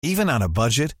Even on a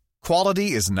budget,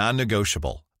 quality is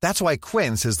non-negotiable. That's why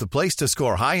Quince is the place to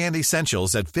score high-end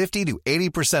essentials at 50 to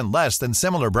 80% less than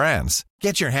similar brands.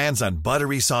 Get your hands on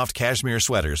buttery soft cashmere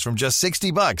sweaters from just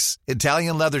 $60,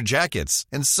 Italian leather jackets,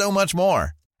 and so much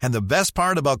more. And the best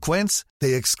part about Quince,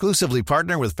 they exclusively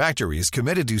partner with factories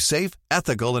committed to safe,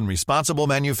 ethical, and responsible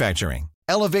manufacturing.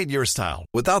 Elevate your style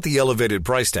without the elevated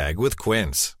price tag with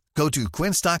Quince. Go to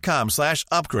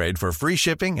quince.com/upgrade for free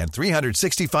shipping and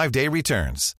 365-day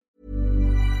returns.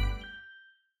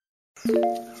 本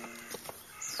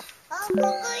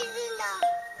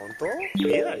当？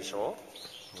見えないでしょ？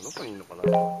どこにいるのかな？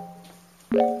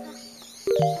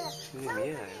見えない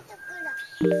よ。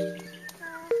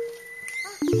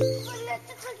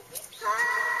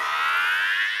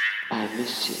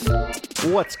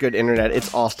 What's good, Internet?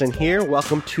 It's Austin here.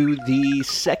 Welcome to the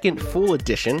second full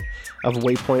edition of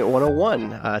Waypoint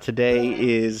 101. Today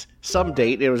is some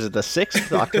date. It was the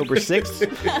 6th, October 6th,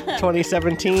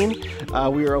 2017.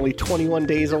 We are only 21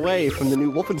 days away from the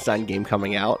new Wolfenstein game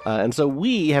coming out, and so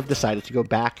we have decided to go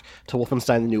back to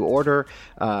Wolfenstein: The New Order.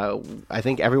 I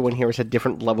think everyone here has had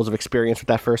different levels of experience with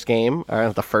that first game.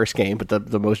 Not the first game, but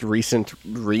the most recent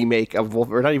remake of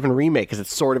or not even remake, because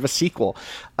it's sort of a sequel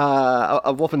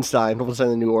of Wolfenstein: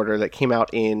 The New Order, that came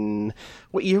out in,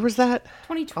 what year was that?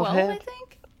 2012, I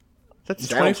think. That's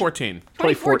 2014.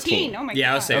 2014. Oh my god.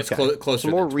 Yeah, I would say it's closer.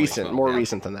 More than recent, more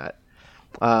recent than that.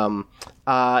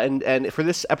 And for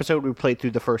this episode, we played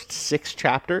through the first 6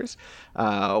 chapters,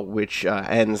 which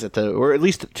ends at or at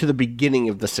least to the beginning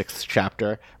of the 6th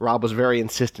chapter. Rob was very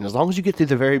insistent. As long as you get through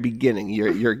the very beginning,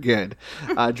 you're good.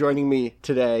 Joining me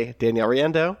today, Danielle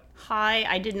Riendo. Hi,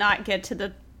 I did not get to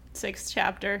the 6th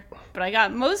chapter, but I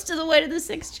got most of the way to the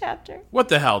 6th chapter. What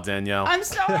the hell, Danielle? I'm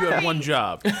sorry. You had one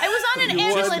job. I was on an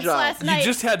ambulance last night. You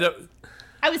just had to...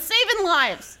 I was saving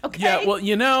lives, okay? Yeah, well,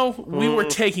 we were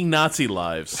taking Nazi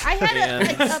lives. I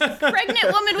had a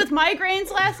pregnant woman with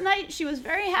migraines last night. She was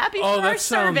very happy for our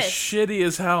service. Oh, that sounds shitty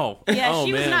as hell. Yeah,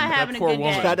 she was not having a good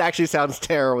day. That actually sounds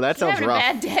terrible. That sounds rough.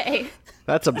 Having a bad day.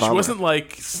 That's a bummer. She wasn't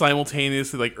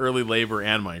simultaneously early labor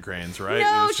and migraines, right?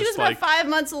 No, she was about 5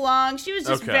 months along. She was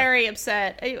just very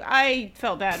upset. I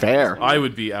felt bad. Fair. I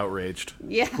would be outraged.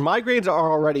 Yeah. Migraines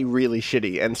are already really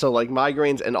shitty, and so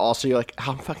migraines, and also you're like,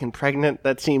 oh, I'm fucking pregnant.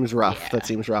 That seems rough. Yeah. That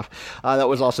seems rough. That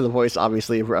was also the voice,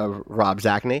 obviously, of Rob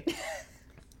Zacny.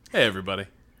 Hey, everybody.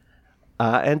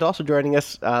 And also joining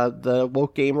us, the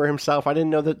woke gamer himself. I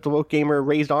didn't know that the woke gamer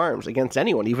raised arms against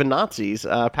anyone, even Nazis.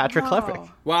 Patrick Klepek.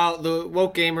 Well, the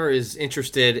woke gamer is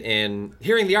interested in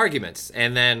hearing the arguments,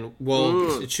 and then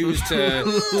will choose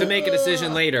to make a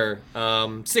decision later.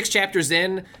 6 chapters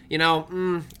in,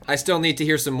 I still need to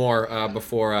hear some more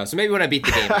before. So maybe when I beat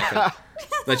the game, I can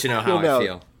let you know how I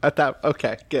feel.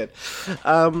 Okay, good.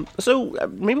 So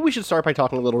maybe we should start by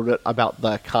talking a little bit about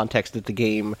the context that the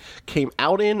game came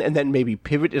out in, and then maybe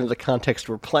pivot into the context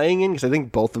we're playing in, because I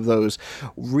think both of those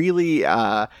really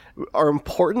are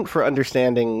important for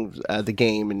understanding the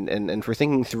game and for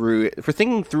thinking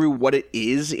through what it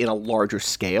is in a larger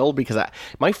scale. Because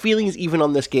my feelings even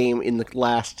on this game in the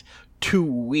last 2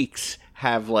 weeks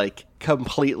have not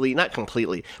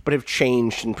completely, but have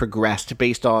changed and progressed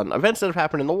based on events that have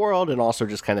happened in the world, and also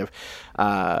just kind of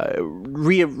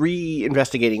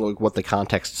re-investigating what the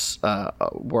contexts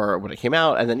were when it came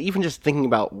out, and then even just thinking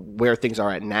about where things are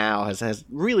at now has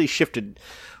really shifted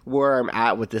where I'm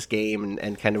at with this game,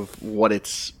 and kind of what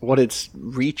its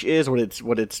reach is,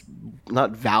 what its not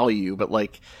value, but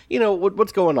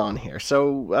what's going on here.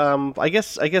 So I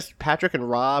guess Patrick and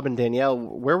Rob and Danielle,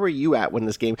 where were you at when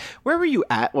Wolfenstein: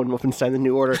 The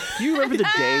New Order? Do you remember the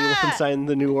day Wolfenstein: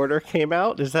 The New Order came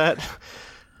out? Is that...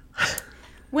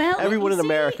 Well, everyone in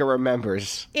America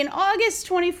remembers. In August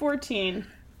 2014,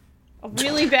 a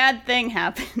really bad thing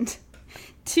happened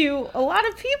to a lot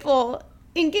of people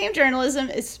in game journalism,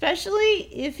 especially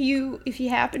if you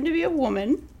happen to be a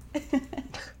woman.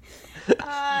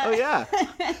 Oh yeah.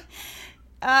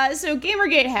 So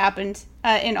Gamergate happened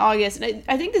in August.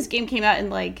 I think this game came out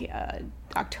in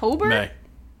October. May.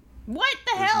 What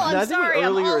the hell? I'm sorry,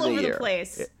 I'm all over the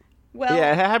place. Well,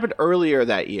 yeah, it happened earlier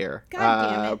that year. God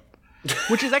damn it.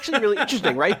 Which is actually really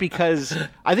interesting, right? Because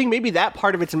I think maybe that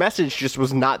part of its message just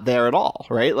was not there at all,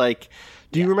 right?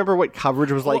 Do you remember what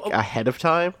coverage was ahead of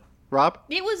time, Rob?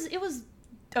 It was.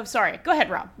 Oh, sorry. Go ahead,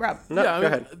 Rob. No, go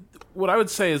ahead. What I would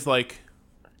say is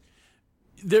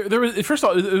there was, first of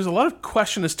all, there was a lot of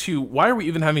question as to why are we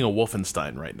even having a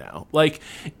Wolfenstein right now?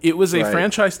 It was a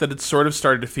franchise that had sort of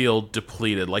started to feel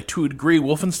depleted. To a degree,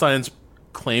 Wolfenstein's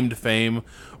claim to fame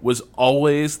was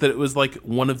always that it was like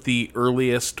one of the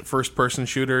earliest first-person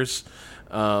shooters.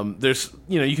 There's,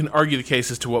 you can argue the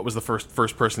case as to what was the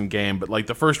first-person game, but like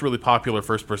the first really popular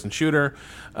first-person shooter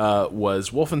was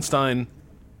Wolfenstein,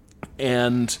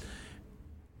 and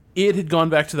it had gone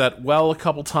back to that a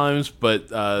couple times, but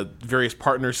various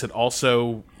partners had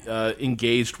also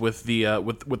engaged with the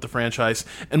with the franchise,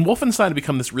 and Wolfenstein had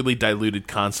become this really diluted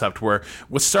concept where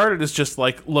what started as just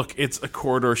like, look, it's a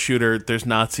corridor shooter, there's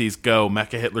Nazis, go,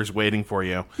 Mecha Hitler's waiting for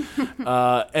you,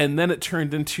 and then it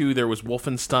turned into there was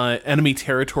Wolfenstein, Enemy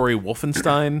Territory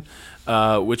Wolfenstein,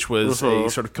 which was a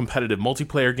sort of competitive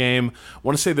multiplayer game. I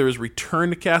want to say there was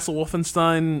Return to Castle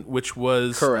Wolfenstein, which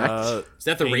was correct. Is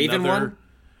that the Raven one?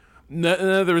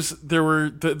 No,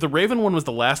 the Raven one was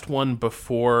the last one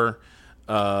before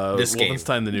this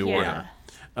Wolfenstein: The New Yeah. Order,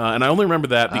 and I only remember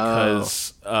that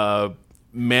because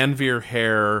Manveer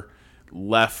Hare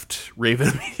left Raven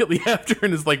immediately after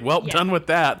and is like, well, done with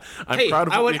that. I'm proud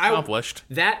of what we accomplished.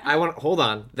 Hold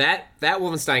on. That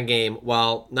Wolfenstein game,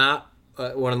 while not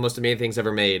one of the most amazing things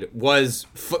ever made, was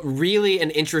really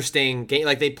an interesting game.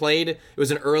 Like it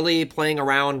was an early playing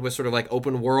around with sort of like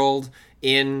open world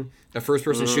in a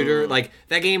first-person shooter. Like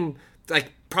that game,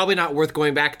 like probably not worth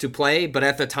going back to play, but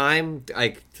at the time,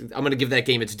 like I'm gonna give that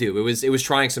game its due. It was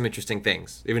trying some interesting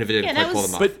things, even if it didn't quite pull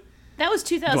them off. But that was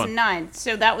 2009,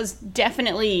 so that was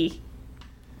definitely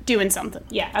doing something.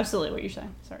 Yeah, absolutely what you're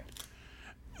saying. Sorry.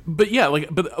 But yeah,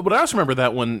 but what I also remember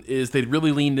that one is they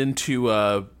really leaned into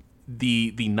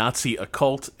the Nazi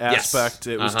occult aspect.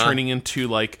 Yes. It was turning into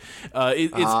like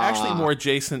it's actually more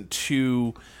adjacent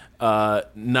to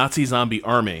Nazi Zombie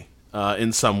Army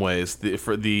in some ways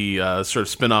for the sort of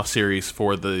spin-off series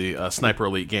for the Sniper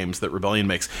Elite games that Rebellion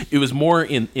makes. It was more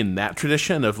in that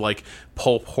tradition of like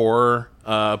pulp horror,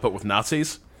 but with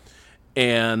Nazis.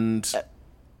 And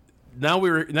now we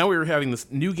were having this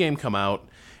new game come out,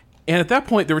 and at that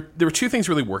point there were two things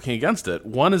really working against it.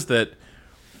 One is that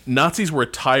Nazis were a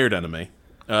tired enemy.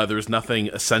 There was nothing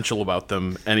essential about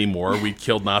them anymore. We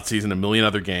killed Nazis in a million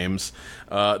other games.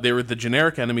 They were the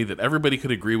generic enemy that everybody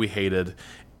could agree we hated.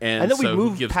 And then so we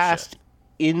moved past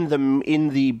in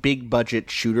the big budget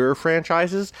shooter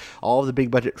franchises, all of the big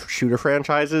budget shooter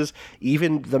franchises,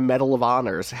 even the Medal of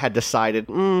Honors had decided,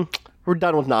 we're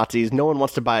done with Nazis. No one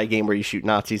wants to buy a game where you shoot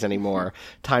Nazis anymore.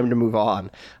 Time to move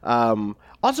on.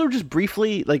 Also, just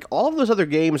briefly, like all of those other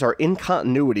games are in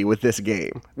continuity with this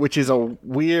game, which is a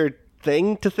weird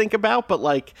thing to think about. But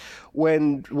like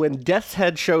when Death's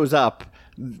Head shows up,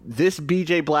 this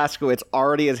BJ Blazkowicz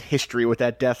already has history with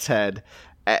that Death's Head.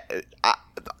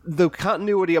 The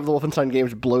continuity of the Wolfenstein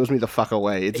games blows me the fuck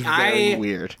away. It's very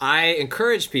weird. I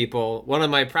encourage people. One of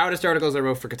my proudest articles I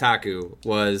wrote for Kotaku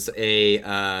was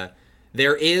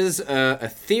there is a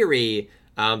theory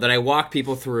that I walk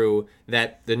people through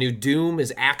that the new Doom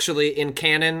is actually in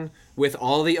canon with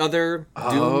all the other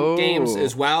Doom games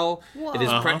as well.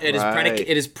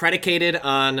 It is predicated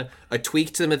on a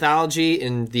tweak to the mythology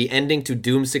in the ending to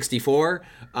Doom 64.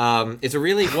 It's a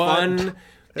really fun.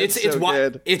 There's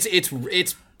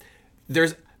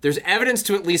evidence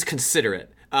to at least consider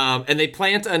it, and they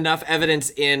plant enough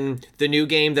evidence in the new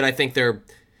game that I think they're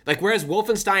like. Whereas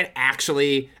Wolfenstein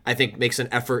actually, I think, makes an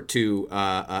effort to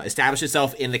establish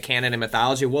itself in the canon and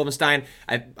mythology of Wolfenstein.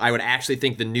 I would actually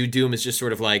think the new Doom is just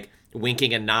sort of like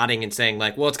winking and nodding and saying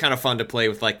like, well, it's kind of fun to play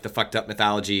with like the fucked up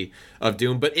mythology of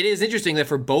Doom. But it is interesting that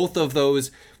for both of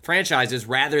those franchises,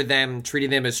 rather than treating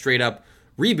them as straight up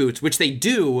reboots, which they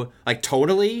do, like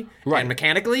tonally and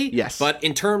mechanically. Yes. But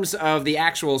in terms of the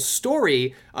actual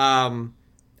story, I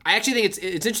actually think it's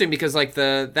interesting because like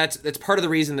that's part of the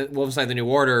reason that Wolfenstein: The New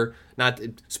Order, not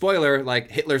spoiler, like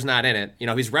Hitler's not in it. You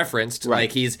know, he's referenced,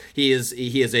 like he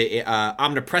is a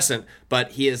omnipresent,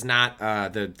 but he is not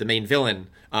the main villain.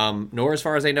 Nor, as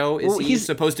far as I know, is he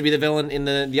supposed to be the villain in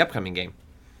the upcoming game.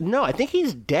 No, I think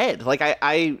he's dead. Like I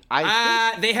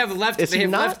think they have left.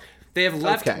 They have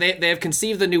left. Okay. They have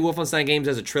conceived the new Wolfenstein games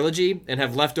as a trilogy and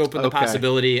have left open the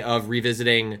possibility of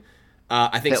revisiting.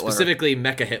 I think Hitler. Specifically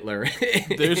Mecha Hitler.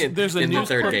 There's a news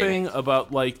clipping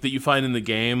about like that you find in the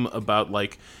game about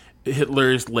like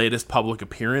Hitler's latest public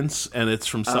appearance, and it's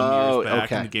from some years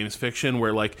back in the game's fiction,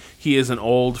 where like he is an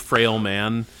old frail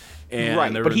man,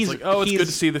 and everyone's like, oh, it's good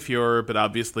to see the Fuhrer, but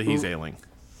obviously he's ailing.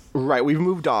 Right, we've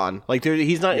moved on. Like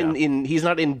he's not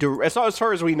as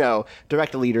far as we know,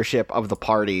 direct leadership of the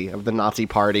party, of the Nazi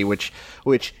party, which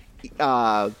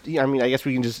I mean, I guess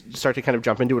we can just start to kind of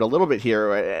jump into it a little bit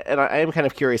here, and I am kind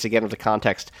of curious again of the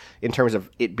context in terms of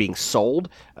it being sold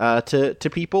to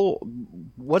people.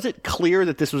 Was it clear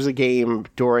that this was a game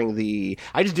during the?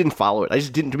 I just didn't follow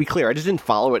it. To be clear, I just didn't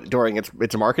follow it during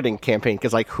its marketing campaign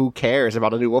because, like, who cares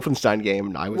about a new Wolfenstein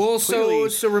game? I was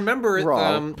so remember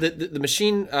wrong. the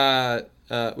machine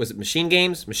was it Machine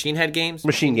Games, Machine Head Games,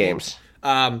 Machine Games.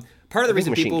 Part of the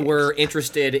reason people Games. were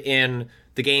interested in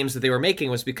the games that they were making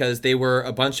was because they were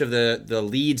a bunch of the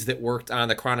leads that worked on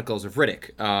the Chronicles of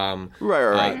Riddick.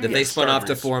 Right. That they spun off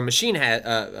to form Machine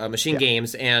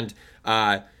Games, and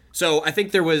so I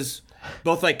think there was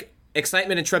both like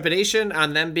excitement and trepidation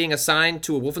on them being assigned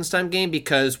to a Wolfenstein game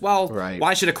because, well,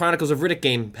 why should a Chronicles of Riddick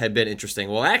game have been interesting?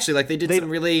 Well, actually, like they did some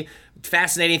really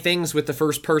fascinating things with the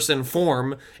first person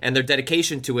form and their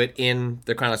dedication to it in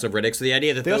the Chronicles of Riddick. So the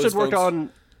idea that they also worked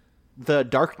on the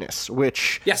Darkness,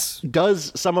 which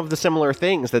does some of the similar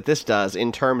things that this does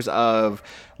in terms of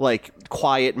like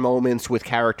quiet moments with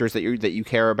characters that you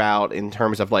care about, in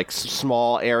terms of like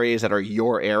small areas that are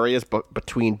your areas, but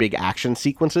between big action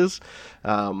sequences.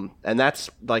 And that's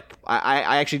like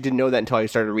I actually didn't know that until I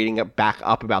started reading back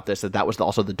up about this, that was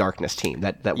also the Darkness team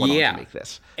that went on to make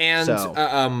this.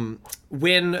 And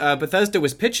when Bethesda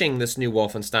was pitching this new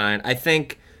Wolfenstein, I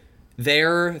think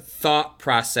their thought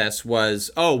process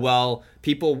was, oh, well,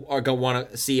 people are going to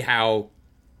want to see how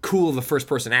cool the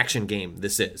first-person action game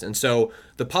this is. And so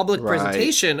the public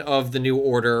presentation of the New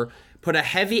Order put a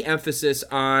heavy emphasis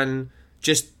on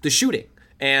just the shooting.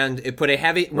 And it put a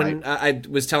heavy... When I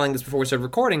was telling this before we started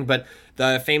recording, but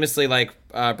famously, like,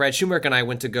 Brad Schumerich and I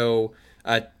went to go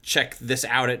check this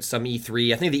out at some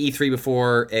E3. I think the E3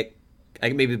 before it...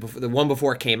 maybe the one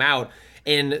before it came out.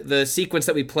 And the sequence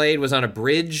that we played was on a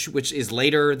bridge, which is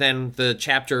later than the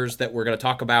chapters that we're going to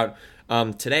talk about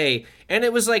today. And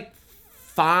it was like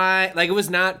fine. Like, it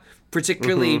was not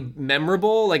particularly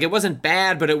memorable. Like, it wasn't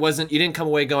bad, but you didn't come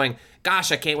away going,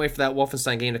 gosh, I can't wait for that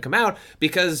Wolfenstein game to come out,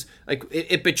 because like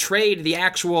it betrayed the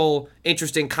actual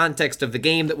interesting context of the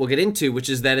game that we'll get into, which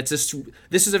is that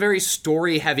this is a very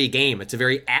story heavy game. It's a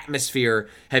very atmosphere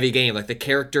heavy game. Like, the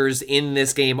characters in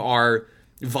this game are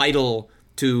vital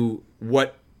to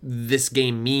what this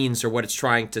game means or what it's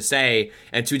trying to say,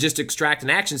 and to just extract an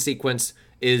action sequence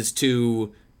is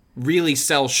to really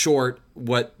sell short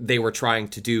what they were trying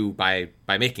to do by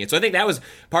making it. So I think that was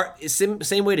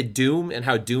same way to Doom, and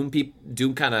how Doom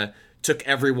kind of took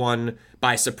everyone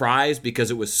by surprise because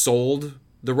it was sold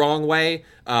the wrong way.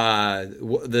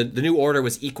 The New Order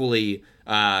was equally,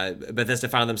 Bethesda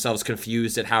found themselves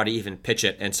confused at how to even pitch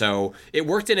it, and so it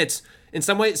worked in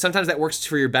some way. Sometimes that works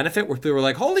for your benefit, where people were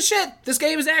like, "Holy shit, this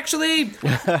game is actually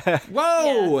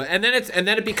whoa!" Yeah. And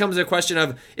then it becomes a question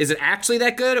of, is it actually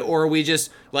that good, or are we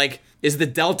just like, is the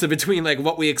delta between like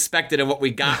what we expected and what we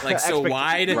got like so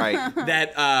wide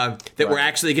that we're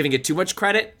actually giving it too much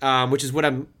credit? Which is what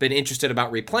I've been interested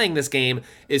about replaying this game,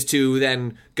 is to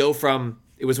then go from,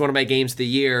 it was one of my games of the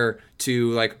year,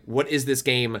 to like, what is this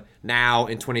game now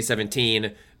in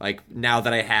 2017? Like, now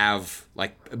that I have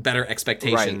like better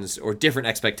expectations or different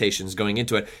expectations going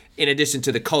into it, in addition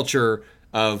to the culture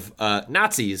of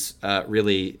Nazis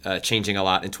really changing a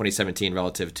lot in 2017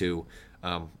 relative to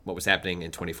what was happening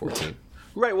in 2014.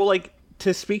 Right. Well, like,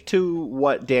 to speak to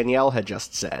what Danielle had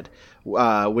just said,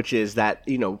 which is that,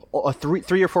 you know,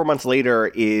 3 or 4 months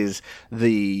later is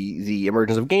the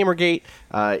emergence of Gamergate,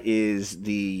 is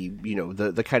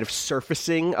the kind of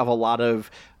surfacing of a lot of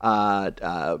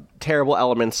terrible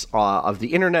elements of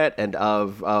the internet and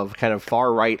of kind of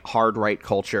far right, hard right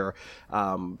culture,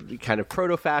 kind of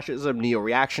proto-fascism,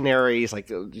 neo-reactionaries, like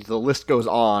the list goes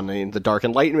on. I mean, the Dark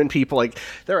Enlightenment people, like,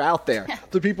 they're out there.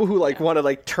 The people who like want to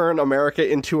like turn America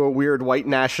into a weird white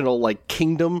national like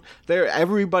kingdom, they're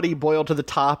everybody boiled to the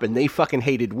top, and they fucking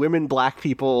hated women, black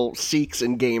people, Sikhs,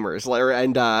 and gamers,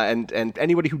 and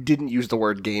anybody who didn't use the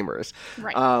word gamers.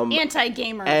 Right.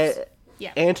 Anti-gamers.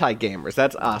 Yeah. Anti-gamers,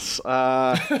 that's us.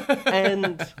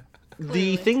 And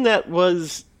the thing that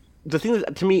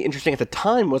to me interesting at the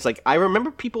time was, like, I remember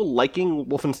people liking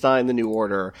Wolfenstein: The New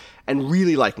Order and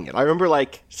really liking it. I remember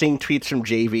like seeing tweets from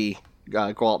JV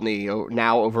Gwaltney,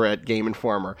 now over at Game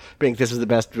Informer, being, this is the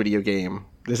best video game.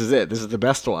 This is it. This is the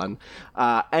best one.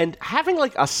 And having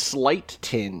like a slight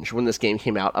tinge when this game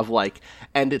came out of like,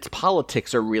 and its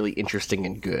politics are really interesting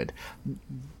and good.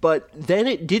 But then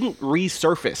it didn't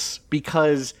resurface,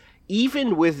 because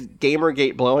even with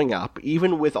Gamergate blowing up,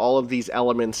 even with all of these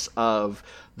elements of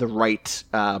the right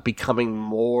becoming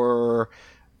more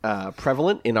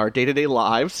prevalent in our day-to-day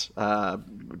lives,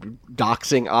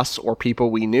 doxing us or people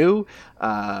we knew,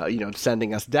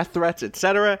 sending us death threats,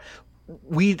 etc.,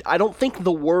 I don't think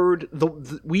the word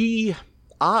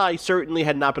I certainly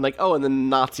had not been like, oh, and the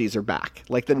Nazis are back.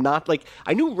 Like I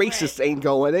knew racists ain't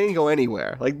go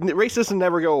anywhere. Like racists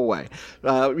never go away.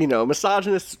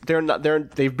 Misogynists,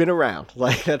 they've been around.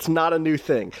 Like that's not a new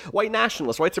thing. White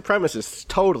nationalists, white supremacists,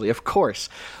 totally, of course.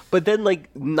 But then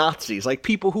like Nazis, like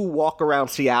people who walk around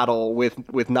Seattle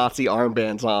with Nazi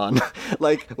armbands on,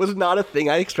 like was not a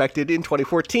thing I expected in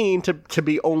 2014 to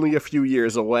be only a few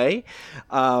years away.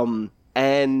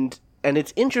 And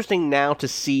it's interesting now to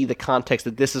see the context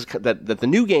that this is that the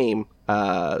new game,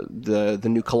 the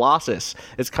new Colossus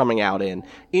is coming out in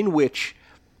which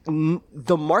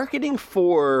the marketing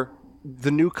for the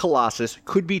new Colossus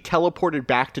could be teleported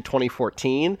back to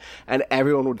 2014, and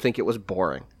everyone would think it was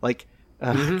boring. Like,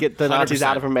 get the Nazis 100%.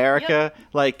 out of America. Yep.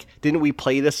 Like, didn't we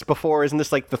play this before? Isn't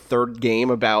this like the third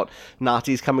game about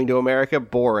Nazis coming to America?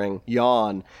 Boring.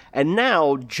 Yawn. And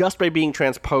now, just by being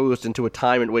transposed into a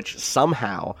time in which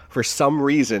somehow, for some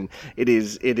reason, it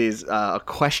is a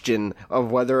question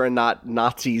of whether or not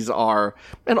Nazis are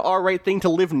an all-right thing to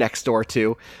live next door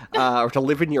to, or to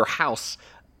live in your house.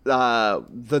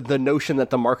 The notion that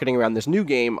the marketing around this new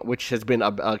game, which has been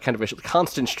a kind of a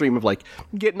constant stream of like,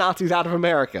 get Nazis out of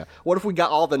America. What if we got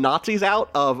all the Nazis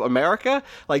out of America?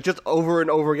 Like just over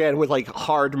and over again with like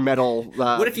hard metal.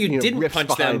 What if you didn't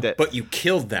punch them, but you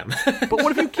killed them? But what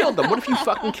if you killed them? What if you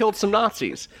fucking killed some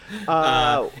Nazis?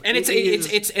 And it's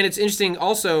interesting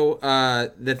also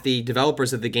that the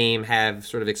developers of the game have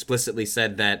sort of explicitly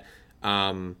said that.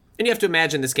 And you have to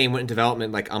imagine this game went in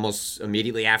development like almost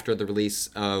immediately after the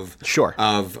release of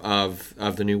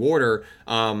the New Order.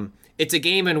 It's a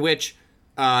game in which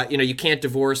you can't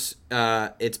divorce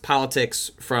its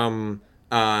politics from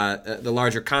the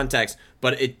larger context,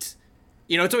 but it's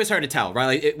always hard to tell,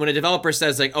 right? Like when a developer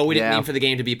says like, "Oh, we didn't mean for the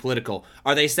game to be political,"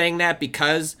 are they saying that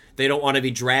because they don't want to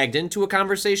be dragged into a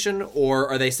conversation, or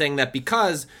are they saying that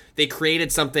because they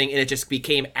created something and it just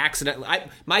became accidental?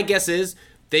 My guess is.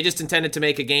 They just intended to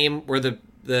make a game where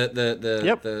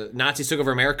the Nazis took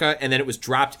over America, and then it was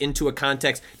dropped into a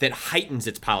context that heightens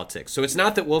its politics. So it's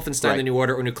not that Wolfenstein: The New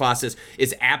Order or New Colossus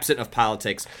is absent of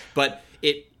politics, but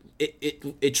it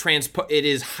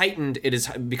is heightened.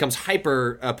 It becomes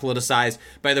hyper politicized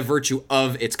by the virtue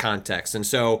of its context, and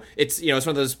so it's one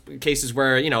of those cases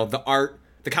where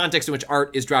the context in which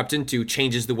art is dropped into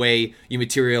changes the way you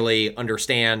materially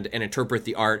understand and interpret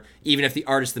the art, even if the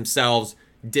artists themselves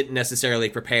didn't necessarily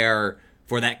prepare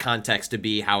for that context to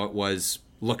be how it was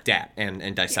looked at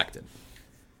and dissected.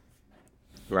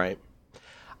 Right.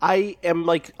 I am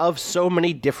like of so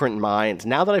many different minds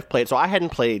now that I've played. So I hadn't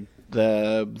played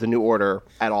the New Order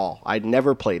at all. I'd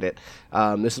never played it.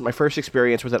 This is my first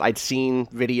experience with it. I'd seen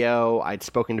video. I'd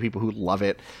spoken to people who love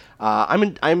it.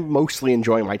 I'm mostly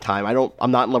enjoying my time.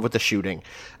 I'm not in love with the shooting,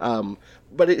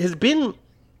 but it has been.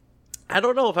 I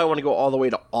don't know if I want to go all the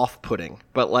way to off-putting,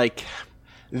 but like.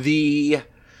 The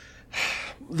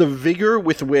vigor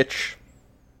with which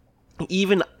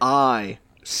even I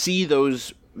see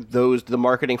the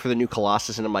marketing for the new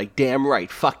Colossus, and I'm like, damn right,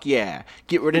 fuck yeah,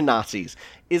 get rid of Nazis,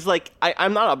 is like,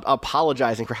 I'm not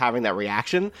apologizing for having that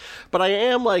reaction, but I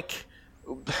am like,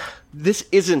 this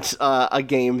isn't a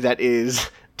game that is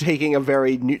taking a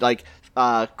very new,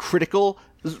 critical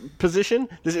position.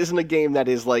 This isn't a game that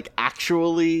is like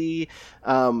actually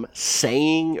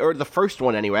saying, or the first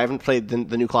one anyway. I haven't played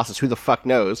the new Colossus. Who the fuck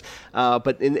knows?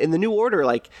 But in the New Order,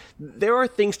 like there are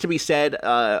things to be said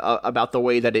about the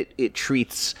way that it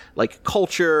treats like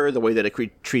culture, the way that it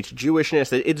treats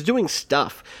Jewishness. It's doing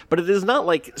stuff, but it is not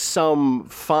like some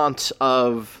font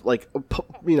of like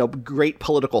great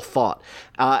political thought.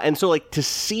 And so like to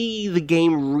see the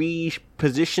game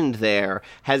repositioned there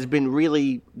has been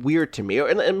really weird to me.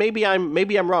 And maybe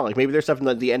I'm wrong. Like maybe there's stuff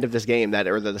at the end of this game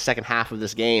or the second half of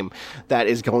this game that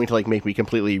is going to like make me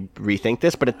completely rethink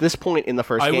this. But at this point in the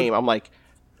first game, I'm like,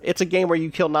 it's a game where you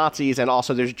kill Nazis and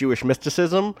also there's Jewish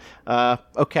mysticism.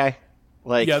 Okay.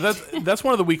 Like, yeah, that's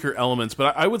one of the weaker elements.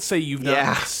 But I would say you've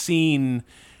not seen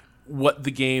what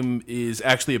the game is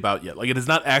actually about yet. Like it has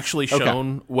not actually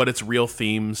shown what its real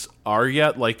themes are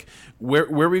yet. Like where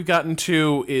we've gotten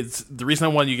to is the reason I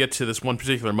wanted you to get to this one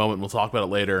particular moment, we'll talk about it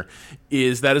later,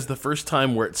 is that is the first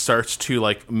time where it starts to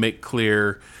like make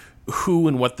clear who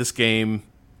and what this game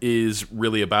is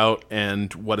really about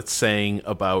and what it's saying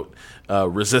about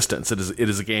resistance. It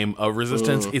is a game of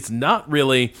resistance. It's not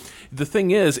really. The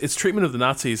thing is, its treatment of the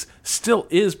Nazis still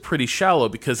is pretty shallow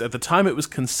because at the time it was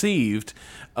conceived,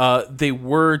 they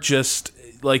were just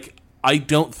like, I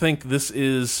don't think this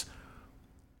is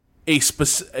a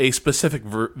specific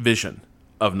vision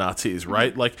of Nazis,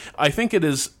 right? Like I think it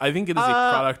is a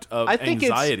product of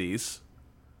anxieties.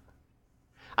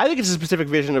 I think it's a specific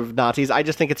vision of Nazis. I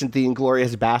just think it's the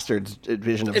Inglourious Bastards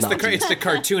vision of Nazis. It's the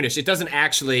cartoonish. It doesn't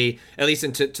actually, at least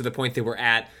to the point that we're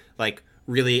at, like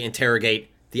really interrogate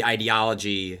the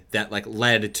ideology that like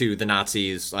led to the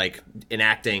Nazis like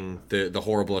enacting the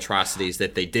horrible atrocities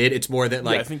that they did. It's more that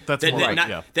like I think that's that, more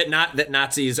right, that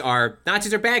Nazis are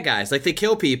bad guys. Like they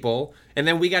kill people and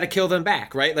then we got to kill them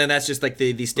back, right? And that's just like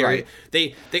the stereo.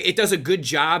 Right. It does a good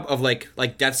job of like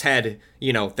Death's Head,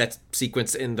 you know, that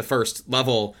sequence in the first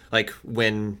level, like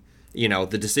when, you know,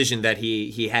 the decision that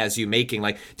he has you making.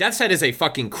 Like Death's Head is a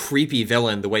fucking creepy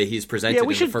villain the way he's presented. Yeah,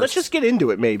 we should let's just get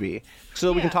into it maybe,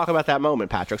 so we can talk about that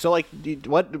moment, Patrick. So like,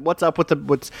 what's up with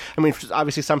I mean,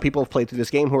 obviously some people have played through this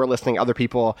game who are listening. Other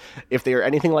people, if they are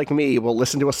anything like me, will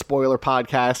listen to a spoiler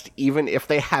podcast even if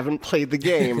they haven't played the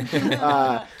game.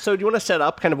 So do you want to set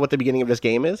up kind of what the beginning of this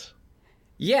game is?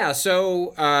 Yeah,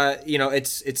 so you know,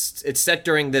 it's set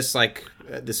during this like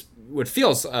this what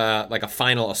feels like a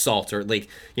final assault, or like,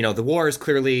 you know, the war is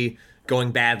clearly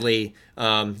going badly.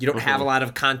 You don't have a lot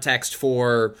of context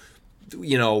for,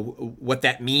 you know, what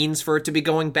that means for it to be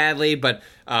going badly, but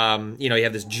you know, you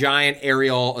have this giant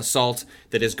aerial assault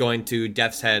that is going to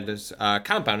Death's Head's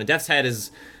compound, and Death's Head is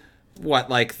what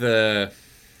like the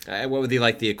what would be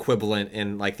like the equivalent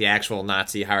in like the actual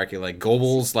Nazi hierarchy, like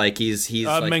Goebbels, like he's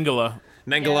like Mengele.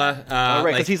 Mengele,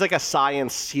 right, because he's like a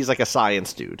science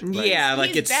dude. Right? Yeah, like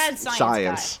He's it's bad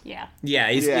science guy. Yeah,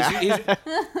 he's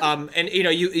and you know,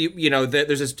 you know,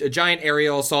 there's this giant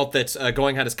aerial assault that's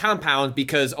going on his compound,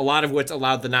 because a lot of what's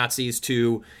allowed the Nazis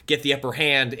to get the upper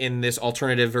hand in this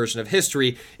alternative version of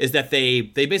history is that they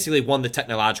basically won the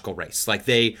technological race. Like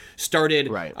they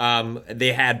started,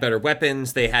 they had better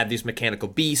weapons, they had these mechanical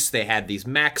beasts, they had these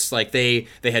mechs, like they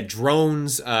had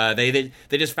drones, they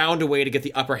just found a way to get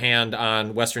the upper hand on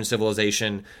Western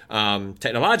civilization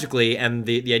technologically, and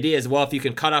the idea is, well, if you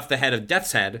can cut off the head of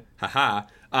Death's Head,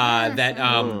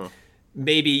 that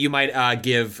maybe you might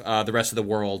give the rest of the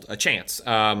world a chance.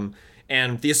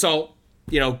 And the assault,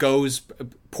 you know, goes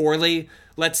poorly,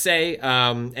 let's say,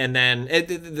 and then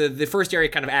the first area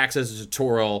kind of acts as a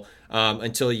tutorial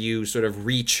until you sort of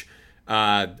reach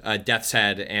Death's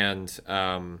Head, and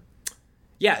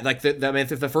yeah, like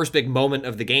the first big moment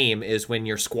of the game is when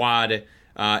your squad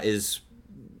is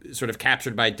sort of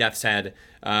captured by Death's Head.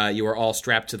 You are all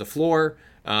strapped to the floor,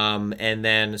 and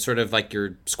then sort of like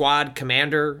your squad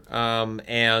commander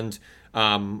and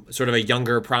sort of a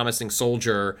younger, promising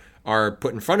soldier are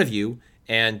put in front of you,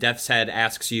 and Death's Head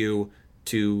asks you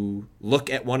to look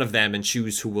at one of them and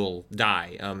choose who will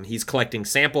die. He's collecting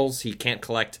samples. He can't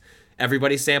collect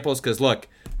everybody's samples because, look,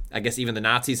 I guess even the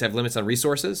Nazis have limits on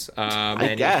resources.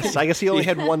 I guess he only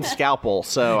had one scalpel,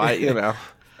 so you know.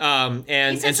 And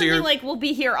he said so something you're like, "We'll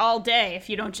be here all day if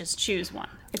you don't just choose one."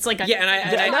 It's like a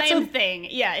time thing.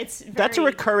 Yeah, it's that's a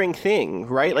recurring thing,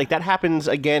 right? Yeah. Like that happens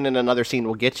again in another scene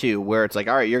we'll get to, where it's like,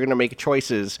 all right, you're gonna make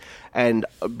choices, and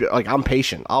like I'm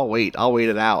patient. I'll wait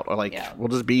it out, or like we'll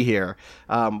just be here.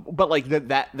 But like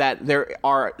that there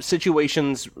are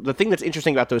situations. The thing that's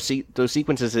interesting about those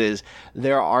sequences is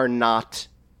there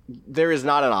is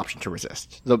not an option to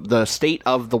resist. The state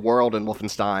of the world in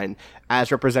Wolfenstein,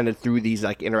 as represented through these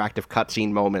like interactive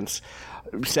cutscene moments,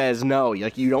 says no.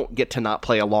 Like you don't get to not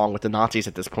play along with the Nazis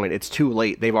at this point. It's too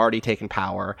late. They've already taken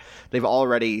power.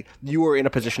 You are in a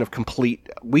position of complete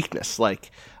weakness.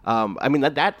 Like, I mean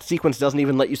that sequence doesn't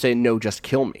even let you say no, just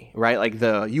kill me, right? Like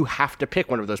you have to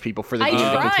pick one of those people for the game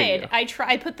to continue.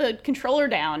 I put the controller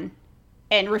down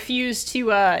and refused to.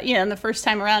 The first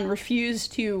time around,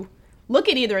 refused to look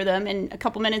at either of them, and a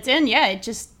couple minutes in, you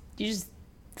just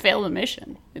fail the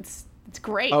mission. It's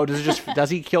great. Oh, does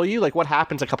he kill you? Like what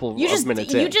happens a couple of minutes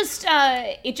in?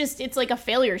 It's like a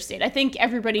failure state. I think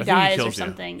everybody dies or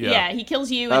something. Yeah, he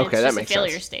kills you, and it's just a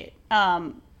failure state.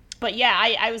 But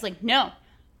yeah, I was like, no,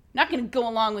 not going to go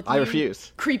along with you. I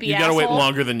refuse. Creepy asshole. You got to wait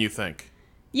longer than you think.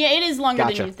 Yeah, it is longer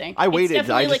than you think. I waited. It's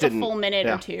definitely I just like a full minute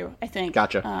or two, I think.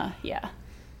 Gotcha. Yeah.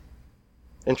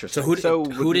 Interesting. So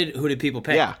who did people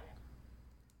pick? Yeah.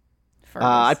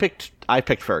 I picked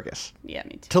Fergus. Yeah,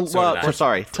 me too. To live.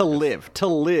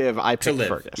 I picked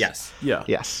Fergus. Yes. Yeah.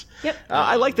 Yes. Yep.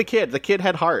 I like the kid. The kid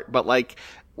had heart, but like,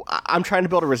 I'm trying to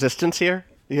build a resistance here.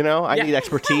 You know, I need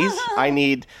expertise.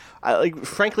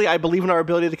 Frankly, I believe in our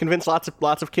ability to convince lots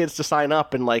of kids to sign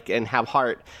up and have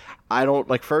heart. I don't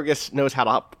like Fergus knows how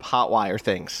to hotwire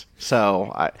things.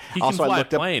 So I looked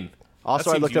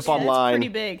up online. That's pretty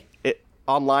big.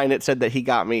 Online, it said that he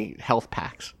got me health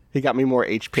packs. He got me more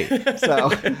HP.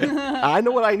 So I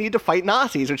know what I need to fight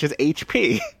Nazis, which is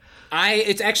HP.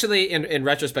 It's actually in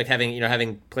retrospect,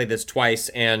 having played this twice,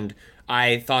 and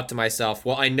I thought to myself,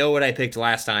 well, I know what I picked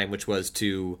last time, which was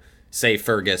to say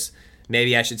Fergus.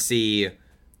 maybe I should see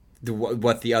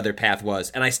what the other path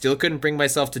was, and I still couldn't bring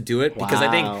myself to do it because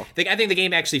I think the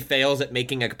game actually fails at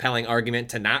making a compelling argument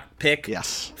to not pick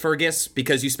Fergus,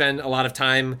 because you spend a lot of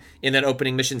time in that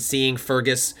opening mission seeing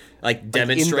Fergus like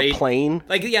demonstrate in the plane,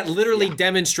 literally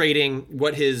demonstrating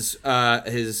what his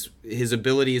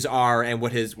abilities are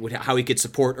and how he could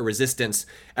support a resistance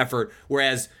effort,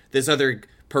 whereas this other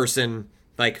person,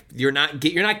 like, you're not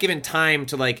given time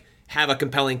to like have a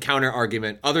compelling counter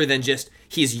argument other than just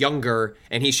he's younger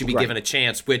and he should be given a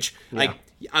chance, which I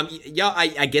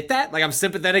get that. Like, I'm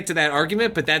sympathetic to that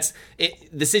argument, but that's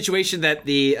the situation that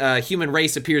the human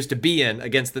race appears to be in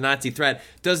against the Nazi threat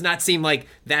does not seem like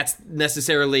that's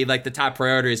necessarily like the top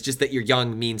priority. It's just that you're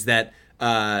young means that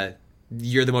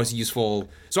you're the most useful.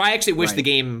 So I actually wish the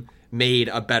game made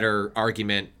a better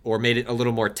argument or made it a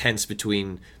little more tense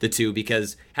between the two,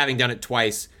 because having done it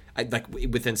twice,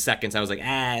 within seconds, I was like,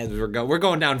 we're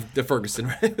going down to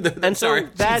Ferguson. And so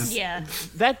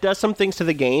that does some things to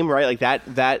the game, right? Like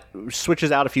that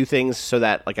switches out a few things so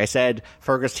that, like I said,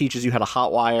 Fergus teaches you how to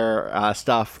hotwire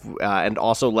stuff, and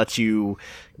also lets you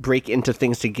break into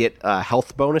things to get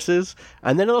health bonuses.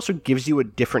 And then it also gives you a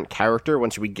different character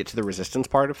once we get to the resistance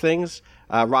part of things.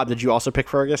 Rob, did you also pick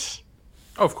Fergus?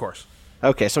 Oh, of course.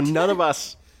 Okay, so none of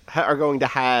us are going to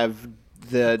have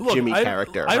the Jimmy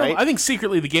character, right? I think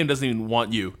secretly the game doesn't even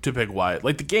want you to pick Wyatt.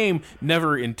 Like, the game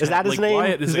never intended. Is that his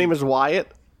name? His name is Wyatt?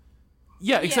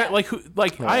 Yeah, exactly.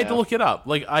 I had to look it up.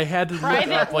 Like, I had to look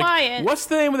it up. Like, Wyatt. What's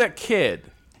the name of that kid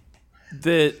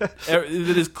that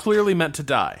is clearly meant to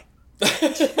die?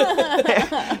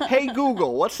 Hey,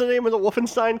 Google, what's the name of the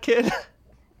Wolfenstein kid?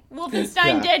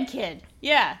 Wolfenstein Dead Kid.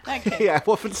 Yeah, that kid. Yeah,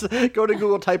 go to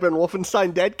Google, type in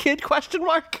Wolfenstein Dead Kid, ?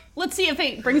 Let's see if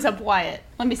it brings up Wyatt.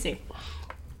 Let me see.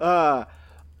 While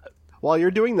you're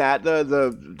doing that,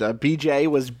 the BJ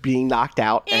was being knocked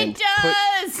out. It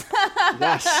does!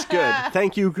 Yes, good.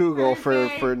 Thank you, Google,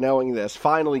 for knowing this.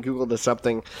 Finally, Google does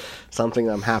something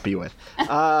I'm happy with.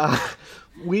 After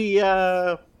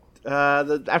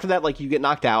that, like, you get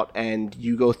knocked out and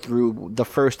you go through the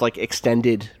first, like,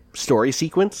 extended story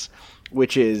sequence,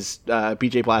 which is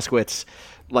BJ Blazkowicz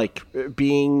like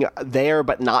being there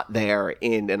but not there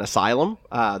in an asylum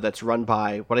that's run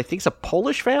by what I think is a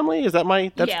Polish family. Is that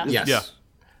Yes.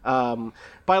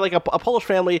 By like a Polish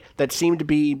family that seem to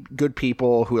be good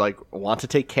people who like want to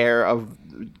take care of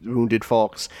wounded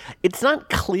folks. It's not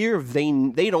clear if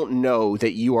they don't know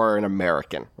that you are an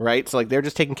American, right? So like they're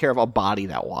just taking care of a body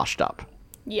that washed up.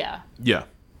 Yeah.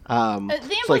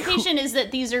 The implication is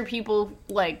that these are people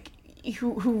like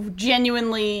who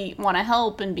genuinely want to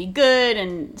help and be good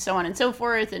and so on and so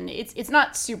forth, and it's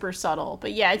not super subtle,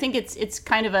 but yeah, I think it's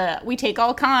kind of a we take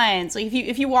all kinds. Like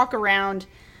if you walk around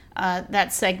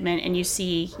that segment and you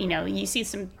see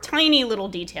some tiny little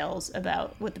details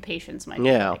about what the patients might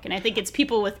be like, and I think it's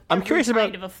people with every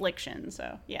kind of affliction.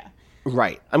 So yeah.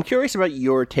 Right. I'm curious about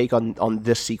your take on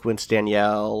this sequence,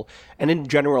 Danielle, and in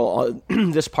general,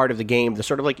 this part of the game. The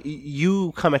sort of like,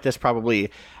 you come at this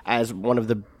probably as one of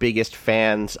the biggest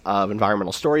fans of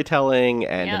environmental storytelling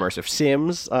and immersive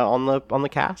sims on the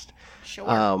cast.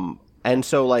 Sure. And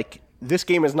so like, this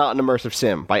game is not an immersive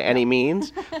sim by any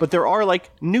means, but there are like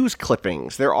news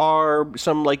clippings. There are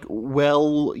some like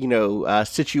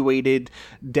situated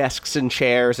desks and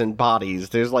chairs and bodies.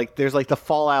 There's like the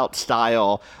Fallout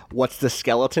style. What's the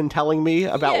skeleton telling me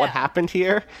about what happened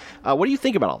here? What do you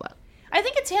think about all that? I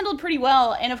think it's handled pretty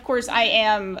well, and of course, I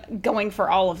am going for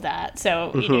all of that.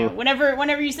 So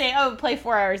whenever you say, "Oh, play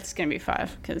 4 hours," it's going to be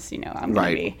 5 because I'm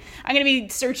going to be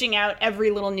searching out every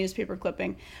little newspaper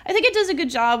clipping. I think it does a good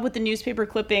job with the newspaper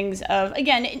clippings of,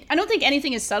 again, I don't think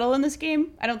anything is subtle in this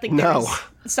game. I don't think there's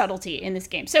subtlety in this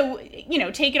game. So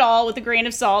take it all with a grain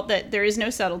of salt that there is no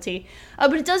subtlety,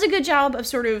 but it does a good job of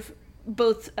sort of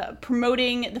both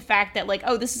promoting the fact that like,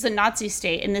 oh, this is a Nazi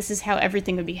state and this is how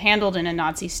everything would be handled in a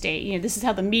Nazi state. This is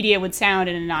how the media would sound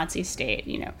in a Nazi state.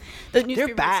 The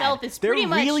newspaper itself is pretty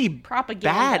much really propaganda.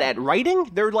 Bad at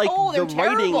writing. They're like, they're the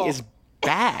terrible. writing is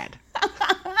bad.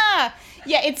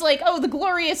 Yeah, it's like, oh, the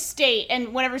glorious state,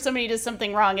 and whenever somebody does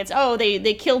something wrong, it's, oh,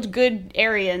 they killed good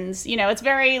Aryans. It's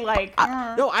very like...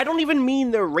 No, I don't even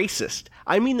mean they're racist.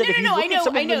 I mean that if you look at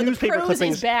some of the newspaper prose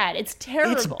clippings... is bad. It's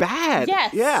terrible. It's bad.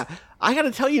 Yes. Yeah. I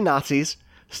gotta tell you, Nazis,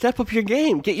 step up your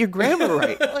game. Get your grammar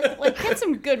right. like get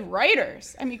some good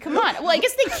writers. I mean, come on. Well, I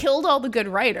guess they killed all the good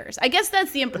writers. I guess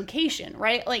that's the implication,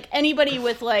 right? Like, anybody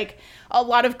with, like, a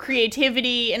lot of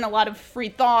creativity and a lot of free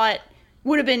thought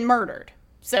would have been murdered.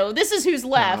 So this is who's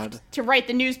left to write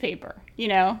the newspaper,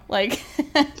 like.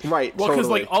 Right. Well, because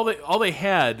like all they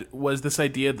had was this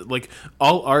idea that like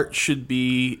all art should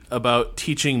be about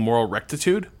teaching moral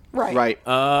rectitude, Right.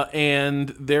 And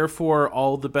therefore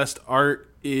all the best art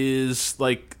is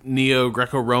like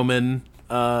Neo-Greco-Roman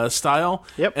style.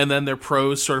 Yep. And then their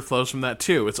prose sort of flows from that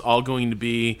too. It's all going to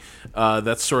be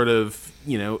that sort of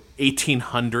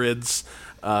 1800s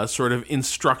sort of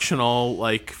instructional,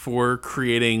 like for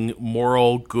creating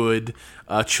moral good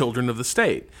children of the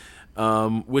state.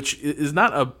 Which is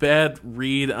not a bad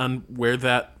read on where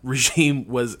that regime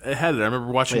was headed. I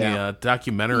remember watching a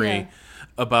documentary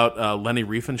about Leni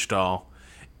Riefenstahl,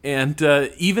 and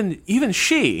even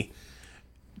she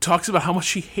talks about how much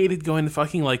she hated going to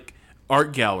fucking like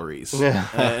art galleries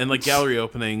and like gallery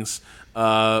openings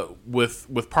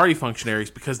with party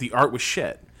functionaries because the art was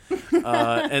shit.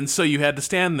 And so you had to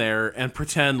stand there and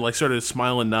pretend like sort of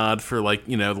smile and nod for like,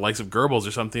 the likes of Goebbels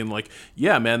or something, like,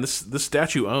 yeah, man, this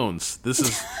statue owns. This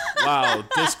is wow,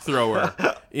 disc thrower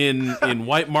in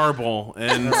white marble,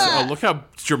 and look how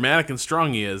dramatic and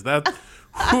strong he is. That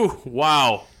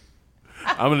wow.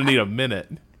 I'm gonna need a minute.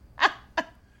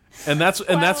 And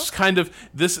that's kind of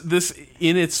this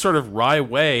in its sort of wry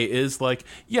way is like,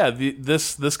 yeah,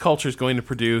 this culture is going to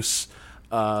produce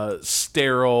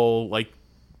sterile, like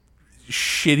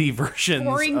shitty versions,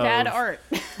 boring, bad art.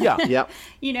 Yeah, Yep.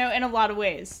 In a lot of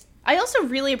ways. I also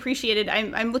really appreciated.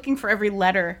 I'm looking for every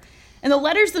letter, and the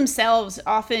letters themselves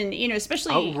often,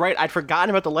 especially. Oh, right. I'd forgotten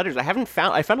about the letters. I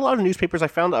found a lot of newspapers. I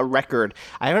found a record.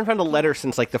 I haven't found a letter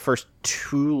since like the first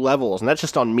 2 levels, and that's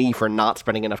just on me for not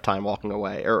spending enough time walking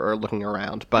away or looking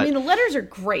around. But the letters are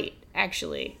great,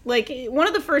 actually. Like, one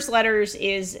of the first letters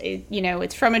is,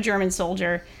 it's from a German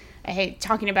soldier,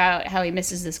 talking about how he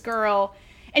misses this girl.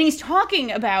 And he's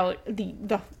talking about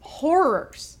the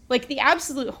horrors, like the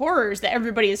absolute horrors that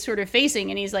everybody is sort of facing.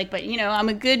 And he's like, but, I'm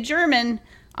a good German.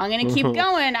 I'm going to keep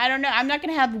going. I don't know. I'm not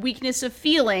going to have weakness of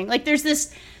feeling. Like there's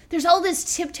all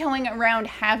this tiptoeing around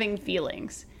having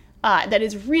feelings that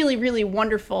is really, really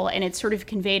wonderful. And it's sort of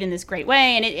conveyed in this great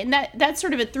way. And that's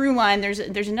sort of a through line.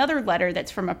 There's another letter that's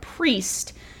from a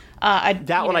priest.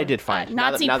 That one I did find.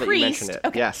 Nazi now priest. That you mentioned it.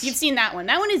 Okay, yes. You've seen that one.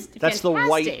 That one is That's fantastic. the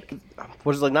white.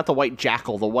 What is it, like? Not the white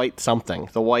jackal. The white something.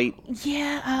 The white.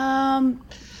 Yeah.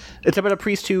 It's about a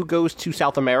priest who goes to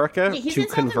South America He's to in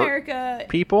South convert America,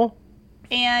 people.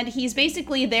 and he's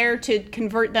basically there to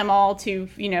convert them all to,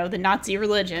 the Nazi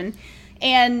religion.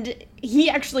 And he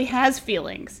actually has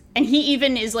feelings. And he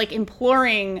even is, like,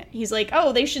 imploring, he's like,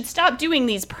 oh, they should stop doing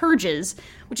these purges,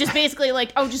 which is basically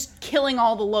like, oh, just killing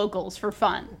all the locals for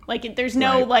fun. Like, there's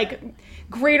no, Right. like,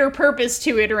 greater purpose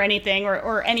to it or anything,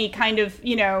 or any kind of,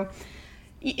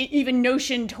 even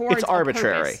notion towards It's a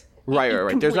arbitrary. purpose.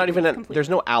 Right. There's not even Completely. there's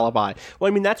no alibi.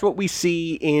 Well, I mean, that's what we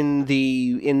see in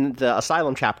the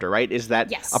asylum chapter, right? Is that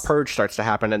Yes. a purge starts to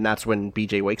happen, and that's when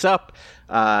BJ wakes up.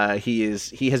 He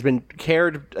has been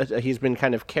cared. He's been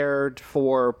kind of cared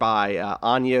for by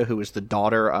Anya, who is the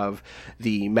daughter of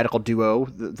the medical duo,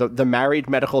 the married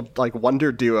medical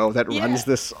wonder duo that runs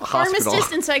this hospital.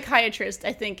 Pharmacist and psychiatrist,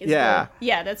 I think. Is Yeah.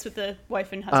 that's what the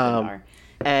wife and husband are.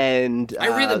 And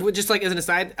I really just like as an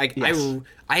aside, yes.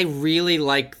 I really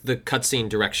like the cutscene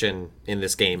direction in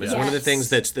this game. It's one of the Yes.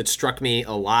 things that struck me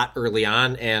a lot early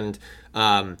on, and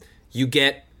you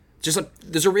get just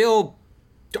there's a real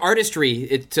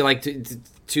artistry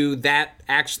to that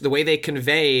act, the way they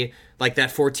convey like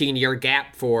that 14-year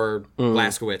gap for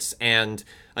Blazkowicz, and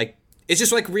like it's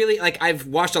just like really like I've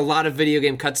watched a lot of video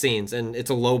game cutscenes, and it's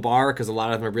a low bar because a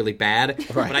lot of them are really bad.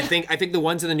 Right. But I think the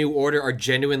ones in the New Order are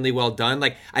genuinely well done.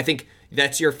 Like I think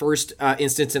that's your first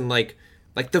instance in like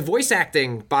the voice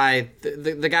acting by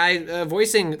the guy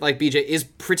voicing like BJ is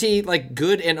pretty like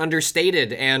good and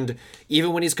understated, and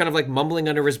even when he's kind of like mumbling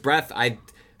under his breath, I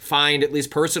find, at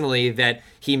least personally, that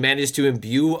he managed to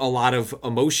imbue a lot of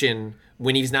emotion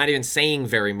when he's not even saying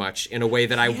very much, in a way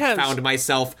that I found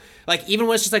myself like, even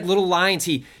when it's just like little lines,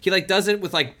 he like does it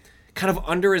with like kind of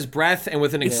under his breath and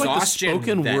with an It's exhaustion. like the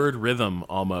spoken that- word rhythm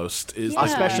almost is Yeah. the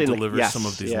way especially he in the, delivers yes, some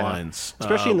of these yeah. lines,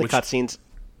 especially in the which- cutscenes.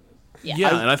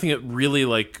 Yeah, and I think it really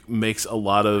like makes a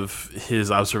lot of his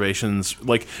observations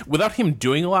like without him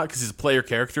doing a lot, because he's a player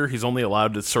character. He's only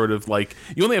allowed to sort of like,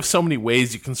 you only have so many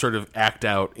ways you can sort of act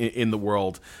out in the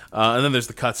world, and then there's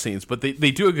the cutscenes. But they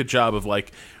do a good job of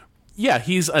like, yeah,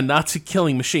 he's a Nazi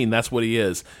killing machine. That's what he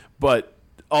is. But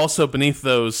also beneath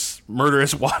those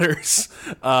murderous waters,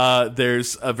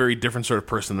 there's a very different sort of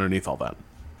person underneath all that.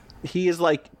 He is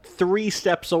like 3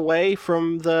 steps away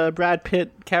from the Brad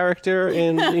Pitt character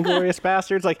in Inglourious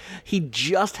Bastards. Like, he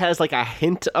just has like a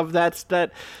hint of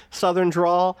that southern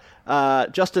drawl,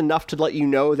 just enough to let you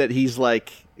know that he's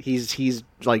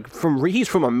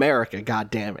from America.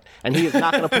 God damn it! And he is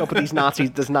not going to put up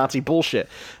with this Nazi bullshit.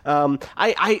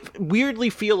 I weirdly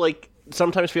feel like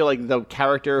sometimes feel like the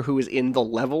character who is in the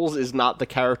levels is not the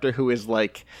character who is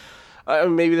like.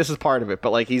 Maybe this is part of it, but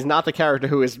like he's not the character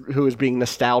who is being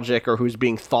nostalgic or who's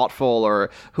being thoughtful or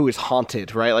who is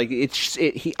haunted, right? Like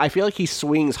I feel like he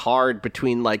swings hard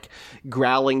between like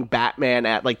growling Batman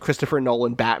at like Christopher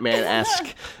Nolan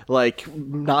Batman-esque like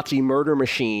Nazi murder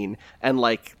machine and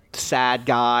like sad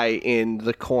guy in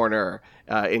the corner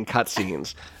in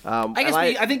cutscenes.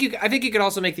 I think you could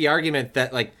also make the argument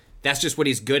that like that's just what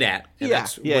he's good at, and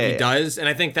that's what he does. And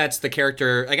I think that's the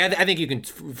character. Like I think you can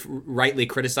rightly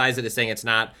criticize it as saying it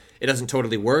doesn't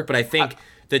totally work. But I think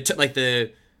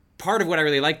the part of what I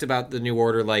really liked about the New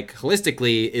Order, like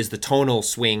holistically, is the tonal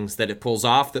swings that it pulls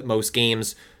off that most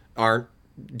games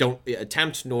don't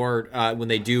attempt, nor when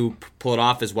they do pull it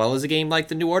off as well as a game like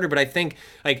the New Order. But I think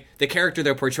like the character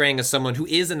they're portraying as someone who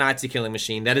is a Nazi killing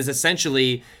machine. That is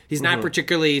essentially he's not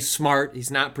particularly smart.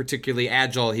 He's not particularly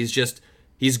agile.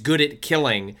 He's good at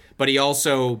killing, but he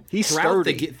also he's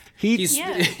sturdy. He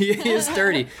is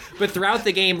sturdy. But throughout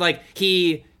the game, like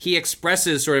he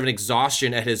expresses sort of an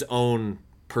exhaustion at his own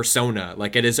persona,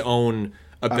 like at his own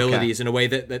abilities in a way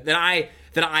that I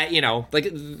like.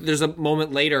 There's a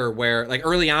moment later where like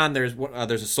early on there's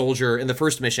a soldier in the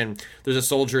first mission. There's a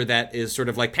soldier that is sort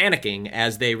of like panicking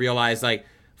as they realize like,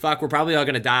 fuck, we're probably all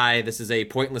gonna die. This is a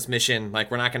pointless mission.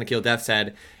 Like we're not gonna kill Death's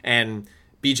Head. And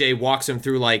BJ walks him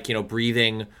through like,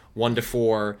 breathing 1 to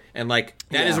 4, and like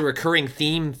that is a recurring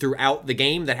theme throughout the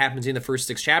game that happens in the first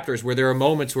 6 chapters, where there are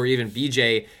moments where even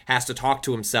BJ has to talk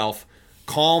to himself,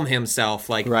 calm himself,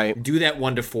 like do that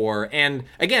 1 to 4. And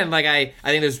again, like I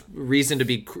think there's reason to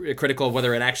be critical of whether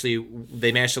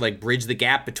they managed to like bridge the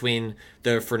gap between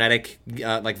the frenetic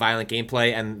like violent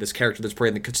gameplay and this character that's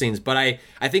playing the cutscenes. But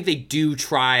I think they do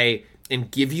try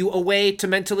and give you a way to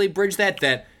mentally bridge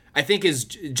that I think is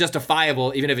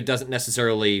justifiable, even if it doesn't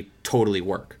necessarily totally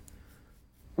work.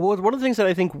 Well, one of the things that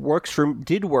I think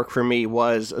did work for me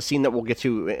was a scene that we'll get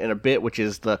to in a bit, which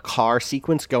is the car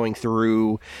sequence going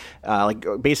through, like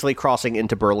basically crossing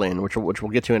into Berlin, which we'll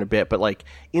get to in a bit. But like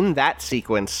in that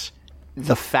sequence,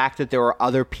 the fact that there were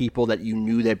other people that you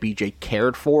knew that BJ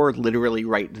cared for literally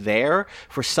right there,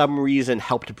 for some reason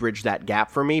helped bridge that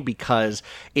gap for me, because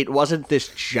it wasn't this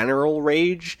general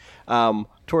rage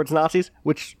towards Nazis,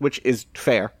 which is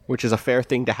fair, which is a fair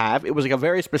thing to have. It was like a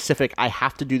very specific, I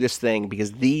have to do this thing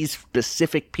because these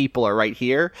specific people are right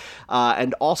here,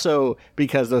 and also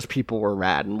because those people were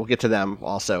rad, and we'll get to them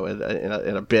also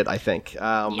in a bit, I think.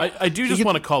 I do just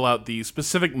want to call out the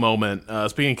specific moment,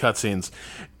 speaking of cutscenes,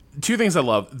 2 things I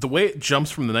love. The way it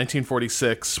jumps from the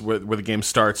 1946, where the game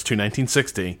starts, to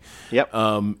 1960,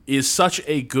 is such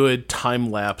a good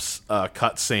time-lapse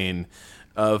cutscene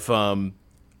of...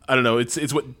 I don't know.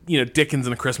 It's what Dickens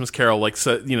in A Christmas Carol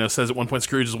says at one point.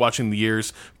 Scrooge is watching the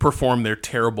years perform their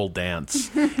terrible dance,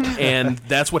 and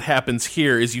that's what happens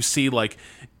here. Is you see like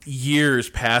years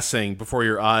passing before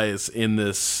your eyes in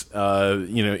this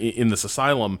in this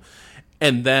asylum,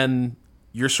 and then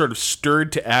you're sort of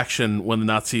stirred to action when the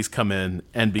Nazis come in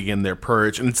and begin their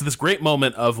purge, and it's this great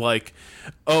moment of like,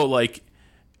 oh, like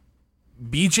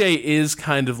BJ is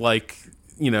kind of like,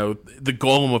 the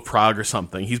Golem of Prague or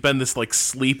something. He's been this like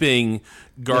sleeping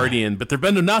guardian, but there've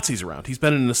been no Nazis around. He's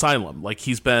been in an asylum. Like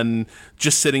he's been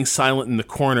just sitting silent in the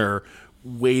corner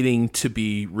waiting to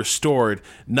be restored.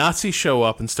 Nazis show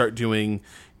up and start doing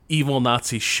evil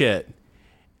Nazi shit,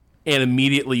 and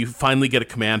immediately you finally get a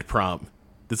command prompt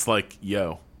that's like,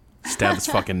 yo, stab this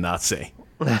fucking Nazi.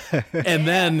 And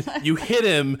then you hit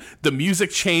him, the music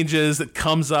changes, it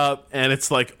comes up, and it's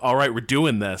like, all right, we're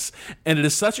doing this. And it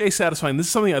is such a satisfying... This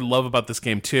is something I love about this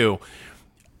game, too.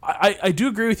 I do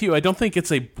agree with you. I don't think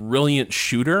it's a brilliant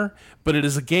shooter, but it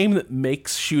is a game that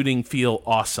makes shooting feel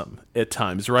awesome at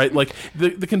times, right? Like,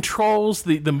 the controls,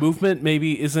 the movement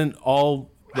maybe isn't all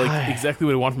like exactly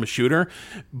what I want from a shooter,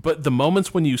 but the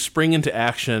moments when you spring into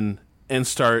action and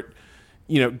start,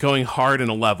 going hard in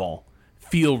a level...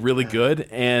 feel really good,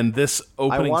 and this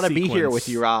opening I want to sequence... be here with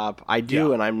you, Rob. I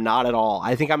do, and I'm not at all.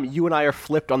 I think you and I are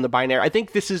flipped on the binary. I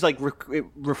think this is like it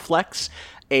reflects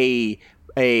a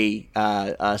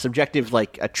subjective,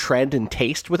 like a trend and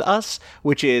taste with us,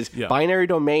 which is Binary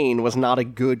Domain was not a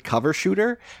good cover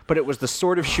shooter, but it was the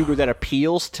sort of shooter that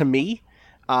appeals to me.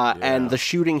 And the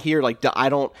shooting here, like,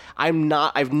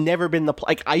 I've never been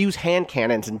like, I use hand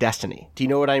cannons in Destiny. Do you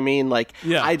know what I mean? Like,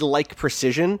 Yeah. I like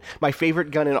precision. My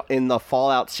favorite gun in the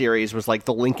Fallout series was, like,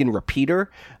 the Lincoln Repeater.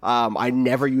 I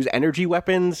never use energy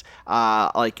weapons.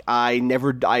 I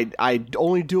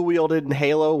only dual wielded in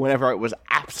Halo whenever it was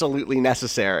absolutely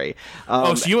necessary.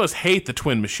 So you must hate the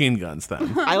twin machine guns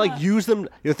then. I like use them.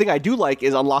 The thing I do like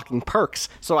is unlocking perks,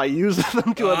 so I use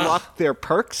them to unlock their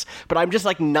perks. But I'm just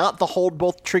like not the hold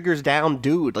both triggers down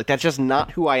dude. Like that's just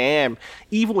not who I am.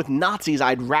 Even with Nazis,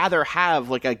 I'd rather have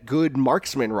like a good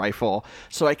marksman rifle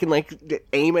so I can like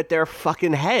aim at their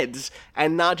fucking heads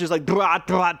and not just like blah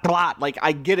blah blah. Like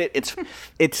I get it.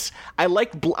 It's I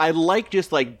like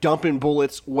just like dumping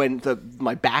bullets when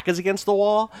my back is against the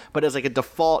wall. But as like a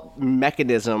default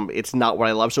mechanism, it's not what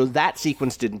I love. So that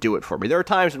sequence didn't do it for me. There are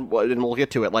times, and we'll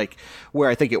get to it, like where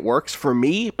I think it works for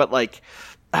me, but like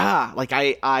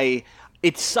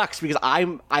it sucks because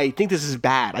I think this is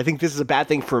bad. I think this is a bad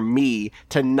thing for me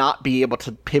to not be able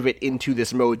to pivot into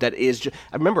this mode that is just,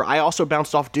 remember, I also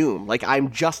bounced off Doom. Like,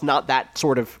 I'm just not that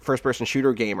sort of first-person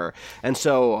shooter gamer. And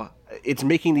so it's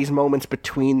making these moments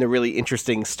between the really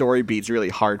interesting story beats really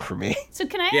hard for me. So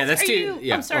can I ask,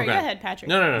 I'm sorry, go ahead, Patrick.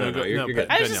 No, you're good.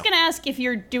 I was just going to ask if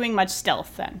you're doing much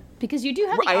stealth then, because you do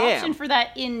have the I option am. for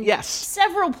that in Yes.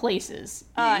 several places.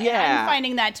 And Yeah. I'm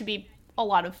finding that to be a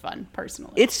lot of fun,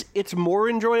 personally. It's more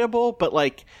enjoyable, but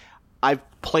like I've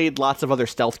played lots of other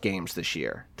stealth games this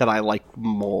year that I like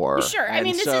more. Sure. I And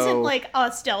mean, this so- isn't like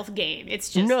a stealth game.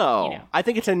 It's just, No, you know. I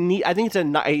think I think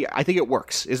it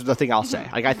works is the thing I'll say.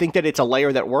 Like I think that it's a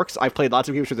layer that works. I've played lots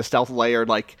of games where the stealth layer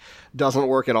like doesn't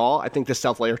work at all. I think the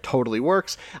stealth layer totally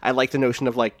works. I like the notion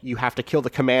of like you have to kill the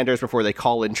commanders before they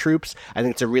call in troops. I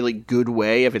think it's a really good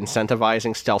way of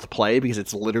incentivizing stealth play because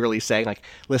it's literally saying like,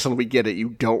 listen, we get it. You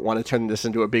don't want to turn this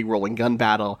into a big rolling gun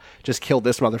battle. Just kill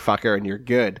this motherfucker and you're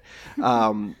good.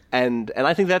 And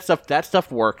I think that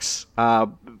stuff works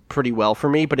pretty well for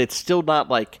me, but it's still not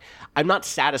like I'm not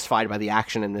satisfied by the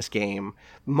action in this game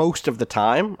most of the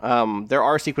time. There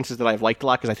are sequences that I've liked a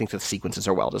lot because I think the sequences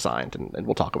are well designed, and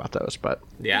we'll talk about those. But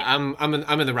yeah, I'm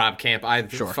in the Rob camp. I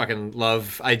fucking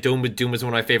love. Doom was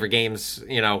one of my favorite games.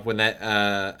 You know when that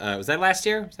was that last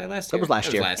year? Was that last year? That was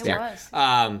last year. Last It year. was.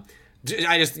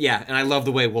 I just and I love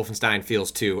the way Wolfenstein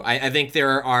feels too. I think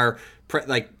there are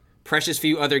precious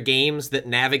few other games that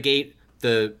navigate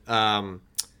the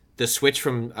switch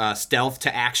from stealth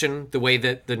to action the way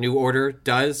that the New Order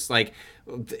does. Like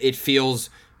it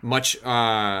feels much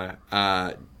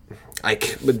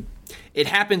it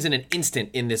happens in an instant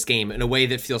in this game in a way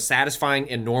that feels satisfying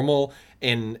and normal.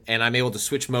 And I'm able to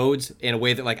switch modes in a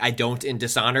way that like I don't in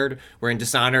Dishonored, where in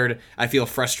Dishonored I feel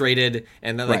frustrated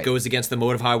and that like Right. goes against the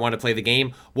mode of how I want to play the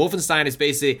game. Wolfenstein is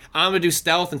basically I'm gonna do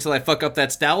stealth until I fuck up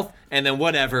that stealth, and then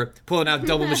whatever, pulling out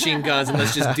double machine guns and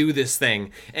let's just do this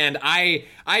thing. And I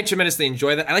tremendously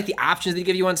enjoy that. I like the options they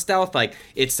give you on stealth. Like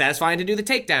it's satisfying to do the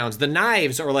takedowns. The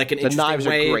knives are like an interesting knives are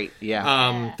way. great,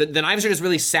 yeah. The knives are just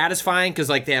really satisfying because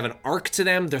like they have an arc to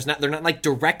them. They're not like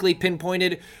directly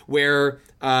pinpointed where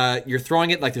you're throwing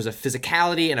it. Like there's a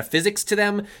physicality and a physics to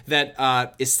them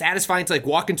that is satisfying to like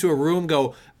walk into a room,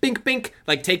 go bink bink,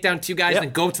 like take down two guys Yep. and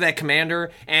then go to that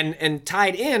commander. And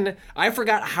tied in, I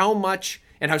forgot how much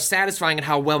and how satisfying and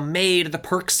how well made the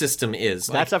perk system is.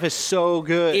 that stuff is so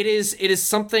good. It is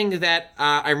something that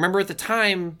I remember at the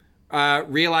time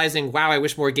realizing, wow, I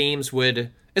wish more games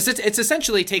would. It's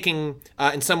essentially taking,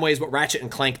 in some ways, what Ratchet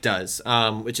and Clank does,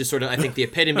 which is sort of, I think, the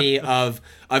epitome of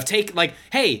take, like,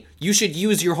 hey, you should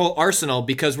use your whole arsenal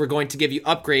because we're going to give you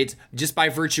upgrades just by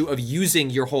virtue of using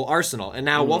your whole arsenal. And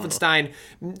now Wolfenstein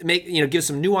gives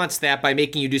some nuance to that by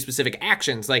making you do specific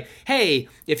actions. Like, hey,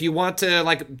 if you want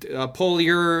to pull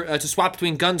your to swap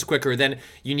between guns quicker, then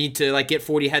you need to like get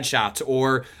 40 headshots.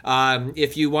 Or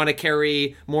if you want to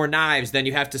carry more knives, then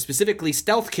you have to specifically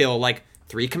stealth kill like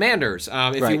 3 commanders.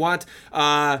 If Right. you want,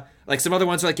 like some other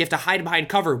ones are like you have to hide behind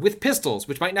cover with pistols,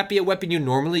 which might not be a weapon you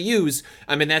normally use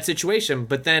in that situation.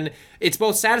 But then it's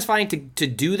both satisfying to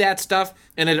do that stuff,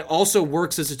 and it also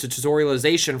works as a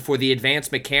tutorialization for the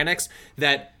advanced mechanics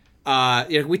that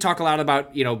we talk a lot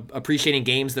about, appreciating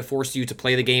games that force you to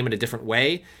play the game in a different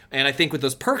way. And I think what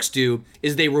those perks do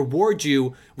is they reward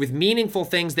you with meaningful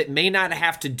things that may not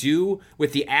have to do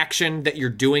with the action that you're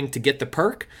doing to get the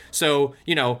perk. So,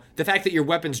 the fact that your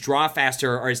weapons draw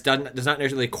faster does not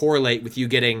necessarily correlate with you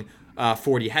getting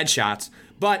 40 headshots,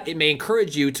 but it may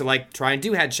encourage you to like try and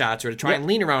do headshots or to try and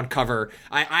lean around cover.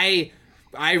 I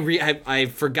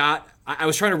forgot. I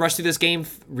was trying to rush through this game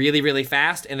really, really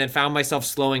fast and then found myself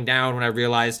slowing down when I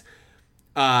realized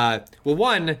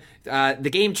One, the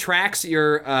game tracks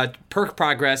your perk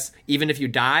progress even if you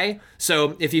die.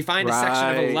 So if you find a section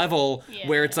of a level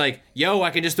where it's like, yo,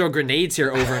 I can just throw grenades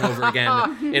here over and over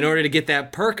again in order to get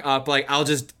that perk up, like I'll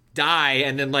just die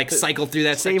and then like cycle through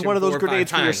that section Save one of those 4 or 5 grenades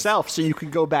for times. yourself so you can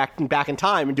go back in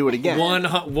time and do it again.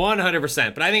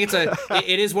 100%. But I think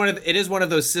it is one of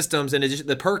those systems, and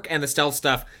the perk and the stealth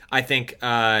stuff, I think,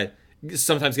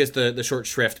 sometimes gets the short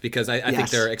shrift because I think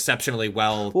they're exceptionally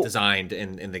well designed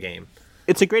in the game.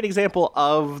 It's a great example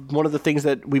of one of the things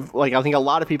that I think a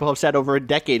lot of people have said over a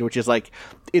decade, which is like,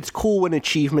 it's cool when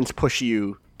achievements push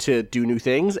you to do new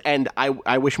things, and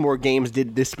I wish more games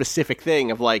did this specific thing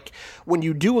of like, when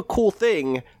you do a cool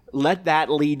thing, let that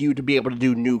lead you to be able to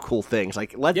do new cool things.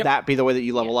 Like, let that be the way that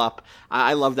you level up.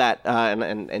 I love that,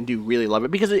 and do really love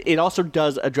it, because it also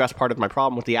does address part of my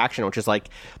problem with the action, which is like,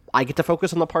 I get to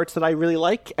focus on the parts that I really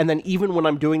like, and then even when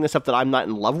I'm doing the stuff that I'm not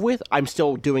in love with, I'm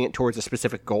still doing it towards a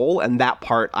specific goal, and that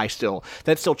part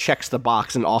that still checks the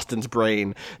box in Austin's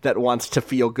brain that wants to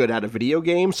feel good at a video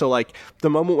game. So like, the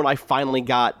moment when I finally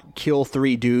got kill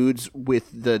 3 dudes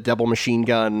with the double machine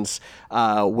guns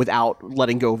without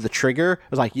letting go of the trigger, I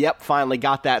was like, yep, finally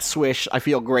got that swish. I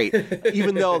feel great.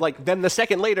 Even though, like, then the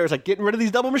second later, it's like, getting rid of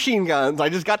these double machine guns. I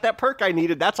just got that perk I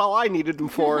needed. That's all I needed them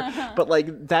for. But,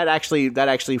 like, that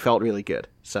actually felt really good.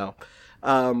 So,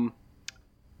 so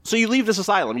you leave this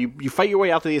asylum. You fight your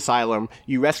way out to the asylum.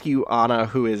 You rescue Anna,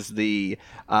 who is the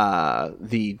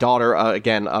daughter,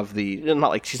 again, of she's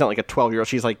not like a 12-year-old.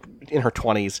 She's, like, in her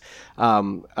 20s,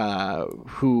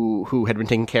 who had been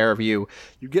taking care of you.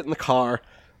 You get in the car,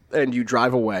 and you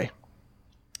drive away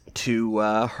to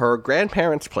her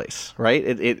grandparents' place,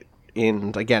 right?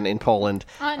 In Poland.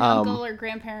 Uncle or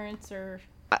grandparents or...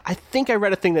 I think I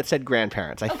read a thing that said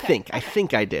grandparents. I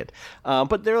think I did.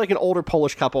 But they're like an older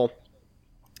Polish couple,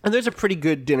 and there's a pretty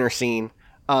good dinner scene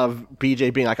of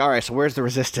BJ being like, all right, so where's the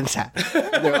resistance at?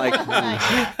 And they're like,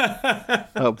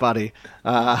 oh, buddy.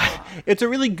 It's a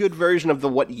really good version of the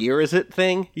what year is it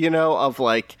thing, of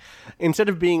like, instead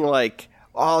of being like,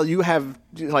 oh, you have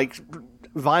like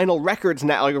vinyl records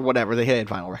now, or whatever. They had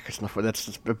vinyl records before. That's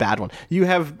just a bad one. You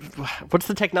have, what's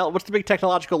the big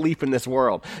technological leap in this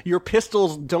world? Your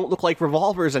pistols don't look like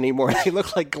revolvers anymore. They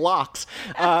look like Glocks.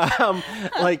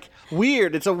 Like,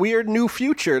 weird. It's a weird new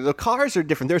future. The cars are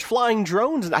different. There's flying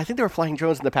drones. I think there were flying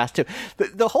drones in the past too.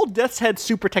 The whole Death's Head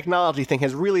super technology thing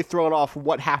has really thrown off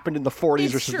what happened in the 40s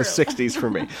versus the 60s for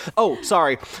me. Oh,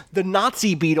 sorry. The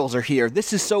Nazi Beatles are here.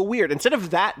 This is so weird. Instead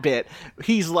of that bit,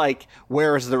 he's like,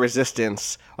 where is the resistance?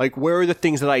 Like, where are the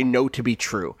things that I know to be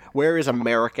true? Where is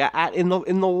America at in the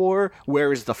war?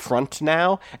 Where is the front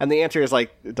now? And the answer is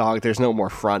like, dog, there's no more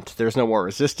front. There's no more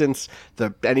resistance.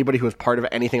 Anybody who was part of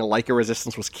anything like a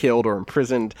resistance was killed or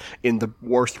imprisoned in the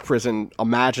worst prison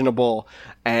imaginable,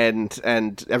 and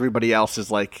everybody else is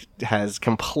like, has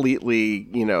completely,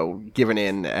 given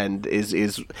in and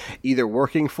is either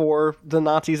working for the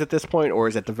Nazis at this point, or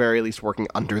is at the very least working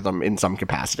under them in some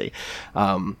capacity.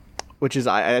 Which is,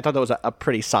 I thought that was a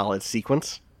pretty solid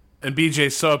sequence. And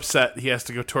BJ's so upset he has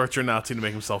to go torture Nazi to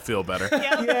make himself feel better.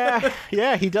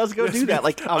 Yeah, he does go do that.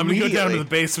 Like, I'm gonna go down to the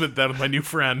basement then with my new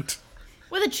friend.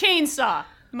 With a chainsaw,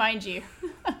 mind you.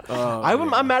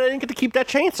 I'm mad I didn't get to keep that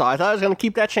chainsaw. I thought I was going to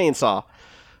keep that chainsaw.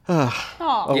 That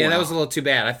was a little too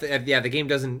bad. The game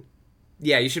doesn't...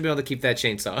 Yeah, you should be able to keep that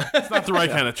chainsaw. It's not the right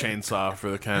kind of chainsaw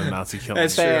for the kind of Nazi killing.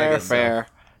 That's true. Fair.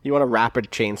 You want a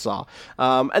rapid chainsaw.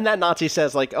 And that Nazi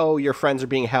says, like, oh, your friends are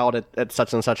being held at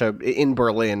such and such in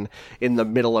Berlin, in the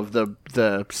middle of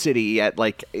the city, at,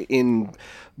 like, in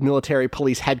military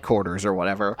police headquarters or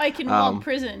whatever. Eichenwald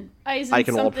prison.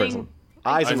 Eichenwald prison.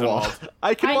 Eisenwald.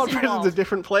 Eichenwald prison's a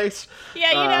different place.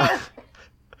 Yeah,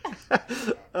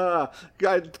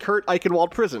 Kurt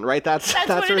Eichenwald prison, right? That's what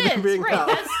where it they're is. being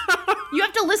held. You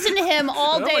have to listen to him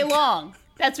all day long.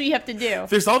 That's what you have to do.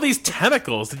 There's all these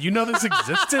tentacles. Did you know this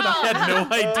existed? I had no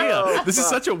idea. This is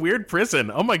such a weird prison.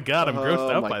 Oh my god, I'm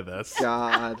grossed out by this.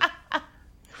 God.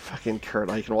 Fucking Kurt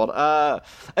Eichenwald.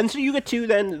 And so you get to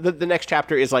then, the next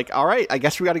chapter is like, all right, I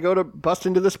guess we got to go to bust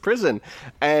into this prison.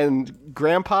 And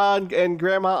Grandpa and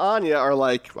Grandma Anya are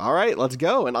like, all right, let's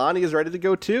go. And Anya is ready to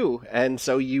go too. And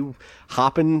so you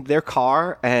hop in their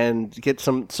car and get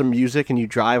some music, and you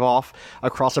drive off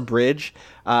across a bridge.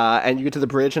 And you get to the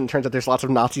bridge, and it turns out there's lots of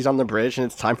Nazis on the bridge, and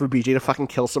it's time for BJ to fucking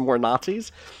kill some more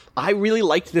Nazis. I really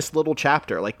liked this little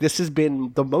chapter. Like, this has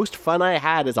been the most fun I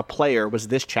had as a player was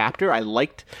this chapter. I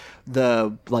liked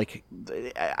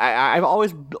I've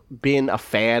always been a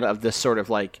fan of this sort of,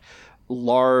 like,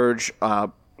 large,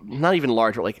 not even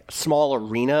large, but, like, small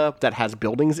arena that has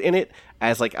buildings in it,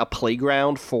 as like a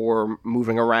playground for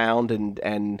moving around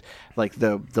and like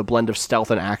the blend of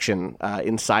stealth and action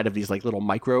inside of these like little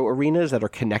micro arenas that are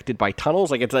connected by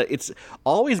tunnels. Like it's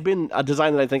always been a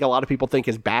design that I think a lot of people think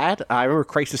is bad. I remember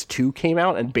Crysis 2 came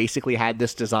out and basically had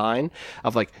this design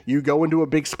of like you go into a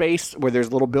big space where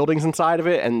there's little buildings inside of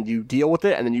it and you deal with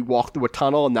it, and then you walk through a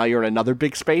tunnel and now you're in another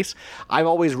big space. I've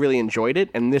always really enjoyed it,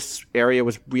 and this area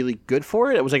was really good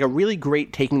for it. It was like a really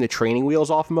great taking the training wheels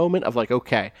off moment of like,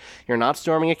 okay, you're not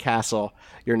storming a castle,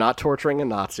 you're not torturing a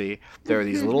Nazi. There are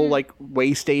these little like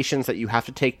way stations that you have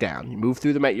to take down. You move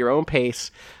through them at your own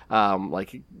pace.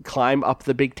 Like climb up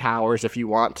the big towers if you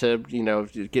want to,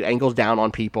 get angles down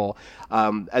on people.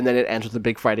 And then it ends with a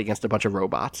big fight against a bunch of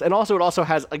robots. And also, it also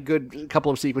has a good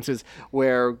couple of sequences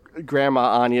where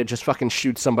Grandma Anya just fucking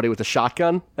shoots somebody with a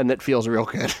shotgun, and that feels real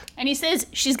good. And he says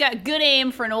she's got good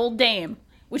aim for an old dame,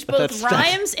 which both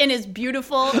rhymes and is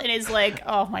beautiful and is like,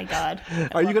 oh my God.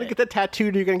 Are you going to get that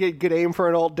tattooed? Are you going to get good aim for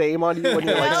an old dame on you when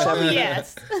you're like 70?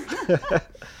 Yes.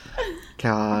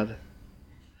 God.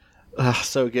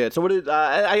 So good. So what did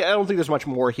I don't think there's much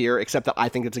more here, except that I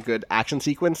think it's a good action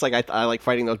sequence. Like I like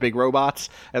fighting those big robots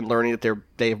and learning that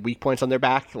they have weak points on their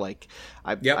back. Like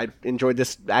I enjoyed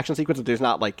this action sequence. But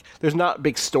there's not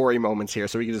big story moments here,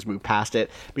 so we can just move past it.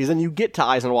 Because then you get to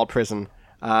Eisenwald Prison,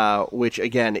 which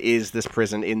again is this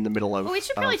prison in the middle of. Well, we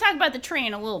should probably talk about the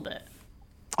train a little bit.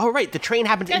 Oh, right. The train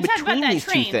happens in between these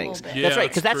two things. Yeah, that's right,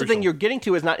 because that's the thing you're getting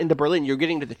to is not into Berlin. You're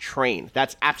getting to the train.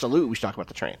 That's absolutely, we should talk about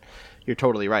the train. You're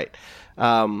totally right.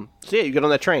 So yeah, you get on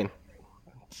that train.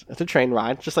 It's a train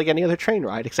ride, just like any other train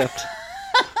ride, except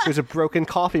there's a broken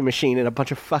coffee machine and a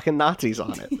bunch of fucking Nazis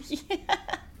on it. Yeah.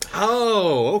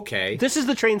 Oh, okay. This is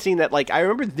the train scene that, like, I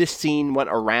remember this scene went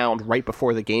around right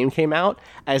before the game came out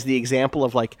as the example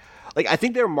of, like I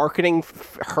think their marketing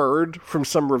heard from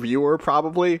some reviewer,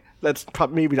 probably. That's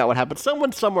maybe not what happened.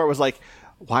 Someone somewhere was like,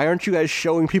 why aren't you guys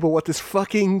showing people what this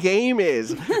fucking game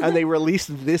is? And they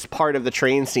released this part of the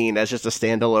train scene as just a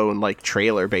standalone, like,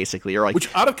 trailer, basically. Or like,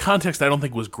 which, out of context, I don't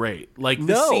think was great. Like,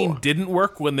 this scene didn't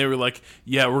work when they were like,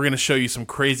 yeah, we're going to show you some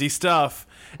crazy stuff.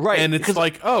 Right. And it's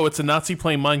like, oh, it's a Nazi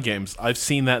playing mind games. I've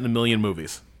seen that in a million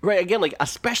movies. Right, again, like,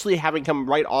 especially having come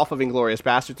right off of Inglourious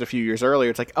Bastards a few years earlier,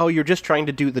 it's like, oh, you're just trying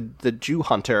to do the Jew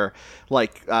hunter,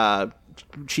 like,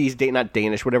 cheese, not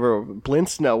Danish, whatever,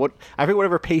 Blintz, no, I forget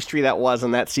whatever pastry that was in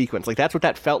that sequence. Like, that's what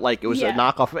that felt like. It was a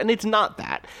knockoff, and it's not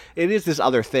that. It is this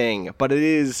other thing, but it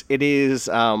is,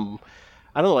 I don't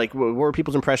know, like, what were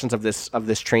people's impressions of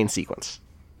this train sequence?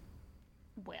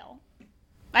 Well,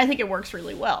 I think it works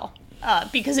really well,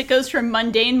 because it goes from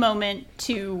mundane moment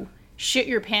to shit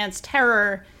your pants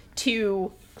terror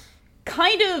to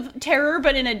kind of terror,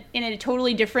 but in a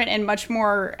totally different and much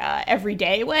more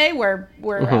everyday way, where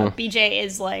BJ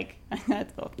is like,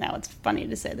 now it's funny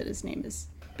to say that his name is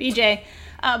BJ,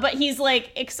 but he's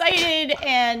like excited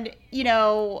and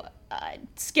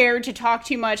scared to talk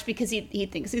too much because he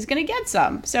thinks he's gonna get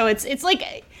some. So it's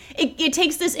like it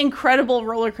takes this incredible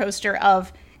roller coaster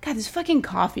of, God, this fucking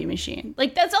coffee machine.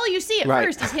 Like, that's all you see at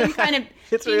first is him kind of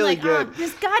it's being really like, good. oh,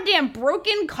 this goddamn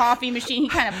broken coffee machine. He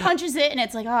kind of punches it, and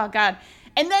it's like, oh, God.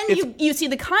 And then you see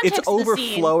the context it's of the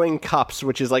scene. overflowing cups,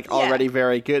 which is, like, already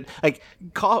very good. Like,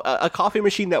 a coffee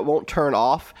machine that won't turn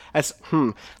off.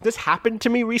 This happened to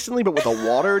me recently, but with a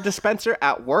water dispenser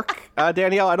at work,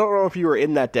 Danielle. I don't know if you were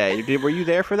in that day. Were you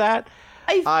there for that?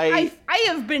 I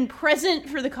have been present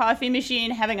for the coffee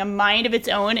machine having a mind of its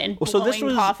own and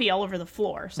blowing coffee all over the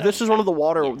floor. So this was one of the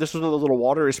This was one of the little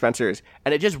water dispensers,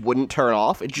 and it just wouldn't turn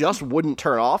off. It just wouldn't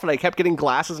turn off, and I kept getting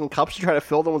glasses and cups to try to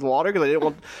fill them with water because I didn't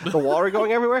want the water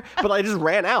going everywhere. But I just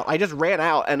ran out.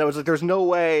 And I was like, "There's no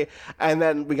way." And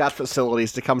then we got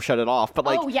facilities to come shut it off. But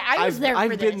like, oh yeah, I was there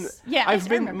for this. Yeah, I've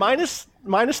been minus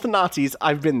the Nazis.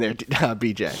 I've been there,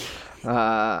 BJ.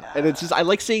 And it's just, I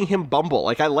like seeing him bumble.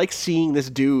 Like, I like seeing this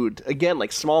dude, again,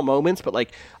 like, small moments, but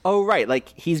like, oh, right, like,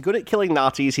 he's good at killing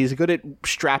Nazis, he's good at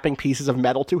strapping pieces of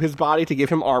metal to his body to give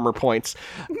him armor points,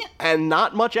 and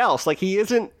not much else. Like, he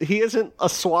isn't a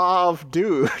suave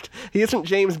dude. He isn't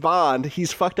James Bond.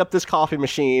 He's fucked up this coffee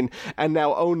machine, and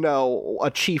now, oh no,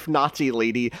 a chief Nazi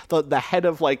lady, the head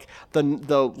of, like,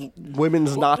 the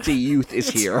women's Nazi youth is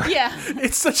here. Yeah.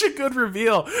 It's such a good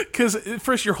reveal, because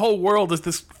first, your whole world is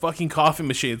this fucking coffee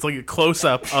machine. It's like a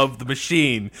close-up of the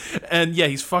machine, and yeah,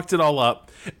 he's fucked it all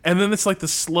up. And then it's like the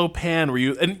slow pan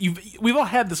where we've all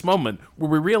had this moment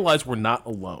where we realize we're not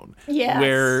alone. Yes.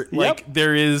 Where like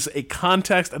there is a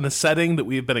context and a setting that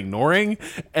we've been ignoring,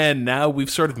 and now we've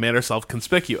sort of made ourselves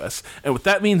conspicuous. And what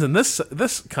that means in this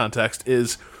context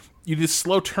is you do this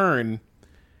slow turn,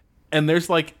 and there's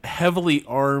like heavily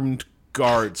armed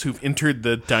guards who've entered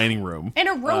the dining room. And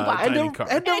a robot. Dining car.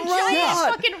 and a giant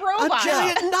robot! fucking robot. A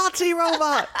giant Nazi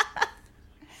robot!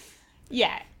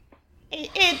 Yeah.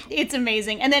 It's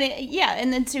amazing. And then,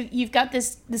 and then so you've got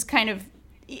this kind of,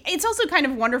 it's also kind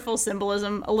of wonderful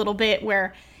symbolism a little bit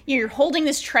where you're holding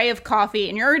this tray of coffee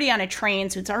and you're already on a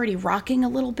train, so it's already rocking a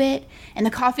little bit, and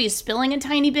the coffee is spilling a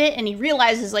tiny bit, and he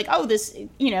realizes, like, oh, this,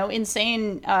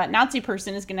 insane Nazi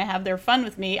person is going to have their fun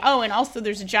with me. Oh, and also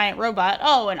there's a giant robot.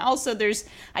 Oh, and also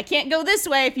I can't go this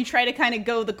way. If you try to kind of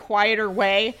go the quieter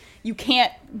way, you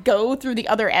can't go through the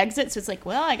other exit. So it's like,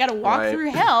 well, I got to walk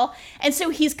through hell. And so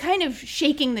he's kind of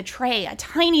shaking the tray a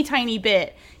tiny, tiny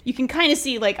bit. You can kind of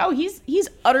see, like, oh, he's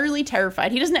utterly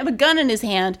terrified. He doesn't have a gun in his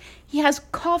hand. He has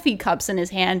coffee cups in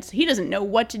his hand. So he doesn't know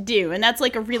what to do. And that's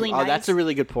like a really nice... Oh, that's a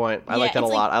really good point. I like that a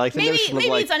lot. I like the notion of,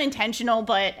 maybe it's unintentional,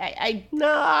 but I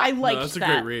liked that's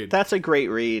that. a great read. That's a great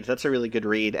read. That's a really good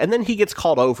read. And then he gets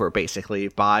called over, basically,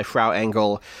 by Frau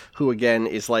Engel, who, again,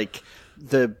 is like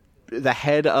the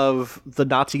head of the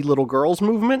Nazi little girls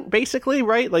movement, basically,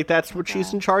 right? Like, that's what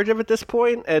she's in charge of at this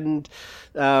point. And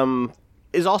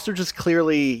is also just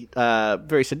clearly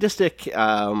very sadistic,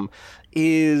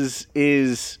 is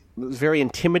very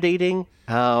intimidating,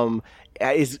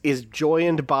 is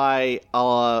joined by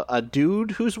a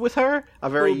dude who's with her, a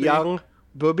very young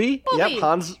Booby. Yep,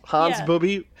 Hans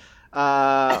Booby,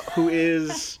 who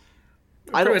is...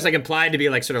 I don't. It's like implied to be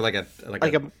like sort of like a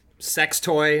sex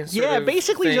toy.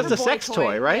 Basically thing. just a sex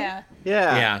toy, right?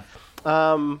 Yeah.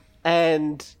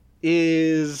 And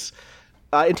is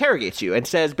interrogates you and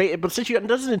says, but since she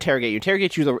doesn't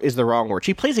interrogate you is the wrong word.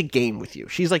 She plays a game with you.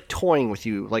 She's like toying with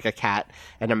you like a cat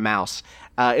and a mouse,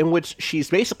 in which she's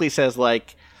basically says,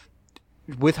 like,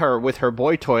 with her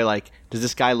boy toy, like, does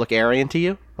this guy look Aryan to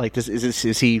you? Like, is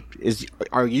BJ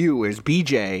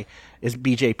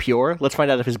pure? Let's find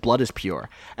out if his blood is pure.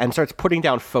 And starts putting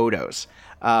down photos.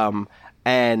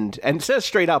 And says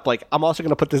straight up, like, I'm also going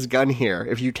to put this gun here.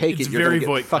 If you take It's it, you're going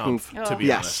very to get fucking... to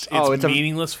be honest. It's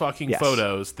meaningless fucking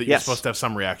photos that you're supposed to have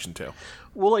some reaction to.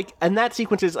 Well, like, and that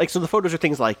sequence is, like, so the photos are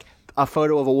things like a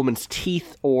photo of a woman's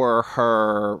teeth or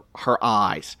her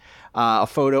eyes, a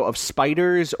photo of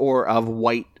spiders or of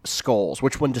white skulls.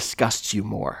 Which one disgusts you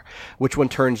more? Which one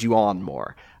turns you on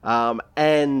more?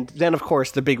 And then, of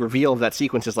course, the big reveal of that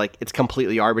sequence is, like, it's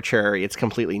completely arbitrary. It's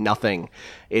completely nothing.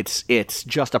 It's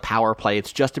just a power play.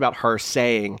 It's just about her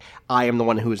saying, I am the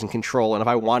one who is in control, and if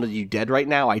I wanted you dead right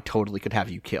now, I totally could have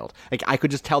you killed. Like, I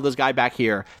could just tell this guy back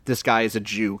here, this guy is a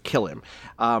Jew, kill him.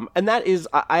 And that is,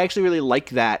 I actually really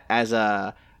like that as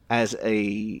a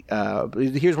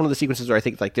here's one of the sequences where I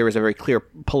think, like, there is a very clear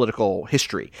political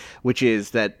history, which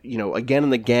is that, again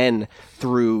and again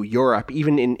through Europe,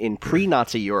 even in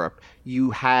pre-Nazi Europe,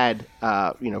 you had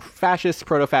fascists,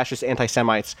 proto-fascists,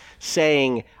 anti-Semites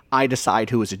saying, I decide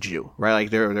who is a Jew, right? Like,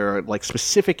 there are like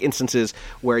specific instances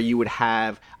where you would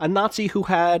have a Nazi who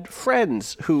had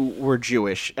friends who were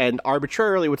Jewish and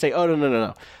arbitrarily would say, oh,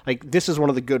 no. Like, this is one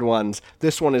of the good ones.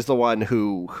 This one is the one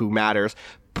who matters.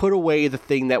 Put away the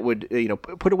thing that would,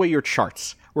 put away your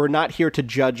charts. We're not here to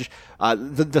judge.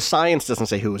 The science doesn't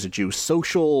say who is a Jew.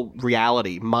 Social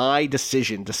reality, my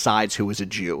decision decides who is a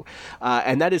Jew.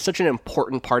 And that is such an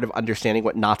important part of understanding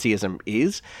what Nazism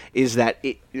is that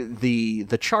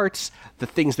the charts, the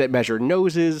things that measure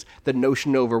noses, the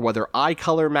notion over whether eye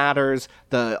color matters,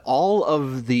 all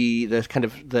of the kind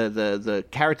of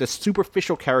the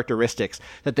superficial characteristics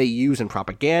that they use in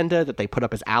propaganda, that they put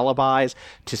up as alibis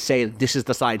to say this is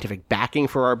the scientific backing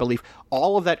for our belief,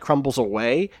 all of that crumbles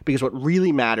away because what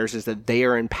really matters is that they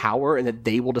are in power and that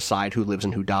they will decide who lives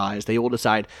and who dies. They will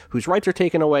decide whose rights are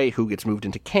taken away, who gets moved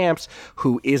into camps,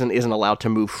 who isn't allowed to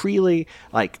move freely,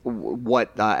 like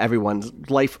what everyone's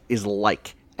life is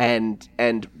like. And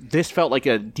this felt like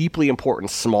a deeply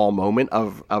important small moment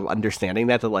of understanding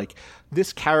that like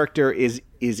this character is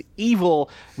evil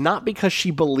not because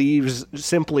she believes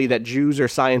simply that Jews are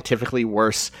scientifically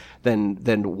worse than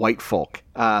white folk,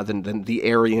 than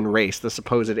the Aryan race, the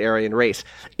supposed Aryan race.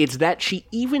 It's that she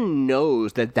even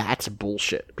knows that that's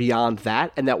bullshit beyond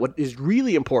that, and that what is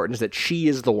really important is that she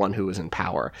is the one who is in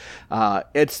power.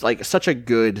 It's like such a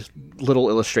good little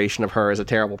illustration of her as a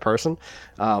terrible person.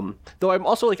 Though I'm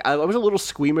also like, I was a little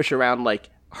squeamish around like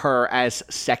her as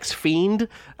sex fiend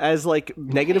as like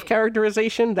negative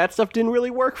characterization. That stuff didn't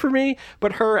really work for me,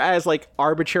 but her as like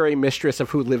arbitrary mistress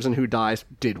of who lives and who dies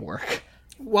did work.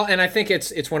 Well, and I think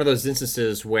it's one of those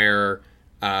instances where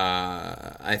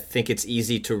I think it's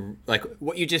easy to, like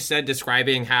what you just said,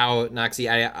 describing how Nazi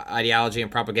ideology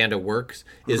and propaganda works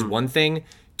is one thing.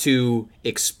 To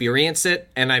experience it,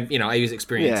 and I use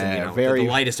experience in the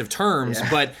lightest of terms,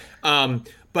 but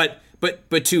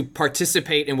but to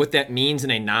participate in what that means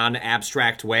in a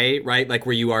non-abstract way, right? Like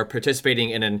where you are participating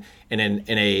in an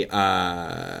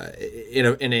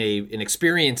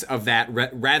experience of that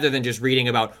rather than just reading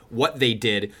about what they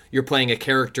did. You're playing a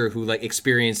character who like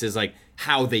experiences like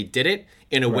how they did it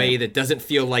in a way that doesn't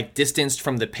feel like distanced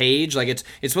from the page. Like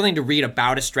it's one thing to read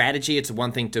about a strategy. It's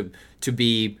one thing to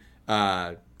be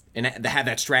and to have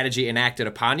that strategy enacted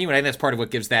upon you. And I think that's part of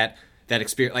what gives that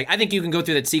experience. Like I think you can go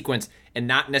through that sequence and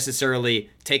not necessarily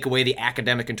take away the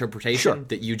academic interpretation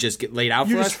that you just get laid out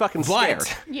You're for just us. fucking scared.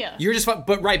 Yeah. You're just but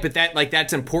that like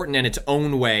that's important in its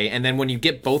own way. And then when you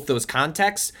get both those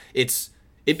contexts,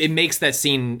 it makes that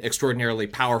scene extraordinarily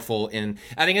powerful. And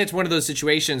I think it's one of those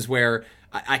situations where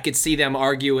I could see them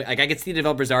argue, like I could see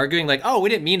developers arguing, like, oh, we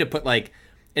didn't mean to put like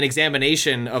an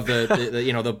examination of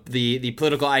the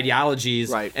political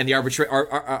ideologies and the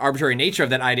arbitrary nature of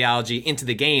that ideology into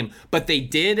the game, but they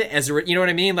did you know what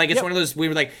I mean? Like it's one of those, we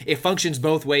were like, it functions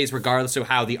both ways regardless of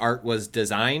how the art was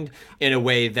designed in a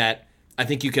way that I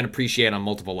think you can appreciate on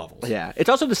multiple levels. Yeah. It's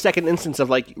also the second instance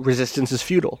of, like, resistance is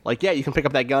futile. Like, yeah, you can pick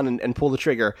up that gun and pull the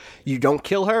trigger. You don't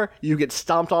kill her, you get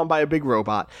stomped on by a big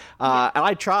robot. And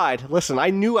I tried. Listen,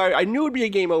 I knew it would be a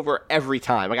game over every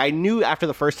time. Like, I knew after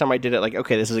the first time I did it, like,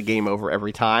 okay, this is a game over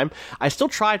every time. I still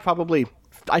tried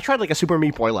I tried like a Super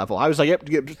Meat Boy level. I was like,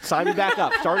 yep, sign me back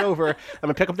up. Start over. I'm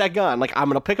going to pick up that gun. Like, I'm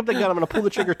going to pick up the gun. I'm going to pull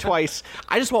the trigger twice.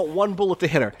 I just want one bullet to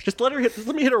hit her. Just let me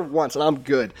hit her once, and I'm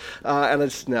good. And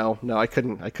it's, no, I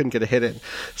couldn't get a hit in.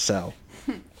 So,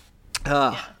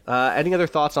 any other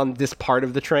thoughts on this part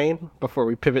of the train before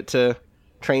we pivot to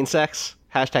train sex?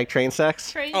 # train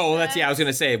sex. I was going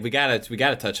to say, we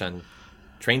gotta touch on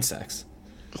train sex.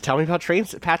 Tell me about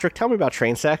Patrick, tell me about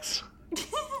train sex.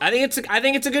 I think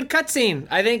it's a good cutscene.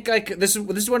 I think like this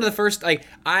is one of the first, like,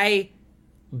 I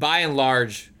by and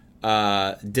large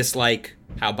dislike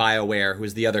how BioWare,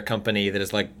 who's the other company that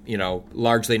is like, you know,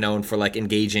 largely known for like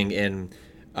engaging in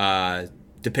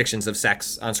depictions of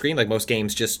sex on screen. Like most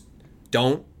games just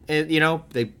don't, you know,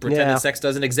 they pretend that sex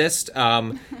doesn't exist,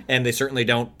 and they certainly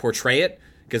don't portray it.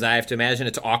 Because I have to imagine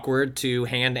it's awkward to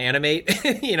hand animate.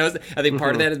 You know, I think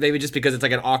part of that is maybe just because it's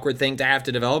like an awkward thing to have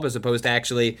to develop as opposed to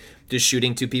actually just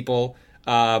shooting two people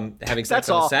having sex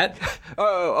on a set.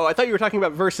 Oh, I thought you were talking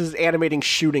about versus animating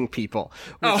shooting people,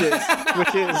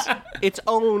 which is its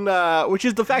own. Which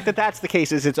is the fact that that's the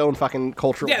case is its own fucking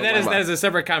cultural. Yeah, that is a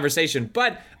separate conversation.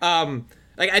 But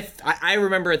like I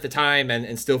remember at the time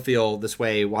and still feel this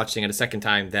way watching it a second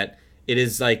time that it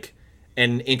is like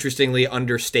an interestingly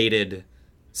understated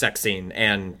sex scene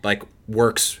and like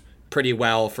works pretty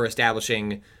well for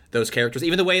establishing those characters.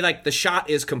 Even the way like the shot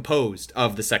is composed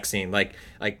of the sex scene, like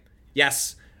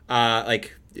yes,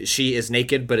 like she is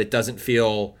naked, but it doesn't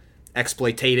feel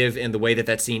exploitative in the way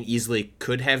that scene easily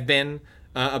could have been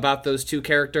about those two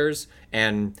characters.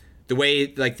 And the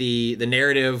way like the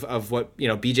narrative of what, you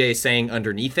know, BJ is saying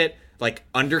underneath it like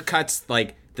undercuts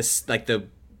like this, like the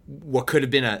what could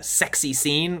have been a sexy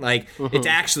scene. Like it's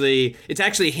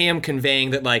actually him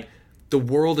conveying that like the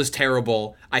world is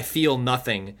terrible, I feel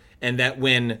nothing, and that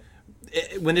when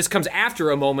this comes after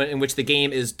a moment in which the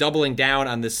game is doubling down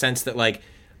on this sense that like,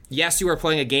 yes, you are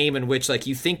playing a game in which like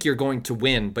you think you're going to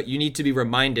win, but you need to be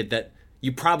reminded that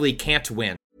you probably can't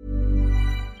win.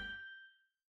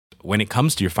 When it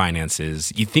comes to your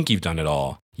finances, you think you've done it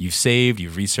all. You've saved,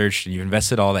 you've researched, and you've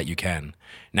invested all that you can.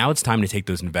 Now it's time to take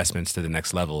those investments to the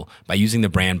next level by using the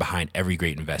brand behind every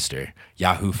great investor,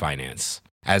 Yahoo Finance.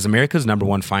 As America's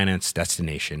 #1 finance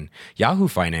destination, Yahoo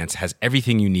Finance has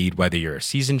everything you need, whether you're a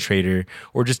seasoned trader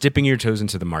or just dipping your toes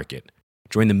into the market.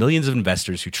 Join the millions of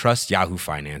investors who trust Yahoo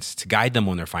Finance to guide them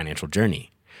on their financial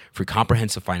journey. For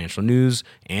comprehensive financial news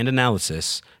and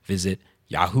analysis, visit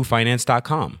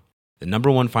yahoofinance.com. The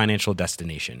 #1 financial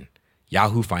destination,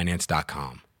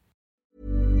 yahoofinance.com.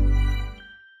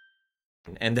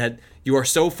 And that you are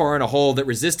so far in a hole that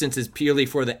resistance is purely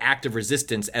for the act of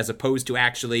resistance as opposed to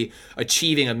actually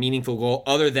achieving a meaningful goal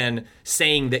other than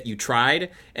saying that you tried.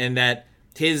 And that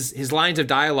his lines of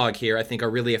dialogue here, I think, are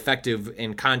really effective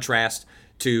in contrast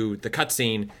to the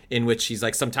cutscene in which he's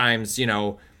like, sometimes, you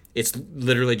know, it's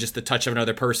literally just the touch of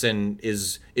another person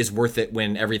is worth it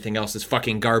when everything else is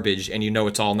fucking garbage and you know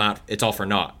it's all for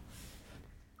naught.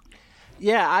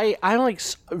 Yeah, I'm like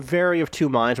very of two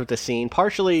minds with the scene,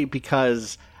 partially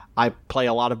because I play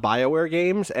a lot of BioWare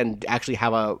games and actually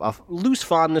have a loose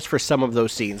fondness for some of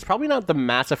those scenes. Probably not the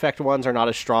Mass Effect ones are not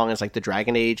as strong as like the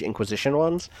Dragon Age Inquisition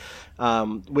ones,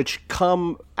 which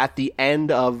come at the end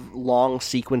of long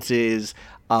sequences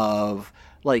of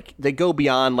like they go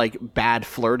beyond like bad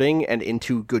flirting and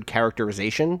into good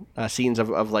characterization scenes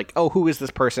of like, oh, who is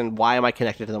this person? Why am I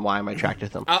connected to them? Why am I attracted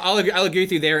to them? I'll agree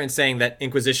with you there in saying that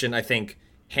Inquisition, I think,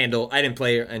 I didn't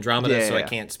play Andromeda, so I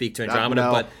can't speak to Andromeda.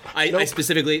 No. But I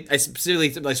specifically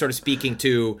like sort of speaking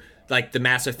to like the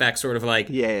Mass Effect sort of like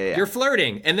you're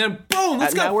flirting, and then boom,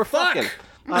 let's go. Now we're fuck. fucking.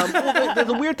 Well,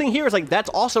 the weird thing here is like that's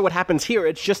also what happens here.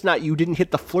 It's just not you didn't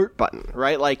hit the flirt button,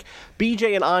 right? Like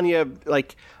BJ and Anya,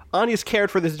 like Anya's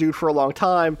cared for this dude for a long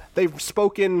time. They've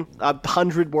spoken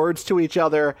 100 words to each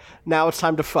other. Now it's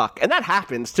time to fuck, and that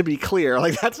happens. To be clear,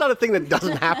 like that's not a thing that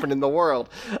doesn't happen in the world.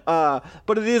 But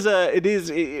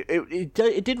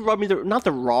it did rub me not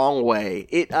the wrong way.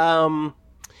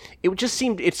 It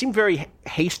seemed very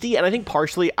hasty, and I think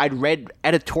partially I'd read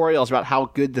editorials about how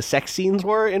good the sex scenes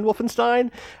were in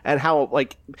Wolfenstein, and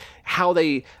how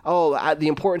the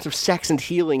importance of sex and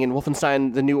healing in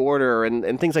Wolfenstein: The New Order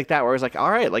and things like that. Where I was like,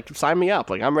 all right, like sign me up,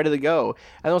 like I'm ready to go.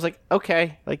 And I was like,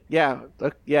 okay, like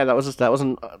that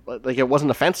wasn't like it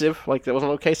wasn't offensive, like it was an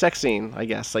okay sex scene, I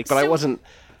guess, like, but I wasn't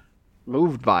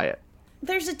moved by it.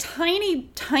 There's a tiny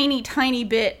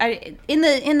bit in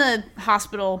the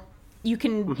hospital. You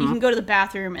can go to the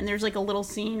bathroom, and there's like a little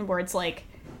scene where it's like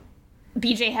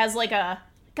BJ has like I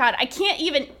can't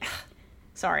even.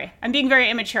 Sorry, I'm being very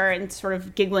immature and sort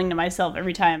of giggling to myself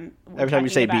every time you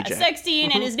say BJ. A sex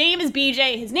scene, and his name is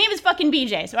BJ. His name is fucking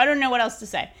BJ. So I don't know what else to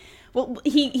say. Well,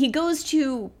 he goes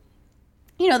to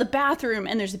the bathroom,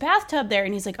 and there's a bathtub there,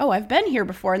 and he's like, oh, I've been here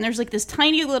before. And there's like this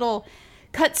tiny little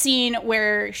cut scene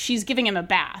where she's giving him a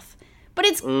bath. But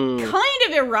it's kind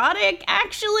of erotic,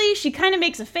 actually. She kind of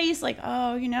makes a face like,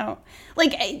 oh,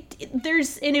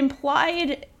 there's an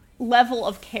implied level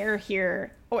of care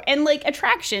here, and like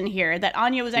attraction here, that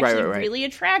Anya was actually really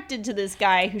attracted to this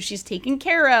guy who she's taken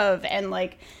care of, and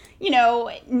like,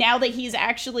 now that he's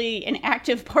actually an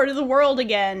active part of the world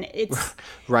again, it's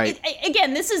right.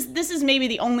 Again, this is maybe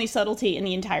the only subtlety in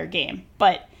the entire game,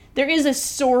 but there is a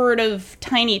sort of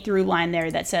tiny through line there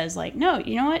that says, like, no,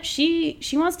 you know what? She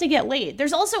wants to get laid.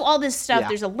 There's also all this stuff. Yeah.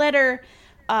 There's a letter.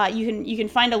 You can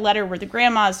find a letter where the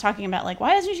grandma is talking about, like,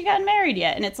 why hasn't she gotten married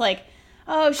yet? And it's like,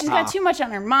 oh, she's got too much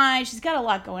on her mind. She's got a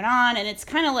lot going on. And it's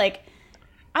kind of like,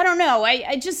 I don't know.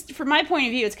 I just, from my point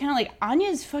of view, it's kind of like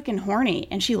Anya's fucking horny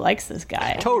and she likes this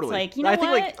guy. Totally. It's like, I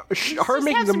think like her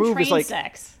making the move is like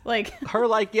sex. Like her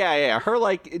like her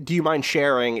like, do you mind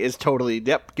sharing is totally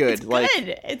good. It's like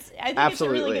good. I think absolutely. It's a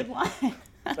really good line.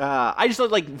 I just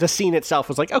thought like the scene itself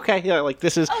was like, okay, like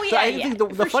this is. Oh, yeah, I think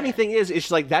the funny thing is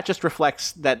just like that just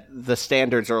reflects that the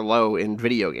standards are low in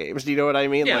video games. Do you know what I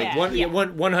mean? Yeah,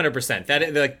 100%.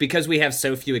 That like because we have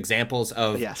so few examples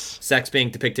of sex being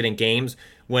depicted in games.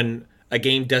 When a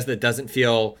game doesn't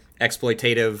feel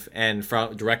exploitative and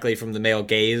directly from the male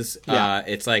gaze,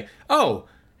 it's like, oh,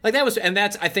 like that was, and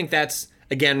that's, I think that's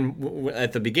again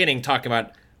at the beginning talking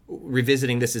about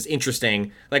revisiting this is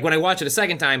interesting. Like when I watched it a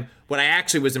second time, what I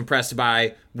actually was impressed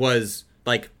by was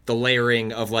like the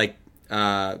layering of like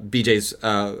BJ's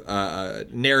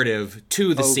narrative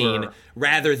to the scene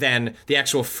rather than the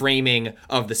actual framing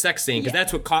of the sex scene, because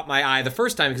that's what caught my eye the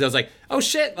first time, because I was like, oh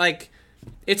shit, like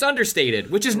it's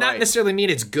understated, which does not necessarily mean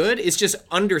it's good. It's just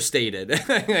understated.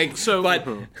 Like, so, but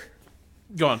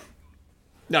go on.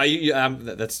 No,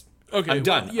 that's okay. I'm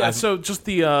done. Yeah. So just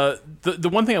the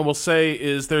one thing I will say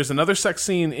is there's another sex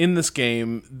scene in this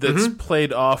game that's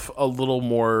played off a little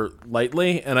more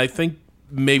lightly, and I think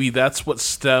maybe that's what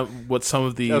some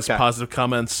of these positive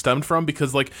comments stemmed from,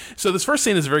 because like, so this first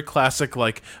scene is very classic,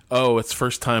 like, oh, it's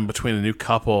first time between a new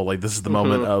couple, like this is the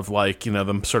moment of like,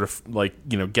 them sort of like,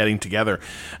 getting together.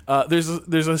 There's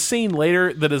a scene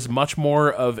later that is much more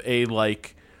of a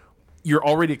like, you're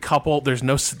already a couple, there's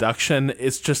no seduction,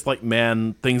 it's just like,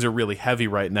 man, things are really heavy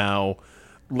right now,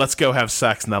 let's go have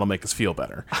sex and that'll make us feel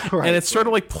better. And it's sort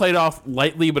of like played off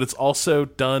lightly, but it's also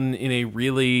done in a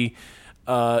really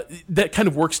that kind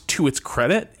of works to its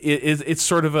credit. It's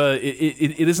sort of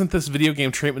it isn't this video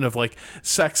game treatment of like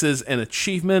sex is an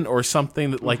achievement or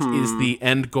something that like is the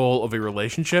end goal of a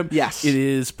relationship. Yes, it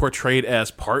is portrayed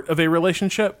as part of a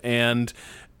relationship and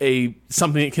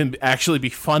something that can actually be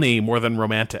funny more than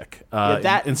romantic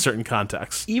in certain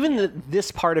contexts. Even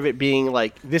this part of it being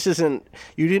like, this isn't,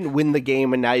 you didn't win the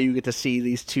game and now you get to see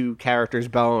these two characters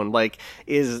bone, like,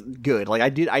 is good. Like,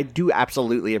 I do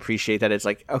absolutely appreciate that. It's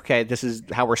like, okay, this is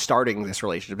how we're starting this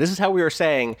relationship. This is how we are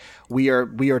saying we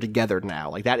are together now.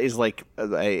 Like, that is like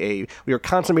we are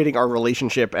consummating our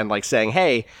relationship and like saying,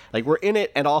 hey, like we're in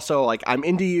it, and also like I'm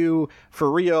into you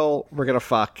for real. We're gonna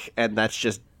fuck, and that's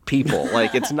just people.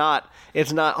 Like it's not.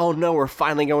 Oh no, we're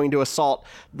finally going to assault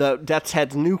the Death's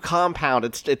Head's new compound.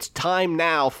 It's time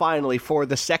now, finally, for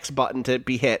the sex button to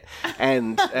be hit.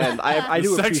 And I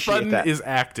do appreciate sex button that. is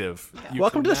active. You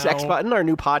Welcome to the can Sex now- Button, our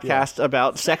new podcast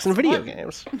about sex and video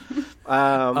games.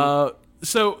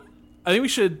 So I think we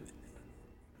should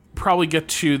probably get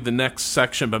to the next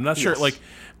section, but I'm not sure. Yes. Like,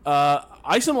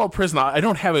 Eisenwald Prison, I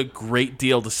don't have a great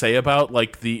deal to say about.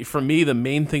 Like, for me, the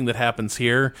main thing that happens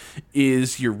here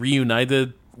is you're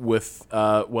reunited with With in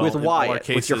all our Wyatt,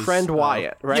 cases, with your friend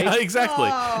Wyatt, right? Yeah,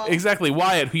 exactly.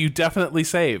 Wyatt, who you definitely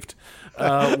saved.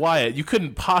 Wyatt, you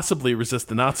couldn't possibly resist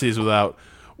the Nazis without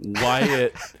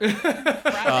Wyatt. Can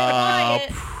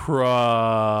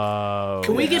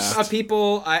we get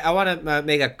people? I want to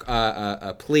make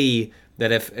a plea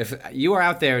that if you are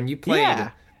out there and you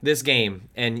played this game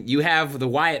and you have the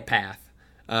Wyatt path,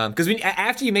 because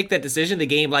after you make that decision, the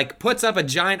game like puts up a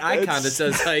giant icon that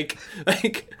says like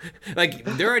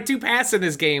there are two paths in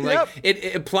this game, like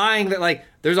it implying that like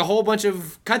there's a whole bunch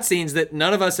of cutscenes that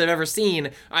none of us have ever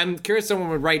seen. I'm curious someone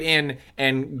would write in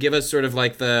and give us sort of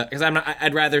like because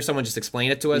I'd rather someone just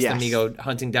explain it to us than me go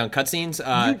hunting down cutscenes.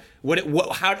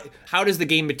 How does the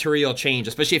game material change,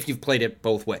 especially if you've played it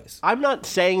both ways? I'm not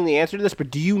saying the answer to this,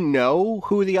 but do you know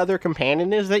who the other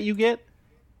companion is that you get?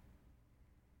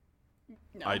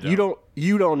 I don't.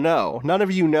 You don't know. None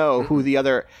of you know who the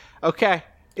other. Okay.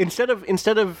 Instead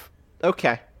of.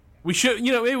 Okay. We should,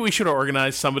 maybe we should have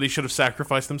organized. Somebody should have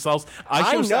sacrificed themselves. I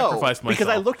should have know sacrificed myself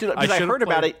because I looked at it. Because I heard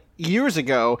about it years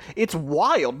ago. It's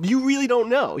wild. You really don't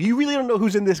know. You really don't know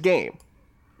who's in this game.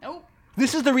 Nope.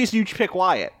 This is the reason you pick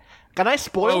Wyatt. Can I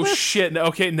spoil this? Oh shit!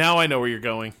 Okay, now I know where you're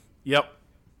going. Yep.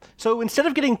 So instead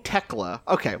of getting Tekla,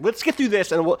 okay, let's get through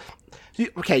this and we'll.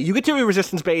 Okay, you get to a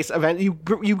resistance base event. You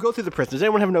go through the prison. Does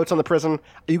anyone have notes on the prison?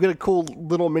 You get a cool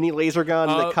little mini laser gun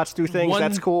that cuts through things.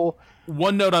 That's cool.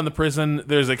 One note on the prison.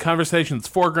 There's a conversation that's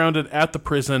foregrounded at the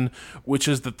prison, which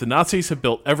is that the Nazis have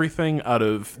built everything out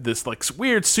of this like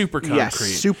weird super concrete. Yes,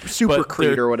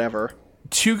 supercrete or whatever.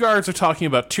 Two guards are talking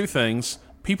about two things.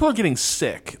 People are getting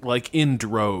sick, like in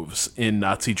droves in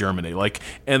Nazi Germany. Like,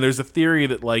 and there's a theory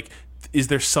that like, is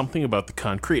there something about the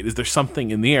concrete? Is there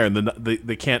something in the air? And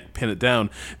they can't pin it down.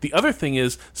 The other thing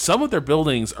is some of their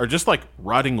buildings are just like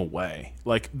rotting away.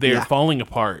 Like they're falling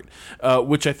apart,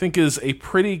 which I think is a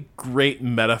pretty great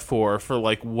metaphor for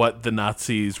like what the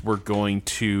Nazis were going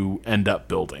to end up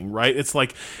building, right? It's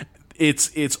like,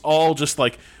 it's all just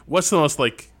like, what's the most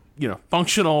like,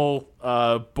 functional,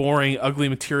 boring, ugly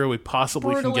material we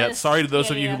possibly can get. Sorry to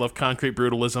those of you who love concrete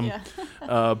brutalism.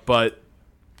 But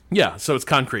yeah, so it's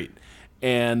concrete.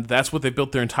 And that's what they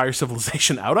built their entire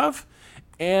civilization out of.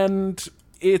 And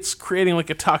it's creating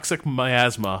like a toxic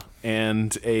miasma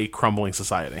and a crumbling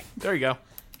society. There you go.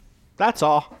 That's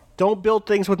all. Don't build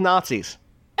things with Nazis.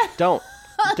 Don't.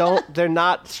 They're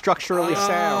not structurally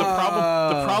sound.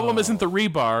 The problem isn't the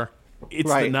rebar.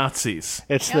 It's the Nazis.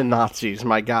 It's the Nazis,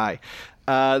 my guy.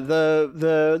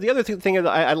 The other thing that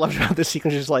I loved about this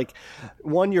sequence is like,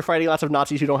 one, you're fighting lots of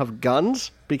Nazis who don't have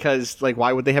guns because like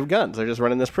why would they have guns? They're just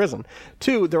running this prison.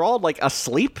 Two, they're all like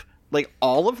asleep, like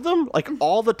all of them, like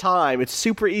all the time. It's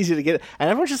super easy to get, and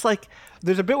everyone's just like,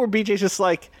 there's a bit where BJ's just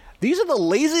like, these are the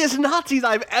laziest Nazis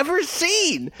I've ever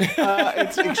seen.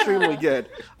 It's extremely good.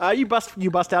 You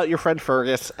bust out your friend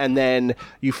Fergus, and then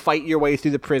you fight your way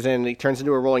through the prison. It turns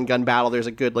into a rolling gun battle. There's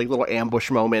a good like little ambush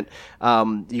moment.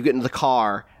 You get into the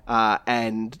car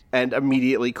and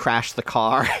immediately crash the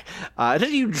car.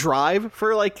 Then you drive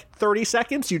for like 30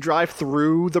 seconds. You drive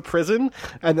through the prison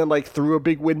and then like through a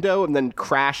big window and then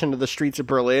crash into the streets of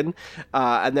Berlin.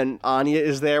 And then Anya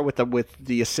is there with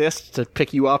the assist to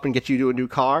pick you up and get you to a new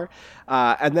car.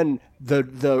 And then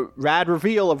the rad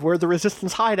reveal of where the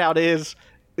Resistance hideout is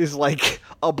like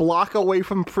a block away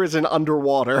from prison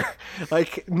underwater,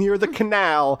 like near the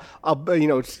canal,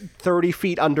 30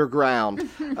 feet underground.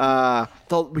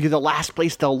 The last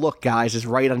place they'll look, guys, is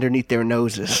right underneath their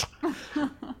noses.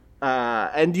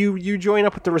 And you join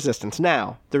up with the Resistance.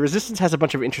 Now, the Resistance has a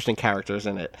bunch of interesting characters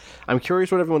in it. I'm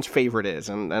curious what everyone's favorite is,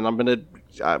 and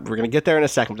we're gonna get there in a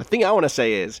second. But the thing I want to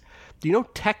say is, do you know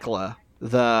Tekla,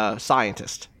 the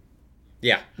scientist?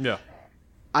 Yeah.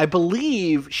 I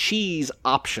believe she's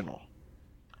optional.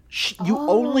 You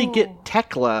only get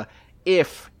Tekla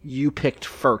if you picked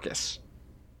Fergus.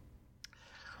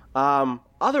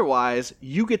 Otherwise,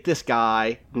 you get this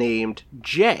guy named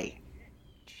Jay.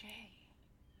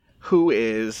 Who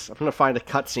is... I'm going to find a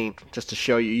cutscene just to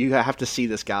show you. You have to see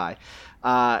this guy.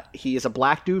 He is a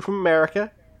black dude from America.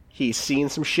 He's seen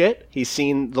some shit. He's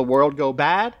seen the world go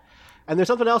bad. And there's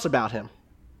something else about him,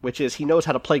 which is he knows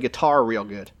how to play guitar real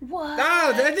good. What?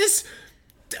 Oh,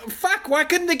 fuck, why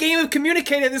couldn't the game have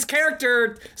communicated this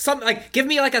character something like give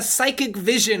me like a psychic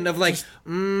vision of like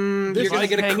you're gonna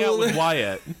get a hang out cool with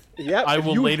Wyatt. Yep. I if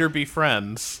will you- later be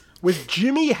friends. with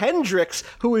Jimi Hendrix,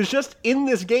 who is just in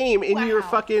this game in your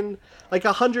fucking like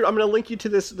 100. I'm gonna link you to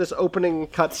this opening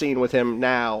cutscene with him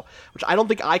now, which I don't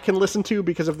think I can listen to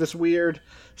because of this weird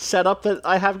setup that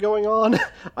I have going on.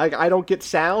 I don't get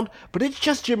sound, but it's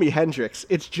just Jimi Hendrix.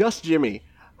 It's just Jimmy,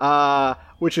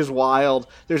 which is wild.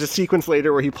 There's a sequence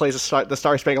later where he plays the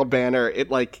Star Spangled Banner.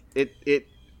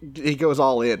 He goes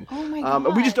all in. Oh my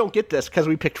And we just God. don't get this because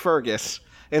we picked Fergus.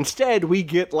 Instead, we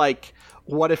get like.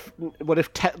 What if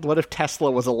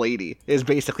Tesla was a lady? Is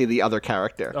basically the other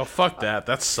character. Oh, fuck that.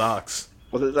 That sucks.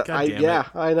 Well, God damn yeah, it.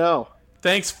 I know.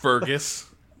 Thanks, Fergus.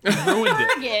 You ruined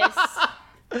it. Yes.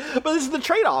 But this is the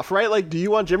trade-off, right? Like, do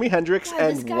you want Jimi Hendrix God,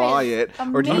 this and guy Wyatt, is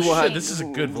or do you amazing. want This is a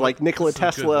good vo- like Nikola this is a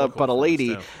good Tesla vocal but a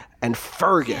lady performance, and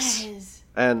Fergus? Yes.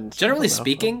 And Generally I don't know.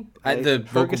 speaking, the vocal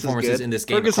Fergus is performances good. in this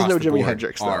game Fergus is across no the Jimi board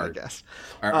Hendrix, though, I guess.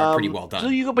 are pretty well done. So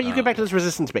you get back to this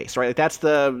resistance base, right? Like that's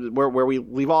where we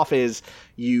leave off is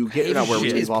you get not where we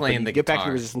Shit leave is off, but playing you the get back to the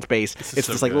guitar. resistance base. It's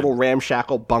so this like good. little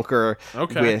ramshackle bunker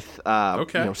Okay. with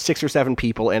Okay. 6 or 7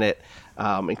 people in it,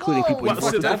 including Whoa. people you've What, worked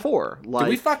with so that- before. Like, Did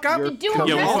we fuck up? your They do a co-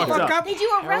 Yeah, we wrestle. fucked up. They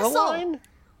do a wrestle. Caroline?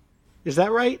 Is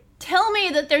that right? Tell me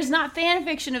that there's not fan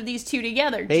fiction of these two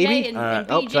together. Maybe? Jay and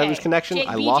Oh, BJ. did I lose connection?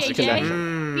 I lost the BJJ.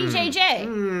 connection.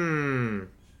 BJJ.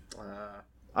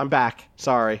 I'm back.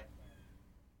 Sorry.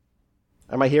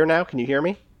 Am I here now? Can you hear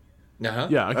me? Uh-huh.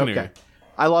 Yeah, I can hear you.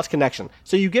 I lost connection.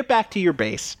 So you get back to your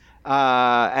base,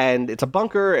 and it's a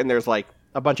bunker, and there's like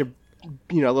a bunch of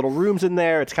little rooms in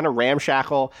there. It's kind of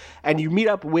ramshackle, and you meet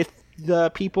up with the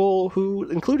people who,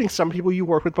 including some people you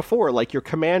worked with before, like your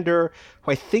commander,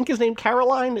 who I think is named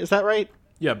Caroline. Is that right?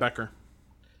 Yeah, Becker.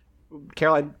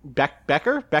 Caroline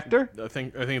Becker? Bechter? I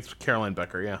think it's Caroline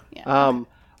Becker, yeah.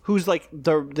 Who's like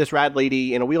this rad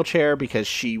lady in a wheelchair because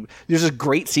there's this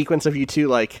great sequence of you two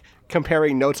like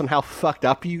comparing notes on how fucked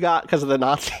up you got because of the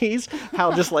Nazis,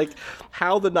 how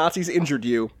the Nazis injured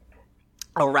you.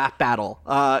 A rap battle.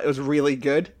 It was really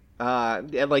good.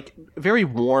 And like very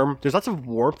warm. There's lots of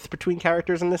warmth between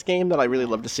characters in this game that I really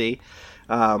love to see.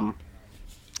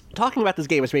 Talking about this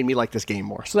game has made me like this game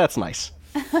more, so that's nice.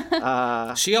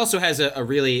 She also has a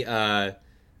really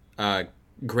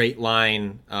great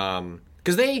line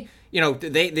because they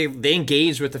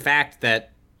engage with the fact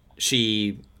that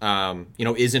she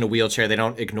is in a wheelchair. They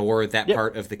don't ignore that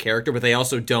part of the character, but they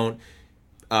also don't.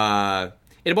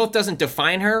 It both doesn't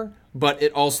define her, but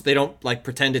they don't like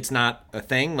pretend it's not a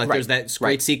thing. Like there's that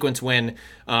great sequence when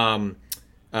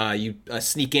you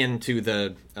sneak into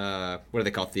the what do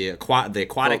they call it, the aquatic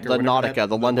The or Nautica,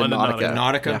 the London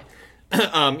Nautica.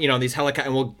 Nautica. These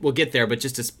helicopters, and we'll get there, but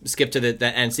just to skip to the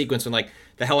end sequence when like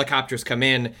the helicopters come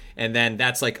in, and then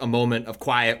that's like a moment of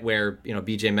quiet where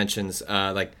BJ mentions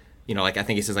like I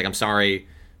think he says like I'm sorry,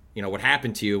 what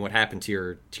happened to you and what happened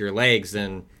to your legs,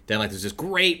 and then like there's this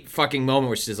great fucking moment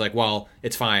where she's like, well,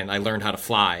 it's fine, I learned how to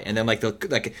fly, and then like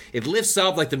it lifts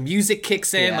up, like the music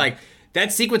kicks in, like.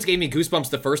 That sequence gave me goosebumps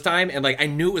the first time, and like I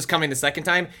knew it was coming the second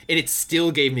time, and it still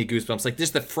gave me goosebumps. Like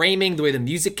just the framing, the way the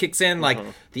music kicks in, like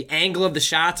the angle of the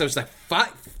shots. I was like,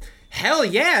 "Fuck, hell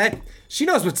yeah, she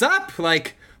knows what's up."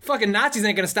 Like fucking Nazis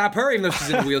ain't gonna stop her, even though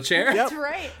she's in a wheelchair. That's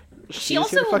right. She She's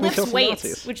also gonna fucking kill lifts some weights,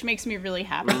 Nazis. which makes me really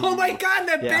happy. Oh my god,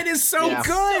 that bit is so Yeah.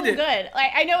 good. So good.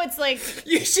 Like I know it's like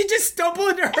You should just stumble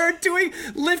into her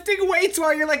lifting weights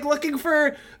while you're like looking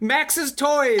for Max's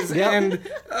toys, Yep. and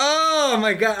oh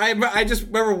my god, I just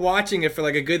remember watching it for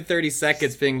like a good 30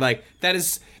 seconds, being like, that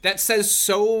says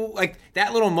so, like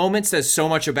that little moment says so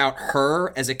much about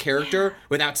her as a character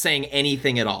without saying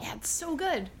anything at all. it's so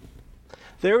good.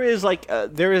 There is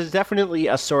definitely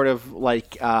a sort of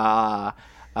like Island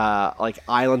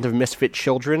of Misfit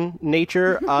Children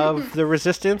nature of the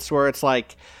Resistance, where it's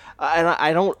like, and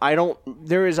I don't.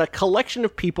 There is a collection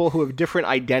of people who have different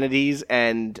identities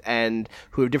and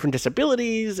who have different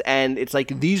disabilities, and it's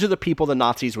like these are the people the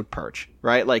Nazis would purge,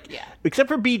 right? Like, except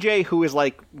for BJ, who is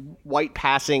like white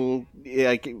passing,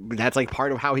 like that's like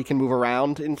part of how he can move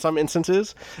around in some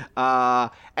instances,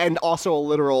 and also a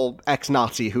literal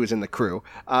ex-Nazi who is in the crew.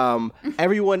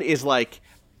 Everyone is like.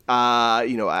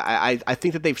 I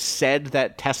think that they've said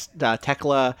that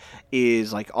Tekla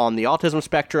is like on the autism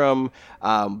spectrum.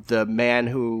 The man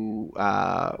who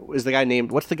is the guy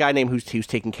named, what's the guy named who's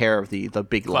taking care of the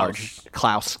big large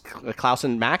Klaus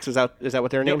and Max? Is that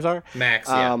what their names are? Max,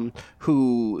 yeah.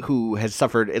 Who has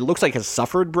suffered? It looks like has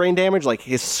suffered brain damage. Like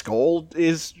his skull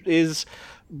is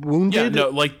wounded. Yeah, no,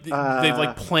 like they've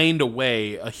like planed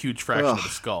away a huge fraction of the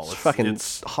skull. It's fucking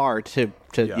hard to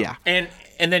yeah.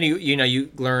 And then you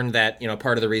learn that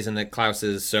part of the reason that Klaus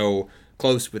is so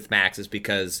close with Max is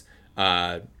because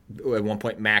at one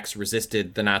point Max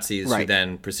resisted the Nazis, who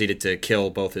then proceeded to kill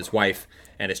both his wife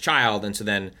and his child, and so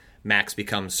then Max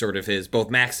becomes sort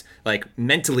of Max, like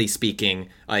mentally speaking,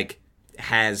 like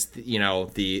has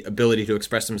the ability to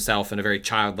express himself in a very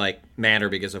childlike manner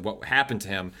because of what happened to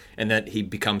him, and that he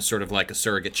becomes sort of like a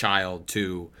surrogate child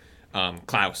to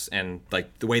Klaus, and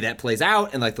like the way that plays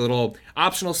out, and like the little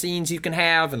optional scenes you can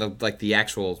have, and the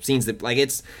actual scenes that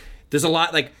there's a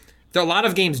lot like. There are a lot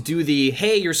of games do the,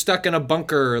 hey, you're stuck in a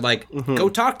bunker, like, go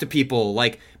talk to people,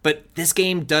 like, but this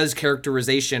game does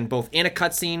characterization both in a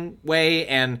cutscene way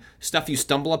and stuff you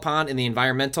stumble upon in the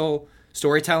environmental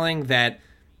storytelling that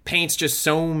paints just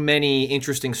so many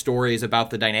interesting stories about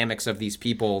the dynamics of these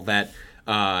people that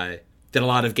a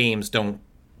lot of games don't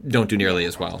do nearly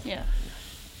as well. Yeah.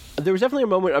 There was definitely a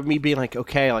moment of me being like,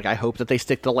 okay, like I hope that they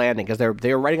stick the landing, because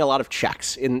they're writing a lot of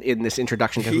checks in this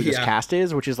introduction to who this cast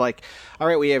is, which is like, all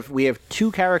right, we have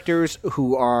two characters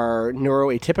who are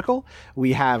neuroatypical.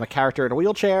 We have a character in a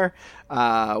wheelchair.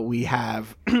 We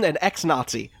have an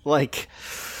ex-Nazi. Like,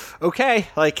 okay,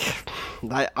 like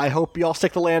I hope y'all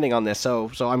stick the landing on this. So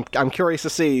I'm curious to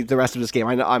see the rest of this game.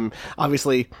 I'm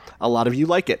obviously a lot of you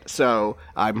like it, so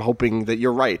I'm hoping that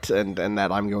you're right and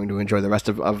that I'm going to enjoy the rest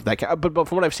of that. But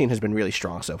from what I've seen, has been really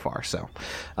strong so far. So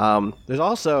there's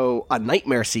also a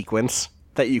nightmare sequence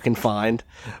that you can find,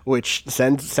 which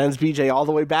sends BJ all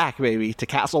the way back, maybe, to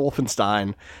Castle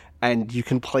Wolfenstein. And you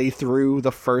can play through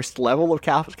the first level of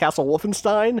Castle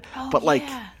Wolfenstein,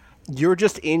 you're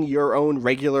just in your own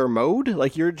regular mode.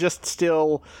 Like, you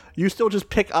still just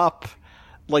pick up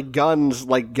guns,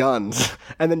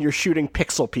 and then you're shooting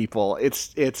pixel people.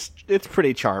 It's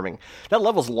pretty charming. That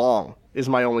level's long is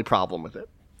my only problem with it.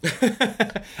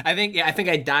 I think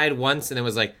I died once and it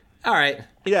was like, all right.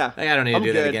 Yeah. I don't need to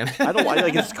do that again. I don't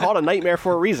like it's called a nightmare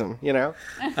for a reason, Well,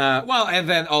 and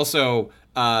then also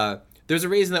there's a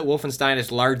reason that Wolfenstein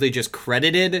is largely just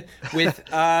credited with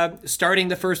starting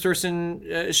the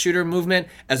first-person shooter movement,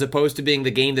 as opposed to being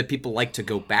the game that people like to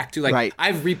go back to. Like,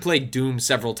 I've replayed Doom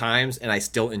several times, and I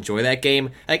still enjoy that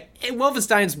game. Like,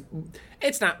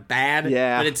 it's not bad, but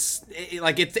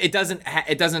it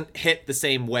doesn't hit the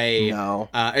same way. No,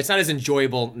 it's not as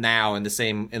enjoyable now in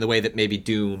the way that maybe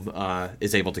Doom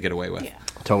is able to get away with. Yeah.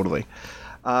 Totally.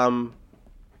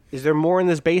 Is there more in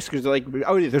this base? Because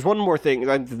there's one more thing.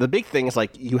 The big thing is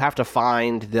you have to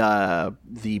find the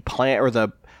plan or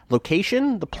the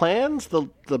location, the plans, the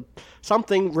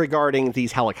something regarding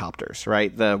these helicopters,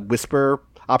 right? The Whisper,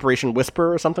 Operation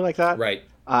Whisper, or something like that, right?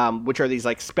 Which are these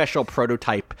special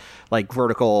prototype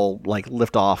vertical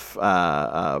liftoff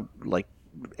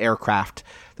aircraft.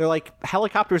 They're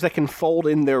helicopters that can fold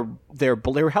in they're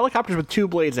helicopters with two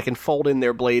blades that can fold in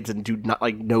their blades and do not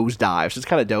nose dives. It's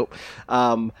kind of dope.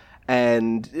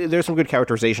 And there's some good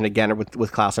characterization again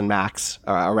with Klaus and Max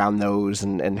around those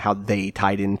and how they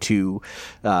tied into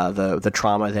the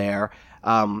trauma there.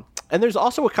 And there's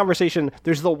also a conversation.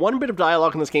 There's the one bit of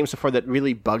dialogue in this game so far that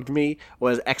really bugged me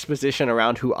was exposition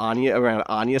around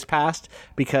Anya's past,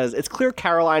 because it's clear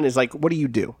Caroline is what do you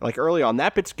do? Early on,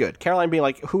 that bit's good. Caroline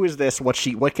being who is this?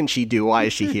 What can she do? Why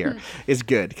is she here? Is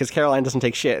good, because Caroline doesn't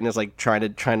take shit and is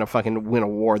trying to fucking win a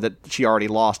war that she already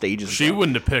lost ages ago. She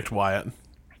wouldn't have picked Wyatt.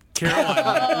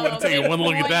 Caroline would have taken one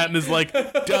look at that and is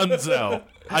Dunzo,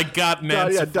 I got an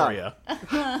answer for you.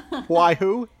 Why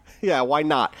who? Yeah, why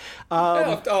not? Boo!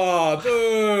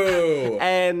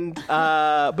 And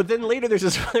but then later there's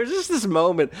just this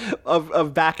moment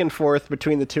of back and forth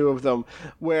between the two of them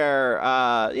where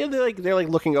they're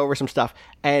looking over some stuff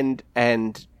and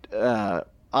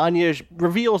Anya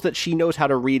reveals that she knows how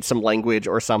to read some language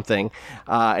or something,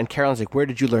 and Caroline's where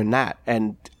did you learn that?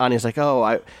 And Anya's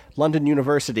London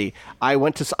University.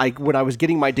 When I was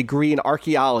getting my degree in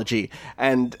archaeology,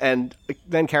 and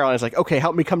then Caroline's okay,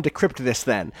 help me come decrypt this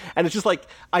then. And it's just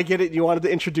I get it. You wanted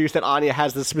to introduce that Anya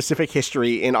has this specific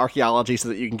history in archaeology so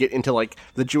that you can get into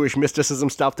the Jewish mysticism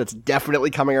stuff that's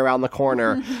definitely coming around the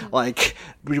corner.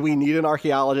 We need an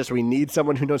archaeologist. We need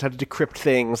someone who knows how to decrypt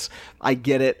things. I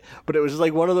get it, but it was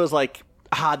just one of those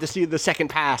this is the second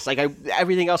pass.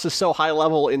 Everything else is so high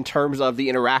level in terms of the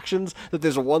interactions that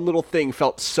there's one little thing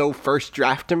felt so first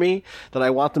draft to me that I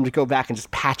want them to go back and just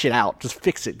patch it out. Just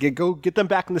fix it. Get them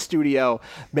back in the studio.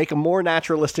 Make a more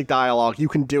naturalistic dialogue. You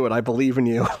can do it. I believe in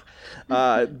you.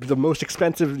 The most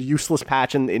expensive, useless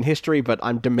patch in history, but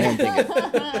I'm demanding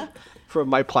it from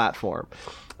my platform.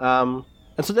 And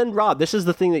so then, Rob, this is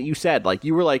the thing that you said.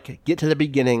 You were get to the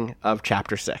beginning of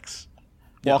Chapter 6.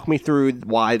 Walk me through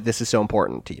why this is so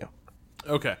important to you.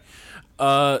 Okay.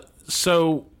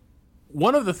 So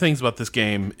one of the things about this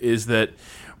game is that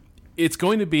it's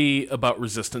going to be about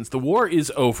resistance. The war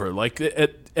is over. Like,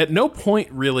 at no point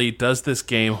really does this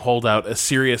game hold out a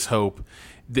serious hope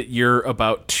that you're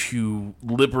about to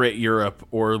liberate Europe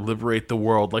or liberate the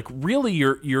world. Like, really,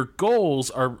 your goals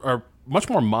are much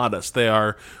more modest. They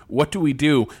are, what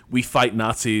do? We fight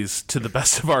Nazis to the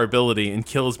best of our ability and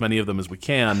kill as many of them as we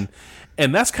can.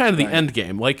 And that's kind of the end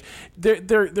game. Like,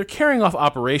 they're carrying off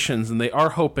operations, and they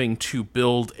are hoping to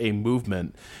build a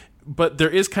movement. But there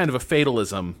is kind of a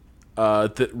fatalism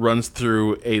that runs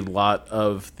through a lot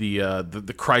of the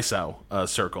Kreisau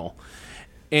circle.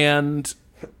 And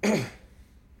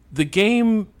the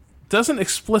game doesn't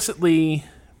explicitly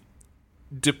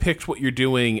depict what you're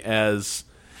doing as...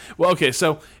 Well, okay,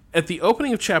 so at the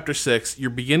opening of Chapter 6, you're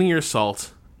beginning your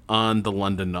assault on the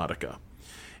London Nautica.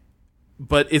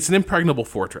 But it's an impregnable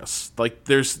fortress. Like,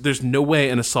 there's no way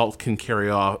an assault can carry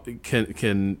off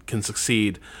can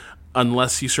succeed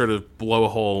unless you sort of blow a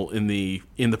hole in the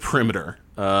perimeter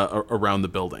around the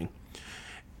building.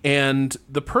 And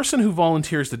the person who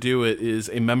volunteers to do it is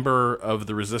a member of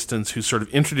the Resistance who's sort of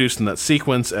introduced in that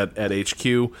sequence at HQ,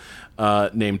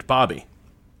 named Bobby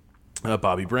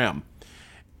Bram.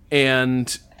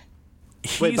 And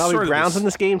wait, Bobby Brown's in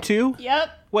this game too? Yep.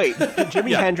 Wait,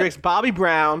 Jimi Hendrix, Bobby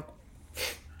Brown,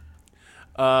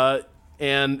 and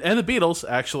the Beatles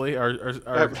actually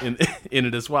are in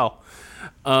it as well.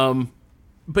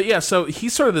 But yeah, so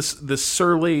he's sort of this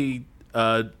surly,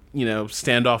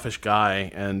 standoffish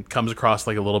guy, and comes across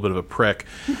like a little bit of a prick.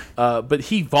 But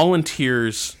he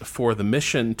volunteers for the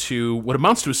mission to what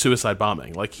amounts to a suicide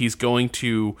bombing. Like, he's going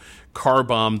to car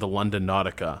bomb the London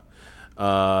Nautica.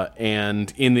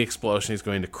 And in the explosion, he's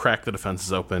going to crack the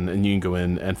defenses open, and you can go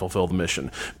in and fulfill the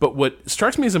mission. But what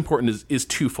strikes me as important is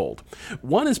twofold.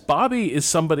 One is Bobby is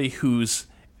somebody who's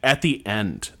at the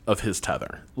end of his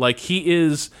tether. Like, he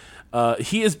is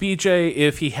BJ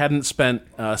if he hadn't spent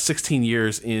 16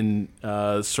 years in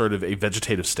sort of a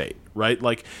vegetative state, right?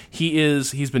 Like,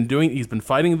 he's been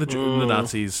fighting the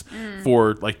Nazis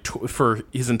for for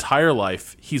his entire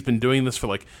life. He's been doing this for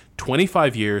like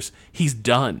 25 years. He's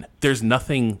done. There's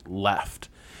nothing left.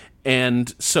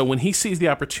 And so when he sees the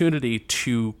opportunity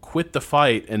to quit the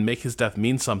fight and make his death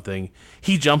mean something,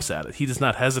 he jumps at it. He does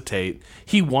not hesitate.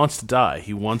 He wants to die.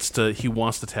 He wants to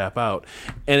tap out.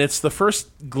 And it's the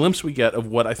first glimpse we get of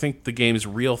what I think the game's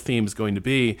real theme is going to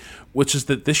be, which is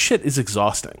that this shit is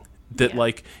exhausting. That,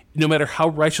 like, no matter how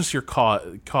righteous your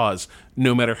cause,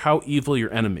 no matter how evil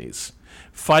your enemies,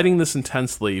 fighting this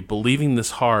intensely, believing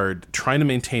this hard, trying to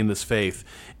maintain this faith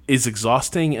is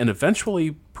exhausting and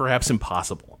eventually perhaps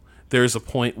impossible. There's a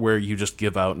point where you just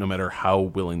give out no matter how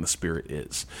willing the spirit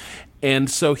is. And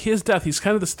so his death, he's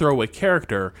kind of this throwaway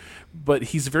character, but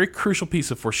he's a very crucial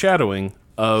piece of foreshadowing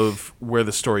of where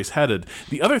the story's headed.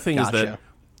 The other thing is that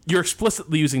you're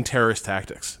explicitly using terrorist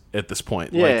tactics at this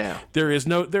point. Yeah. Like, there is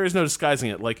no disguising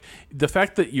it. Like, the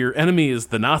fact that your enemy is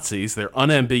the Nazis, they're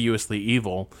unambiguously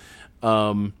evil,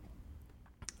 I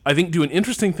think do an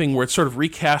interesting thing where it's sort of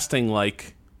recasting,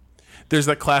 like, there's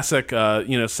that classic,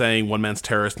 saying one man's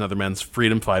terrorist, another man's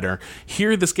freedom fighter.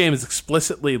 Here, this game is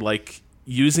explicitly, like,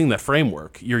 using that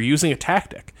framework. You're using a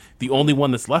tactic, the only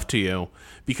one that's left to you,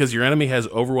 because your enemy has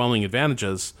overwhelming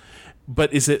advantages.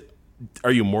 But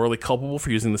are you morally culpable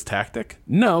for using this tactic?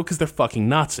 No, because they're fucking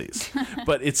Nazis.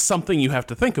 But it's something you have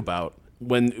to think about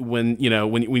when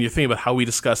you're thinking about how we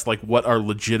discuss, like, what are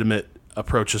legitimate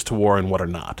approaches to war and what are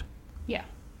not. Yeah.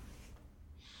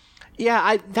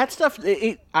 Yeah, that stuff,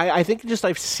 I think just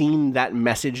I've seen that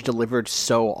message delivered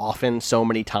so often, so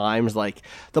many times, like,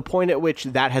 the point at which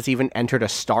that has even entered a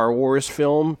Star Wars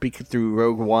film through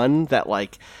Rogue One, that,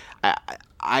 like,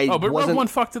 Rogue One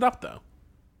fucked it up, though.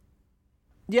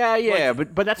 Yeah,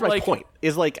 but that's my point,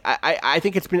 is, like, I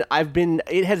think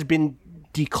it has been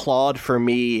declawed for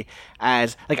me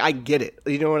as, like, I get it,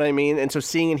 you know what I mean? And so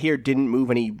seeing it here didn't move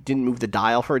the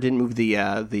dial for it, didn't move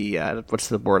the what's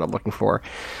the word I'm looking for?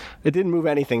 It didn't move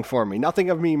anything for me.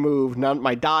 Nothing of me moved. Not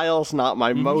my dials, not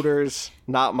my motors,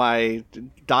 not my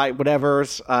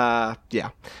whatever's. But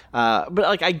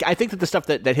like I think that the stuff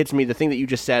that hits me, the thing that you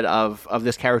just said of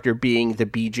this character being the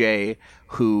BJ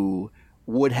who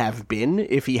would have been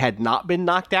if he had not been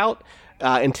knocked out,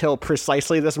 until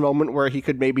precisely this moment where he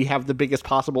could maybe have the biggest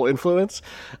possible influence,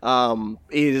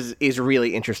 is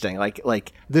really interesting.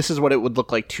 Like this is what it would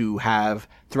look like to have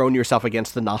thrown yourself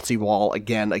against the Nazi wall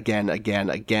again,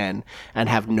 and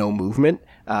have no movement.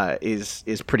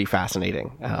 is pretty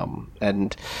fascinating.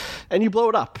 And you blow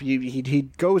it up. He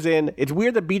goes in. It's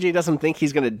weird that BJ doesn't think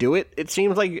he's going to do it. It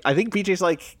seems like I think BJ's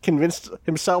like convinced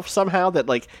himself somehow that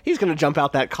like he's going to jump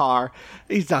out that car.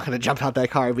 He's not going to jump out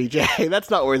that car, BJ. That's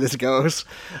not where this goes.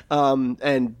 And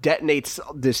detonates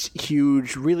this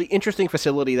huge, really interesting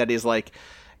facility that is like,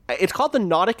 it's called the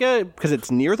Nautica because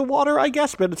it's near the water, I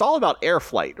guess, but it's all about air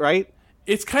flight, right?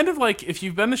 It's kind of like if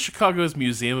you've been to Chicago's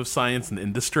Museum of Science and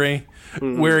Industry,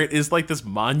 where it is like this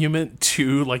monument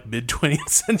to like mid-20th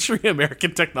century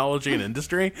American technology and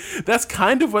industry. That's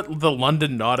kind of what the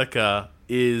London Nautica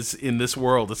is in this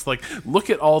world. It's like, look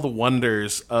at all the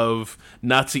wonders of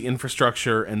Nazi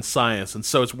infrastructure and science. And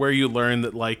so it's where you learn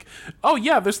that like, oh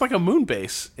yeah, there's like a moon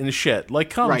base and shit. Like,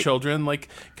 come Right. children, like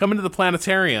come into the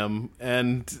planetarium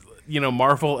and, you know,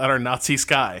 marvel at our Nazi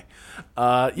sky.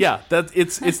 That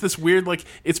it's this weird, like,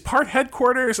 it's part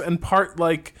headquarters and part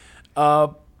like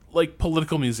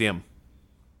political museum.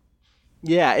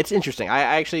 Yeah, it's interesting.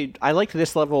 I like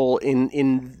this level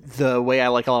in the way I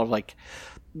like a lot of like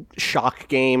shock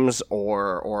games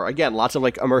or again lots of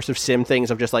like immersive sim things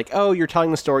of just like, oh, you're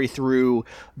telling the story through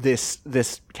this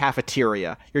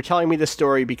cafeteria. You're telling me this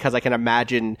story because I can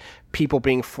imagine people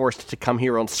being forced to come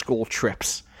here on school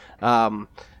trips,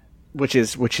 which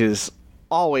is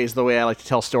always the way I like to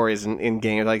tell stories in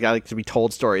games. Like, I like to be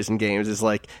told stories in games is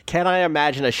like, can I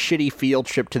imagine a shitty field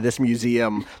trip to this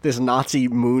museum, this Nazi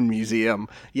moon museum?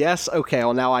 Yes? Okay,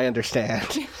 well now I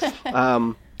understand.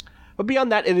 But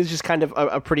beyond that, it is just kind of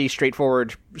a pretty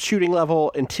straightforward shooting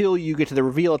level until you get to the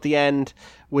reveal at the end,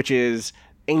 which is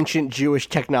ancient Jewish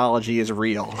technology is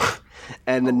real,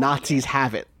 and the Nazis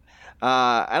have it. And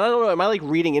I don't know, am I like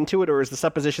reading into it, or is the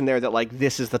supposition there that like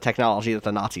this is the technology that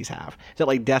the Nazis have? Is it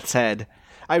like Death's Head?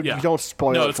 Don't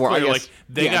spoil no, it it's for. clear, I guess like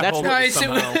they got that's hold of it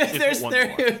somehow.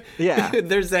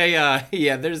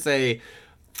 There's a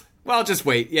well, just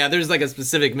wait. Yeah, there's like a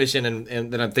specific mission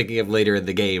and that I'm thinking of later in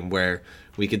the game where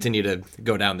we continue to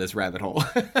go down this rabbit hole.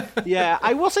 Yeah,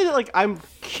 I will say that like I'm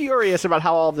curious about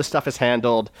how all of this stuff is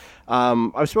handled.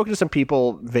 I've spoken to some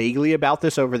people vaguely about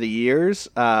this over the years,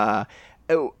 and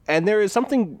there is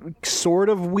something sort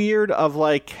of weird of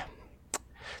like,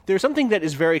 there's something that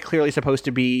is very clearly supposed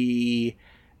to be,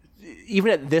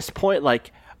 even at this point,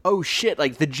 like, oh shit,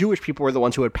 like the Jewish people were the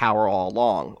ones who had power all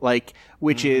along, like,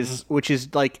 which is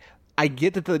like, I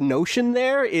get that the notion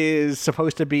there is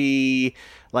supposed to be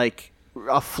like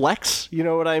a flex, you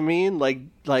know what I mean? Like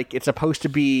it's supposed to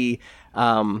be,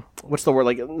 what's the word?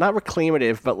 Like, not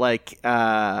reclamative, but like,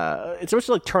 it's supposed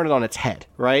to like turn it on its head,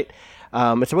 right?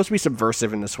 It's supposed to be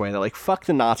subversive in this way that like, fuck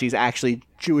the Nazis, actually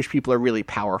Jewish people are really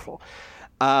powerful.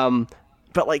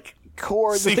 But like,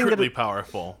 core, secretly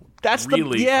powerful. That's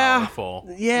really powerful.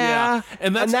 Yeah.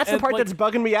 And that's the part like, that's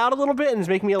bugging me out a little bit and is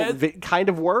making me kind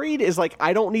of worried, is like,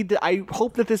 I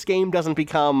hope that this game doesn't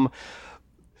become,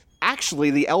 actually,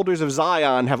 the Elders of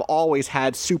Zion have always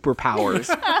had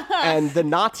superpowers, and the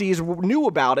Nazis knew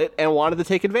about it and wanted to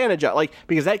take advantage of it, like,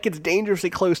 because that gets dangerously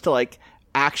close to like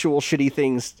actual shitty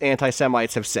things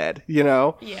anti-Semites have said, you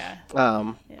know? Yeah.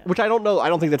 Which I don't know. I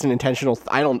don't think that's an intentional.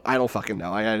 I don't fucking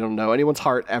know. I don't know anyone's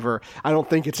heart ever. I don't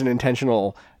think it's an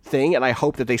intentional thing, and I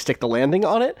hope that they stick the landing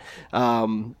on it.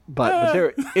 But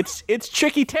there, it's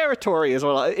tricky territory as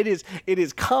well. It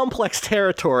is complex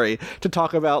territory to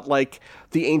talk about like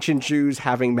the ancient Jews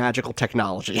having magical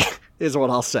technology is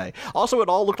what I'll say. Also, it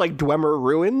all looked like Dwemer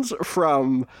ruins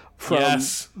from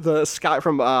yes. the sky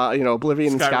from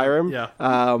Oblivion and Skyrim.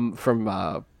 Yeah.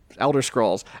 From Elder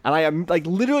Scrolls, and I am like,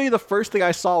 literally the first thing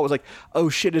I saw was like, oh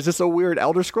shit, is this a weird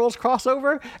Elder Scrolls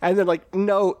crossover? And then like,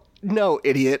 no,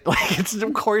 idiot, like, it's,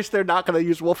 of course they're not going to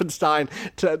use Wolfenstein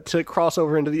to cross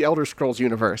over into the Elder Scrolls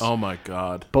universe. Oh my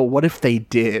god. But what if they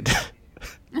did?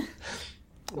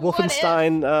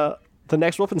 Wolfenstein, the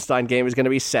next Wolfenstein game is going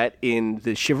to be set in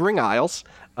the Shivering Isles.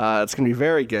 It's going to be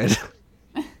very good.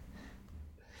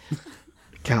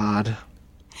 God.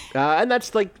 And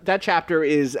that's like, that chapter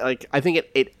is like, I think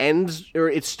it ends, or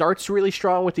it starts really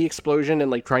strong with the explosion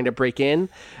and like trying to break in,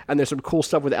 and there's some cool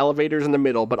stuff with elevators in the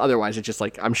middle, but otherwise it's just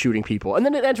like, I'm shooting people. And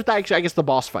then it ends with actually, I guess, the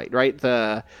boss fight, right?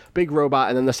 The big robot,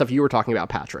 and then the stuff you were talking about,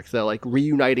 Patrick, the like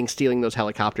reuniting, stealing those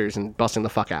helicopters and busting the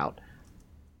fuck out.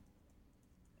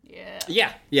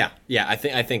 Yeah.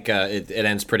 I think it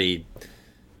ends pretty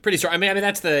strong. I mean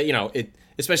that's the, it,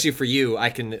 especially for you, I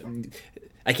can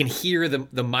hear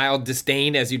the mild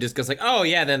disdain as you discuss, like, oh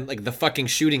yeah, then like the fucking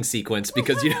shooting sequence,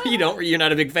 because you're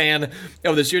not a big fan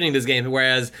of the shooting in this game.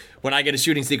 Whereas when I get a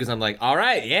shooting sequence, I'm like, all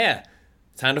right, yeah,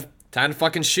 time to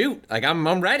fucking shoot. Like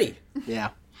I'm ready. Yeah,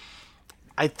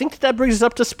 I think that brings us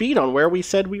up to speed on where we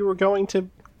said we were going to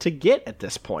get at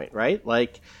this point, right?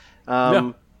 Like,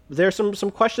 There's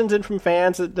some questions in from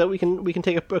fans that we can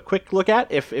take a quick look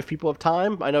at if people have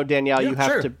time. I know Danielle, you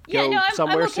have to go Yeah, no,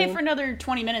 somewhere I'm okay soon. for another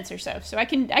 20 minutes or so I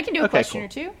can do a question or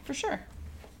two for sure.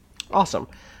 Awesome.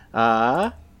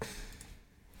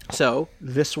 So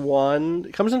this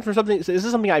one comes in from something. This is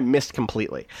something I missed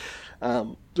completely.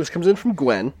 This comes in from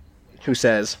Gwen, who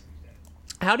says,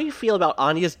 "How do you feel about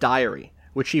Anya's diary,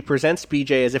 which she presents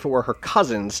BJ as if it were her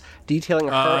cousin's, detailing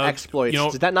her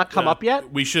exploits? Did that not come up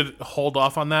yet? We should hold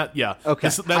off on that. Yeah. Okay.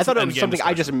 I thought it was something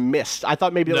I just missed. I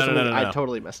thought maybe it was something No. I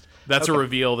totally missed. That's a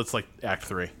reveal that's like Act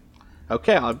 3.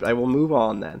 Okay, I will move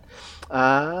on then.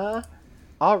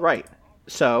 All right.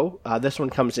 So this one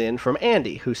comes in from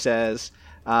Andy, who says,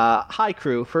 "Hi,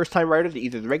 crew. First time writer to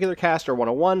either the regular cast or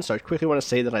 101, so I quickly want to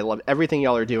say that I love everything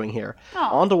y'all are doing here.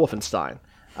 On to Wolfenstein.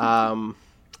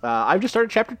 I've just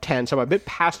started Chapter 10, so I'm a bit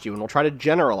past you, and will try to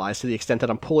generalize to the extent that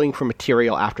I'm pulling from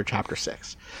material after Chapter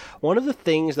 6. One of the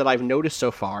things that I've noticed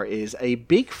so far is a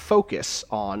big focus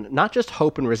on not just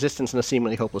hope and resistance in a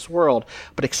seemingly hopeless world,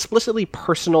 but explicitly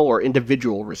personal or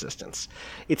individual resistance.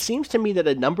 It seems to me that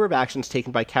a number of actions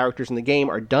taken by characters in the game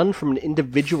are done from an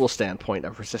individual standpoint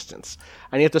of resistance,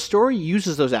 and yet the story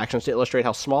uses those actions to illustrate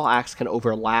how small acts can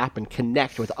overlap and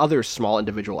connect with other small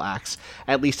individual acts,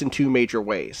 at least in two major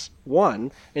ways.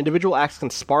 One, individual acts can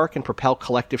spark and propel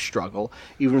collective struggle,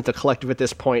 even if the collective at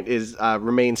this point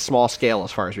remains small scale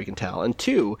as far as we can tell. And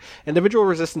two, individual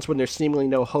resistance when there's seemingly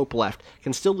no hope left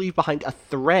can still leave behind a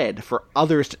thread for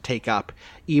others to take up,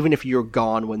 even if you're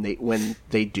gone when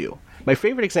they do. My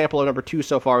favorite example of number 2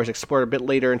 so far is explored a bit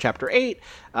later in Chapter 8.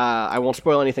 I won't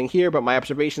spoil anything here, but my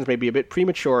observations may be a bit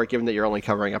premature given that you're only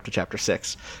covering up to Chapter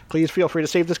 6. Please feel free to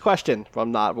save this question. If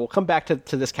I'm not, we'll come back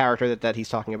to this character that he's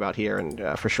talking about here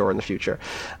and for sure in the future.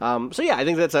 So yeah, I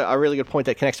think that's a really good point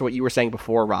that connects to what you were saying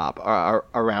before, Rob,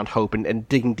 around hope and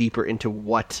digging deeper into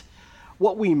what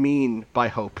we mean by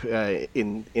hope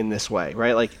in this way,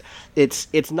 right? Like it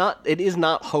is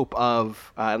not hope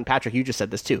of and Patrick, you just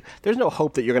said this too. There's no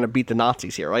hope that you're going to beat the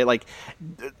Nazis here, right? Like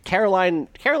Caroline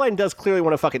does clearly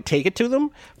want to fucking take it to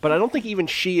them, but I don't think even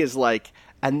she is like,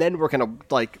 and then we're gonna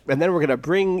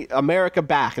bring America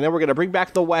back, and then we're gonna bring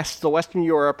back the Western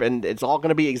Europe, and it's all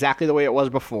gonna be exactly the way it was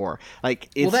before.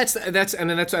 Like, that's I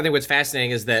think what's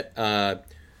fascinating is that.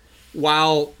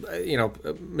 While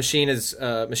Machine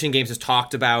Games has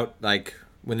talked about like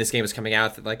when this game is coming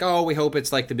out that like, oh, we hope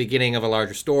it's like the beginning of a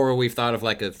larger story. We've thought of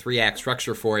like a 3-act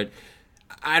structure for it.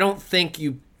 I think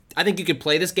you could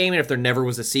play this game, and if there never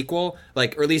was a sequel,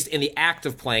 like, or at least in the act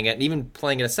of playing it, and even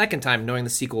playing it a second time, knowing the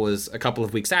sequel is a couple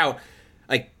of weeks out,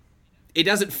 like, it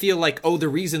doesn't feel like, oh, the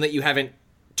reason that you haven't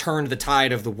turned the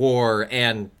tide of the war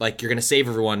and like you're going to save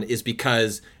everyone is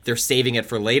because they're saving it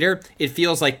for later. It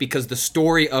feels like because the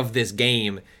story of this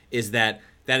game is that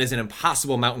is an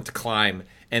impossible mountain to climb,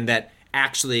 and that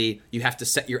actually you have to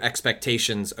set your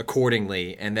expectations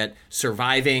accordingly, and that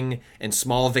surviving and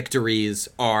small victories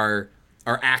are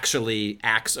actually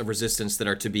acts of resistance that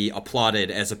are to be applauded,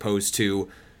 as opposed to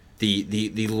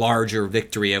the larger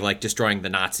victory of like destroying the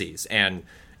Nazis. And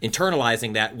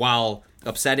internalizing that, while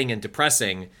upsetting and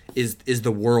depressing, is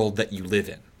the world that you live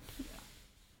in.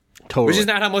 Totally. Which is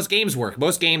not how most games work.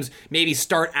 Most games maybe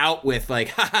start out with like,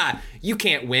 haha, you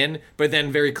can't win, but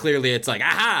then very clearly it's like,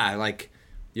 aha, like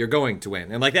you're going to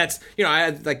win. And like that's,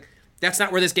 that's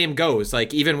not where this game goes.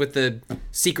 Like even with the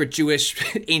secret Jewish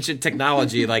ancient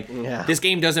technology, like this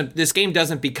game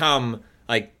doesn't become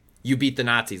like you beat the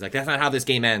Nazis. Like that's not how this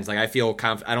game ends. Like I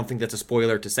don't think that's a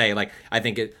spoiler to say. Like I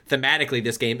think thematically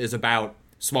this game is about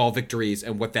small victories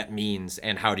and what that means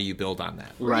and how do you build on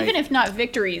that. Right. Even if not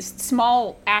victories,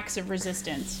 small acts of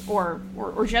resistance or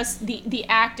just the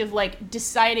act of like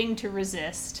deciding to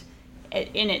resist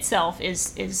in itself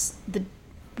is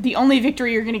the only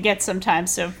victory you're going to get sometimes.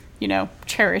 So,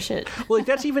 cherish it. Well, like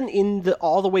that's even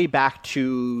all the way back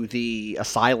to the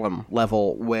Asylum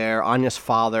level, where Anya's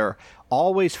father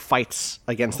always fights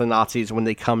against the Nazis when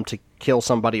they come to kill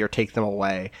somebody or take them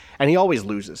away, and he always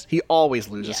loses. He always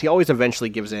eventually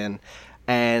gives in,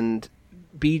 and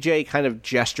BJ kind of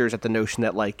gestures at the notion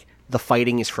that like the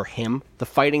fighting is for him. The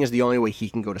fighting is the only way he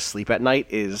can go to sleep at night.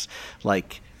 Is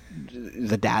like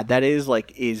the dad that is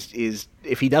like is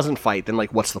if he doesn't fight, then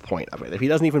like what's the point of it? If he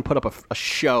doesn't even put up a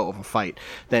show of a fight,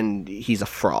 then he's a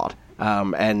fraud.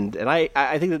 And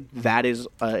I think that is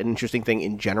an interesting thing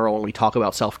in general when we talk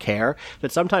about self-care,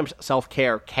 that sometimes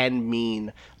self-care can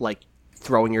mean like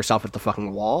throwing yourself at the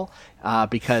fucking wall,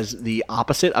 because the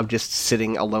opposite of just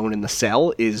sitting alone in the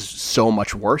cell is so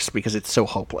much worse because it's so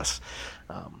hopeless.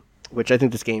 Which I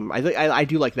think this game, I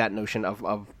do like that notion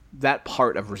of that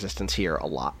part of resistance here a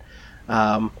lot.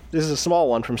 This is a small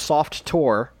one from Soft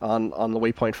Tour on the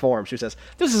Waypoint forums, who says,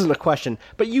 "This isn't a question,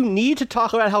 but you need to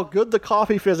talk about how good the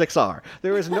coffee physics are.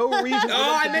 There is no reason."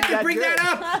 I meant to bring that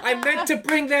up. I meant to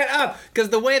bring that up because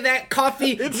the way that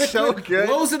coffee so good.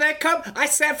 blows in that cup, I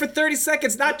sat for 30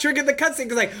 seconds not triggering the cutscene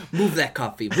because like, move that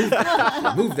coffee, move that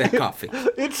coffee, move that coffee.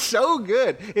 It's so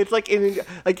good. It's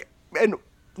and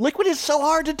Liquid is so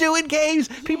hard to do in games.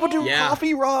 People do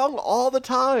coffee wrong all the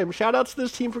time. Shout outs to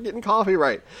this team for getting coffee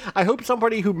right. I hope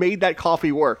somebody who made that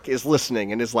coffee work is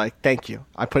listening and is like, thank you.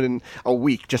 I put in a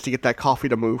week just to get that coffee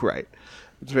to move right.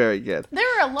 It's very good.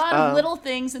 There are a lot of little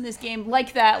things in this game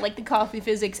like that, like the coffee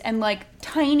physics and like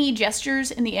tiny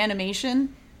gestures in the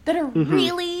animation that are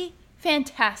really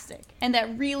fantastic and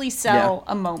that really sell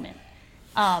a moment.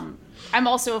 I'm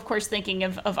also, of course, thinking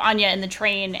of Anya in the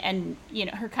train and, you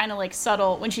know, her kind of like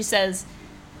subtle, when she says,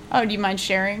 "Oh, do you mind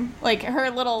sharing?" Like her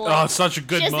little, like, such a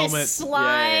good she has moment. this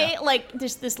sly, like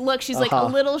this look. She's like a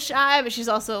little shy, but she's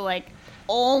also like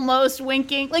almost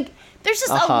winking. Like there's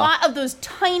just a lot of those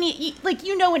tiny, like,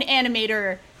 you know, an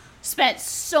animator spent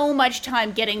so much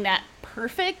time getting that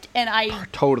perfect, and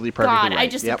totally perfect. God, I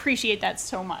just appreciate that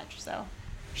so much. So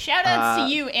shout outs to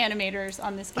you animators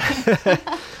on this game.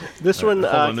 This one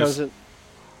comes in.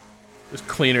 There's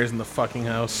cleaners in the fucking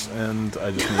house, and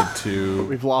I just need to...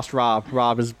 We've lost Rob.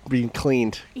 Rob is being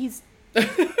cleaned. He's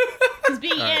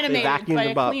being animated by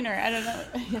a cleaner. I don't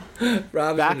know.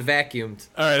 Rob has been vacuumed.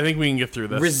 All right, I think we can get through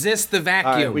this. Resist the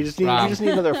vacuum. All right, we just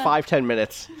need another 5-10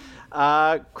 minutes.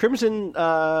 Crimson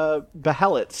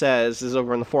Behelit says, is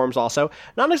over in the forums also,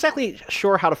 not exactly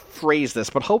sure how to phrase this,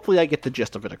 but hopefully I get the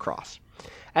gist of it across.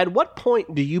 At what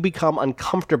point do you become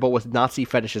uncomfortable with Nazi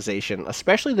fetishization,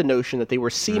 especially the notion that they were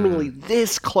seemingly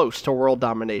this close to world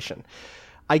domination?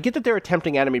 I get that they're a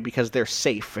tempting enemy because they're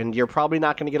safe, and you're probably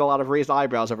not going to get a lot of raised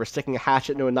eyebrows over sticking a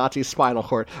hatchet into a Nazi's spinal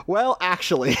cord. Well,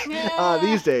 actually,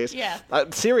 these days. Yeah.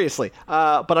 Seriously.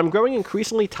 But I'm growing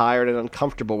increasingly tired and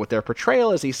uncomfortable with their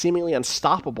portrayal as these seemingly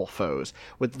unstoppable foes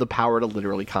with the power to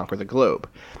literally conquer the globe.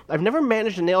 I've never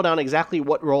managed to nail down exactly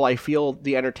what role I feel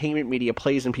the entertainment media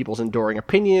plays in people's enduring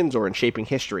opinions or in shaping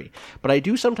history, but I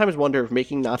do sometimes wonder if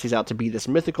making Nazis out to be this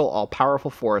mythical,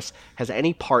 all-powerful force has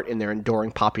any part in their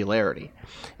enduring popularity.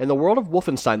 In the world of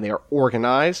Wolfenstein, they are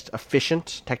organized,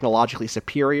 efficient, technologically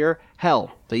superior.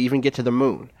 Hell, they even get to the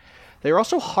moon. They are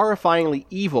also horrifyingly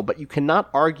evil, but you cannot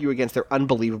argue against their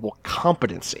unbelievable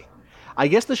competency. I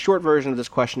guess the short version of this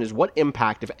question is, what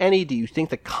impact, if any, do you think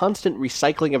the constant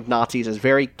recycling of Nazis as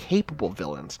very capable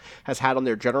villains has had on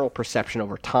their general perception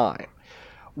over time?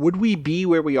 Would we be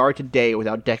where we are today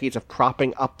without decades of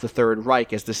propping up the Third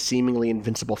Reich as the seemingly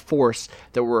invincible force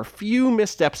that were a few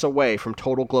missteps away from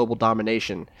total global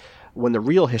domination, when the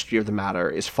real history of the matter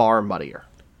is far muddier?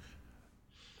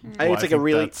 I think it's like a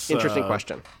really interesting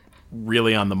question.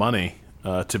 Really on the money,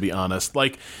 to be honest.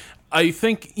 Like, I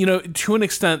think, you know, to an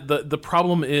extent, the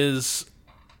problem is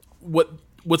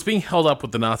what's being held up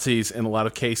with the Nazis in a lot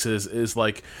of cases is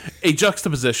like a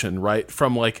juxtaposition, right,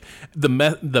 from like the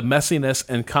messiness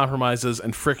and compromises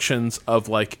and frictions of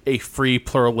like a free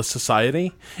pluralist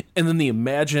society, and then the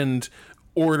imagined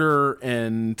order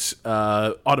and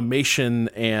automation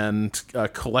and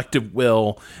collective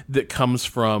will that comes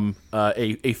from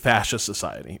a fascist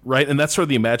society, right? And that's sort of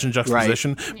the imagined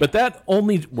juxtaposition. Right. But that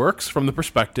only works from the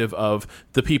perspective of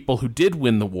the people who did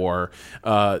win the war,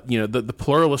 the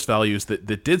pluralist values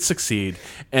that did succeed,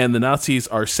 and the Nazis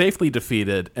are safely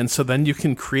defeated. And so then you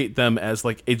can create them as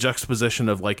like a juxtaposition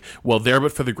of like, well, there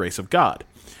but for the grace of God.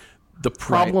 The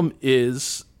problem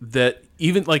is that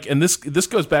even like, and this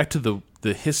goes back to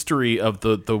the history of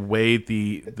the way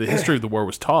the history of the war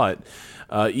was taught.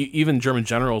 Even German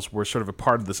generals were sort of a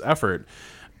part of this effort.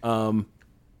 There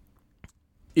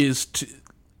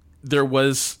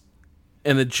was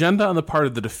an agenda on the part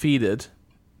of the defeated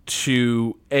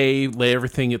to lay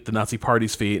everything at the Nazi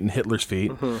Party's feet and Hitler's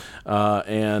feet,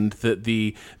 and that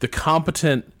the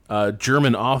competent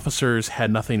German officers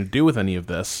had nothing to do with any of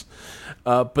this.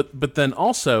 But then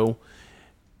also,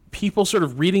 people sort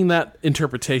of reading that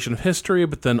interpretation of history,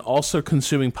 but then also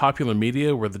consuming popular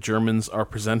media where the Germans are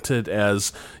presented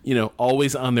as, you know,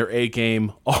 always on their A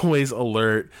game, always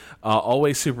alert,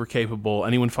 always super capable.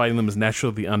 Anyone fighting them is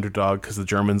naturally the underdog because the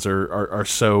Germans are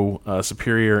so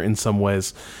superior in some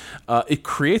ways. It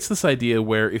creates this idea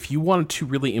where if you wanted to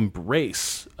really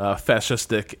embrace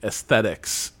fascistic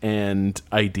aesthetics and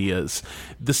ideas,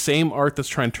 the same art that's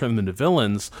trying to turn them into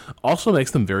villains also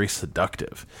makes them very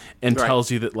seductive and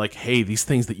tells you that, like, hey, these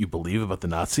things that you believe about the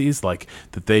Nazis, like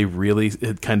that they really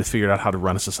had kind of figured out how to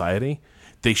run a society,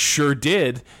 they sure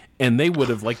did, and they would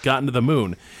have like gotten to the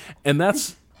moon. And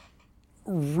that's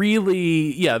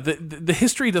really, the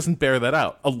history doesn't bear that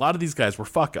out. A lot of these guys were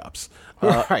fuck ups.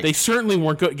 Right. They certainly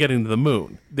weren't getting to the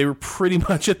moon. They were pretty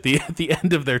much at the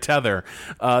end of their tether.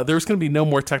 There was going to be no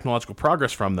more technological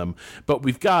progress from them. But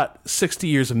we've got 60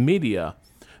 years of media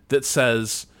that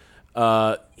says,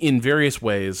 in various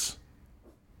ways,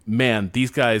 man,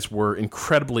 these guys were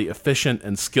incredibly efficient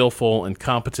and skillful and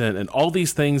competent and all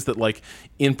these things that, like,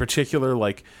 in particular,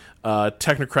 like,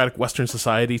 technocratic Western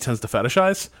society tends to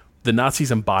fetishize. The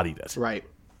Nazis embodied it. Right.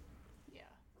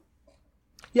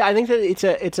 Yeah, I think that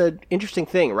it's a interesting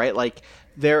thing, right? Like,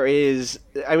 there is,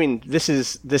 I mean, this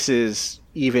is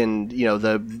even, you know,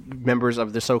 the members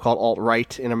of the so-called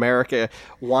alt-right in America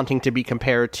wanting to be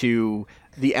compared to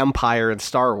the Empire in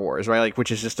Star Wars, right? Like,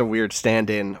 which is just a weird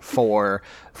stand-in for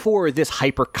this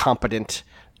hyper-competent,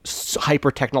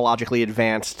 hyper-technologically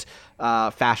advanced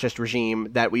fascist regime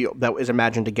that is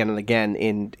imagined again and again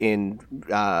in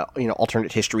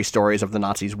alternate history stories of the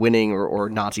Nazis winning or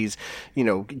Nazis, you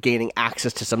know, gaining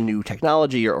access to some new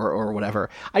technology or whatever.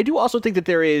 I do also think that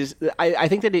there is, I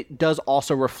think that it does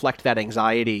also reflect that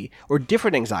anxiety or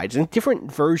different anxieties, and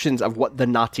different versions of what the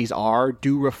Nazis are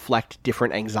do reflect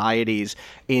different anxieties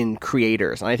in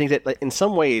creators. And I think that in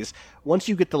some ways, once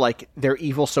you get the, like, they're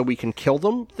evil so we can kill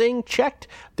them thing checked,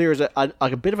 there's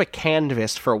a bit of a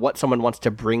canvas for what someone wants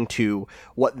to bring to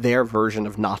what their version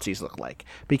of Nazis look like.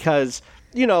 Because,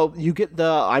 you know, you get the,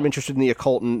 I'm interested in the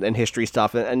occult and history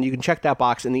stuff, and you can check that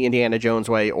box in the Indiana Jones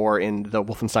way or in the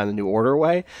Wolfenstein the New Order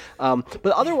way. But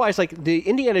otherwise, like, the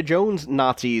Indiana Jones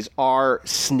Nazis are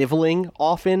sniveling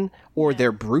often, or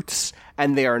they're brutes,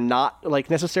 and they are not, like,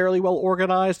 necessarily well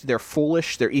organized. They're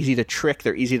foolish. They're easy to trick.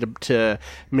 They're easy to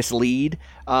mislead.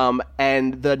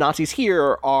 And the Nazis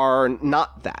here are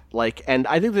not that. Like, and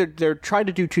I think they're trying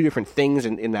to do two different things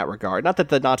in that regard. Not that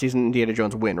the Nazis in Indiana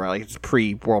Jones win, right? Like, it's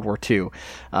pre-World War II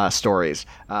stories.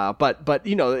 But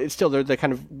you know, it's still the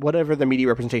kind of whatever the media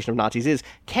representation of Nazis is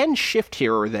can shift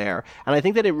here or there. And I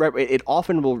think that it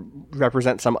often will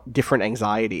represent some different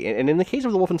anxiety. And in the case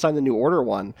of the Wolfenstein the New Order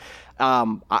one,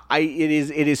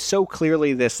 it is so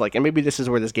clearly this, like, and maybe this is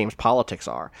where this game's politics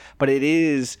are, but it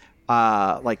is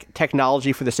like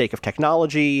technology for the sake of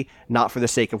technology, not for the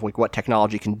sake of, like, what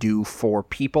technology can do for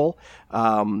people.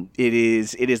 It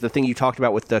is the thing you talked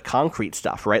about with the concrete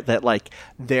stuff, right? That, like,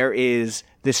 there is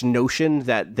this notion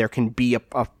that there can be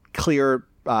a clear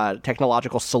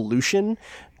technological solution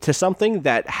to something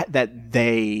that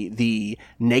the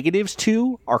negatives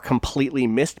to are completely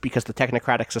missed because the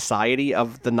technocratic society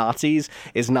of the Nazis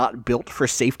is not built for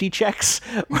safety checks,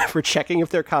 for checking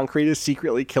if their concrete is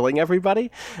secretly killing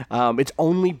everybody. It's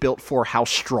only built for how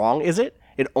strong is it.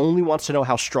 It only wants to know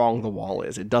how strong the wall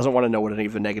is. It doesn't want to know what any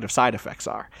of the negative side effects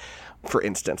are, for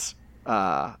instance.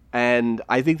 And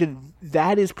I think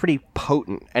that is pretty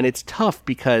potent, and it's tough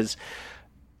because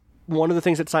one of the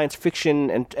things that science fiction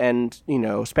and you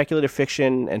know, speculative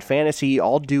fiction and fantasy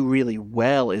all do really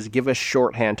well is give us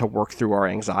shorthand to work through our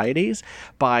anxieties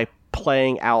by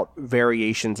playing out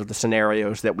variations of the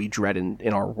scenarios that we dread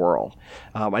in our world.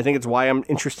 I think it's why I'm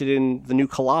interested in the new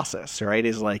Colossus, right?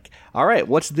 Is like, all right,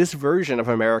 what's this version of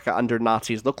America under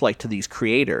Nazis look like to these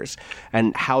creators?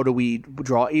 And how do we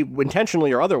draw,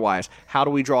 intentionally or otherwise, how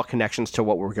do we draw connections to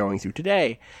what we're going through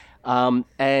today?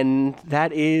 And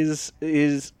that is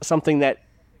something that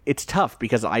it's tough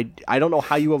because I don't know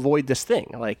how you avoid this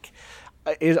thing. Like,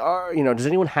 does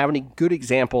anyone have any good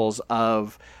examples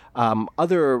of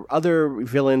other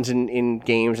villains in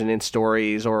games and in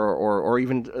stories or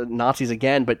even Nazis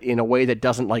again, but in a way that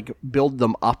doesn't, like, build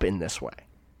them up in this way?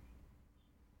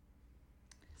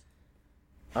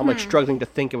 I'm like struggling to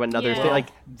think of another thing. Like,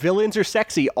 villains are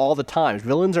sexy all the time.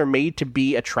 Villains are made to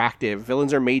be attractive.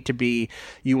 Villains are made to be,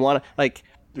 you want to, like,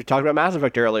 we talked about Mass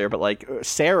Effect earlier, but, like,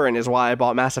 Saren is why I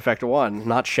bought Mass Effect 1,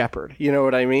 not Shepard. You know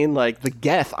what I mean? Like, the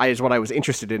Geth is what I was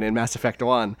interested in Mass Effect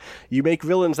 1. You make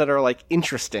villains that are, like,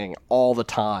 interesting all the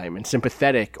time and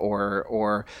sympathetic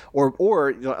or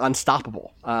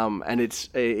unstoppable. And is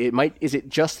it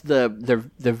just the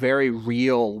very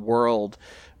real world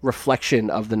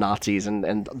reflection of the Nazis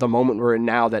and the moment we're in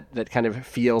now that kind of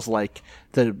feels like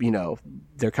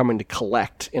they're coming to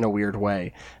collect in a weird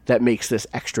way that makes this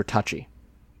extra touchy?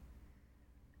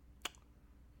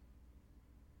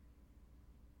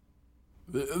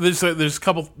 There's a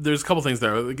couple things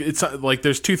there. It's like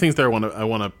there's two things there I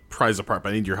want to prize apart,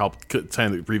 but I need your help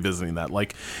kind of revisiting that.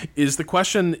 Like, is the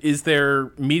question, is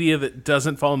there media that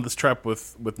doesn't fall into this trap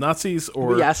with Nazis,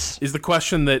 or yes, is the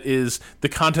question that is the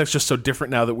context just so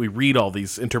different now that we read all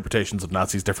these interpretations of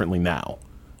Nazis differently now?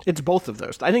 It's both of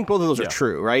those. I think both of those are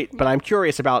true, right? But I'm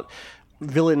curious about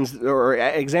villains or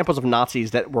examples of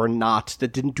Nazis that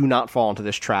do not fall into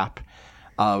this trap.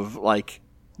 of like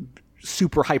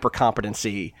super hyper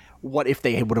competency. What if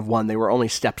they would have won? They were only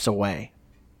steps away.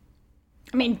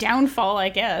 I mean, downfall, I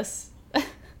guess.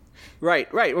 Right.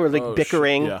 Or like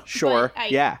bickering. yeah. Sure.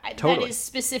 But Totally. That is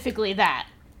specifically that.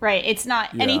 Right. It's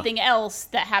not anything else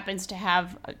that happens to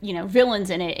have, villains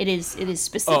in it. It is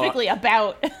specifically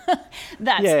about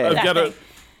that. Yeah.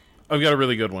 I've got a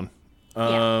really good one.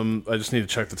 I just need to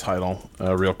check the title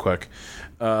real quick.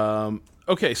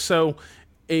 Okay, so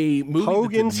a movie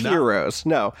Hogan's that did not- Heroes.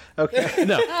 No. Okay.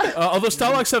 No, although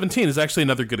Stalag 17 is actually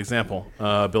another good example.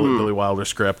 Billy Wilder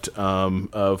script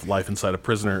of life inside a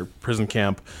prison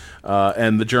camp,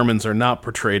 and the Germans are not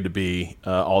portrayed to be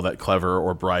all that clever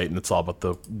or bright, and it's all about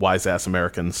the wise ass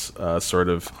Americans sort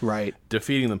of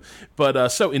defeating them. But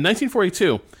so in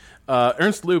 1942,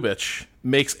 Ernst Lubitsch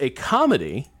makes a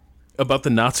comedy about the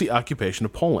Nazi occupation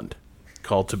of Poland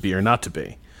called To Be or Not to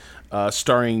Be,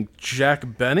 starring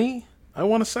Jack Benny, I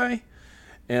want to say.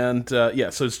 And so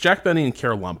it's Jack Benny and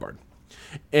Carole Lombard.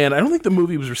 And I don't think the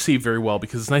movie was received very well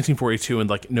because it's 1942 and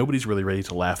like nobody's really ready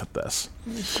to laugh at this.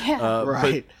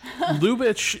 Right. But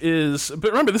Lubitsch is,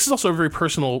 but remember, this is also a very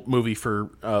personal movie for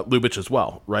Lubitsch as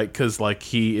well, right? Because like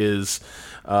he is,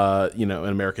 an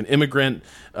American immigrant.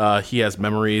 He has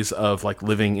memories of like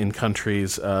living in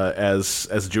countries as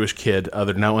a Jewish kid that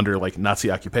are now under like Nazi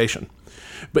occupation.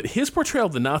 But his portrayal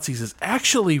of the Nazis is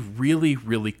actually really,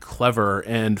 really clever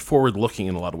and forward-looking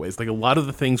in a lot of ways. Like a lot of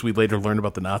the things we later learn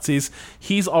about the Nazis,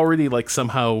 he's already like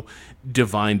somehow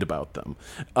divined about them.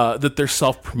 That they're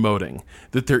self-promoting,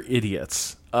 that they're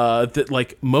idiots, that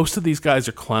like most of these guys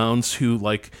are clowns who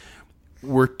like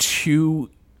were too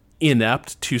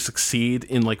inept to succeed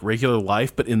in like regular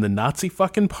life, but in the Nazi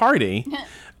fucking party,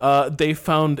 they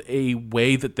found a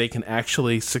way that they can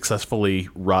actually successfully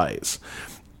rise.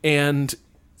 And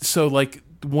so, like,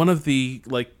 one of the,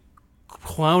 like,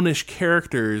 clownish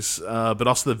characters, but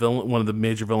also the villain, one of the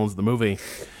major villains of the movie,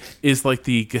 is, like,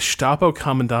 the Gestapo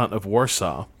commandant of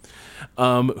Warsaw,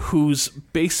 who's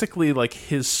basically, like,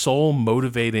 his sole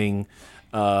motivating,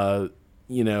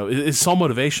 his sole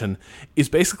motivation is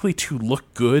basically to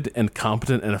look good and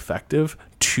competent and effective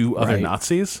to other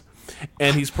Nazis.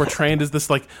 And he's portrayed as this,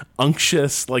 like,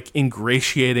 unctuous, like,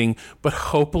 ingratiating, but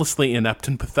hopelessly inept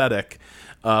and pathetic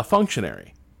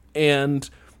functionary. And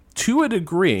to a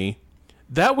degree,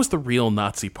 that was the real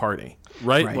Nazi party,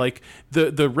 right? Like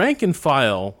the rank and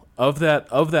file of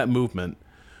that movement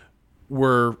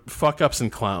were fuck ups and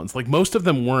clowns. Like most of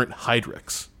them weren't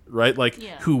Heydrichs, right? Like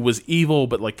who was evil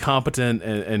but like competent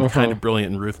and kind of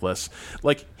brilliant and ruthless.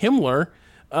 Like Himmler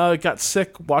got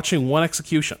sick watching one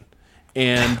execution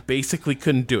and basically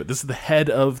couldn't do it. This is the head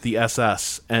of the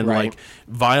SS, and like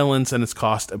violence and its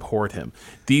cost abhorred him.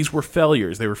 These were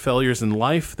failures. They were failures in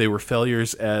life. They were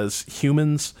failures as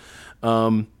humans.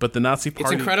 But the Nazi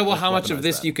Party. It's incredible how much of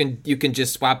this you can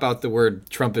just swap out the word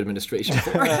Trump administration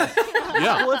for.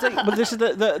 Yeah. Well, it's like, but this is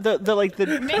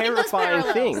the terrifying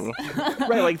thing,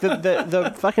 right? Like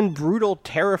the fucking brutal,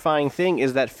 terrifying thing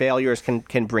is that failures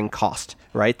can bring cost,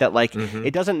 right? That like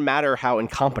it doesn't matter how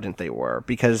incompetent they were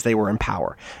because they were in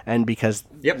power and because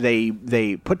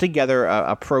they put together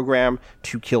a program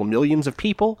to kill millions of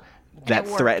people that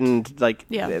threatened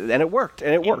and it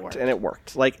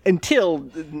worked like until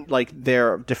like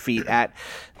their defeat at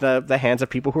the hands of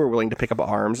people who are willing to pick up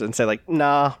arms and say like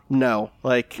no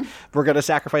like we're gonna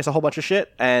sacrifice a whole bunch of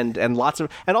shit and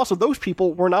also those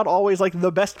people were not always like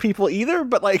the best people either,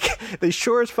 but like they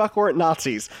sure as fuck weren't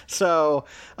Nazis. So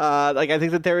like I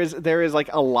think that there is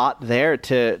like a lot there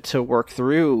to work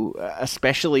through,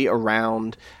 especially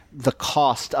around the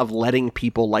cost of letting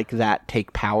people like that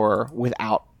take power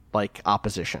without like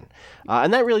opposition.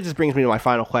 And that really just brings me to my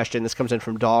final question. This comes in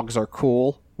from Dogs Are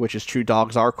Cool, which is true.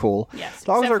 Dogs are cool. Yes.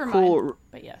 Dogs are cool. Mine,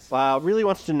 but yes. Really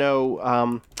wants to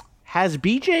know, has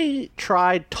BJ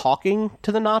tried talking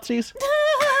to the Nazis?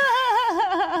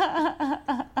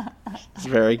 It's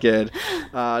very good.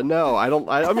 No, I don't.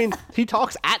 I mean, he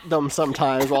talks at them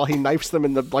sometimes while he knifes them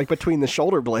in the between the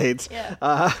shoulder blades.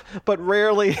 Yeah. But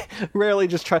rarely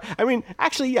just try. I mean,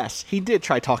 actually, yes, he did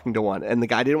try talking to one, and the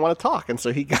guy didn't want to talk, and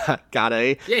so he got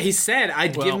a. Yeah, he said,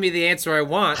 give me the answer I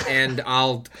want, and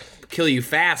I'll kill you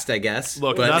fast, I guess.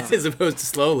 Look, but as opposed to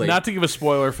slowly. Not to give a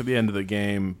spoiler for the end of the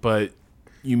game, but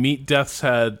you meet Death's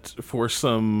Head for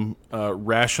some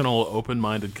rational,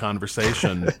 open-minded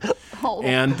conversation.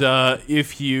 And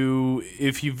if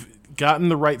you've gotten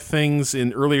the right things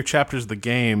in earlier chapters of the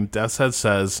game, Death's Head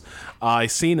says, "I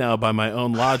see now by my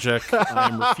own logic, I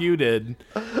am refuted,"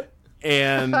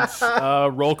 and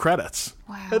roll credits.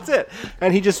 Wow. That's it.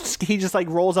 And he just like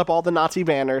rolls up all the Nazi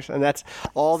banners, and that's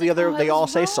all the other. They all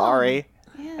say sorry.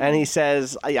 Yeah. and he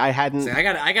says, "I hadn't."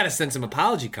 I gotta send some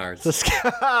apology cards.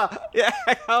 Yeah.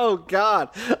 Oh God.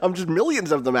 I'm just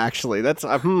millions of them actually. That's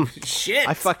Shit.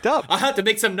 I fucked up. I'll have to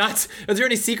make some nuts. Is there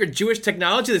any secret Jewish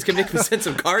technology that's gonna make me send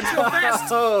some cards real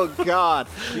fast? Oh God.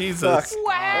 Jesus.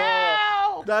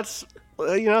 Wow. That's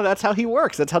that's how he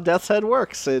works. That's how Death's Head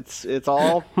works. It's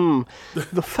all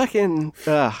the fucking.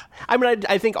 I mean,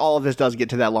 I think all of this does get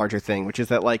to that larger thing, which is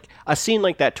that like a scene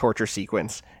like that torture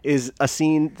sequence is a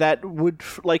scene that would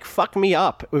like fuck me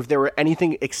up if there were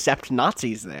anything except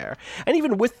Nazis there. And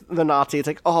even with the Nazi, it's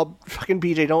like, oh, fucking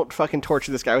BJ, don't fucking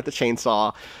torture this guy with the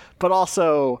chainsaw. But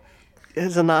also,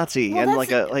 is a Nazi and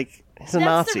that's he's a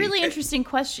Nazi. That's a really interesting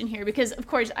question here because, of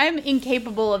course, I'm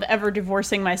incapable of ever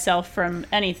divorcing myself from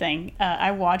anything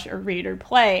I watch or read or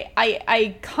play.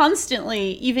 I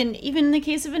constantly, even in the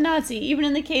case of a Nazi, even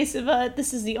in the case of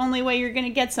this is the only way you're going to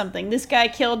get something. This guy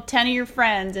killed 10 of your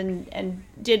friends and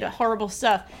did horrible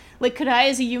stuff. Like, could I,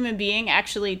 as a human being,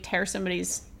 actually tear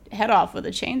somebody's head off with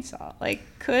a chainsaw? Like,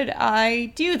 could I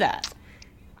do that?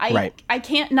 I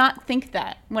can't not think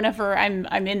that whenever I'm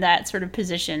in that sort of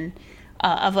position.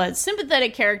 Of a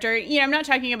sympathetic character. I'm not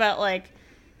talking about like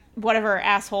whatever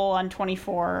asshole on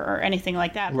 24 or anything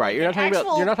like that. Right. You're not talking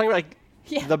about like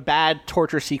the bad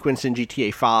torture sequence in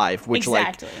GTA 5, which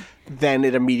exactly. like then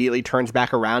it immediately turns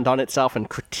back around on itself and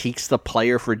critiques the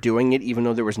player for doing it, even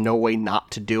though there was no way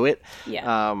not to do it.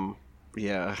 Yeah.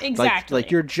 Yeah. Exactly. Like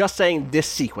you're just saying this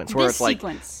sequence where it's like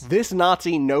this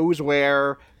Nazi knows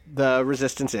where the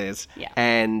resistance is,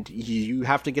 and you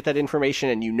have to get that information,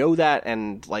 and you know that,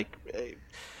 and like,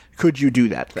 could you do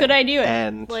that thing? Could I do it?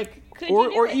 And like, could or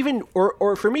you do or it? even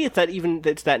or for me,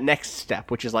 it's that next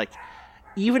step, which is like,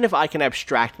 even if I can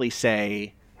abstractly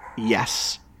say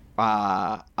yes,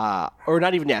 or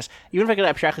not even yes, even if I can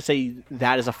abstractly say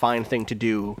that is a fine thing to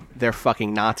do, they're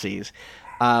fucking Nazis.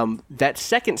 That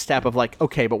second step of like,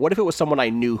 okay, but what if it was someone I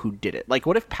knew who did it? Like,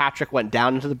 what if Patrick went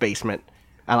down into the basement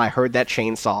and I heard that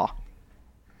chainsaw,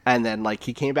 and then like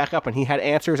he came back up and he had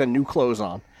answers and new clothes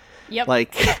on? Yep.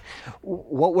 Like,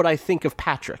 what would I think of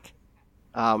Patrick?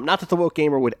 Not that the woke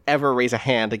gamer would ever raise a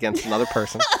hand against another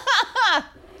person.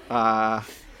 Not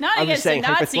I'm against just saying, a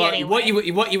Nazi anyway.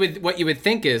 What you would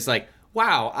think is like,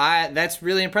 wow, that's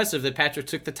really impressive that Patrick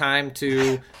took the time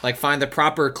to like find the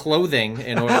proper clothing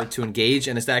in order to engage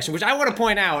in this action. Which I want to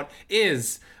point out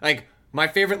is like my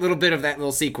favorite little bit of that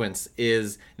little sequence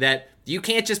is that you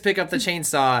can't just pick up the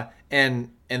chainsaw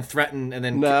and threaten and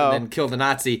then kill the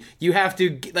Nazi. You have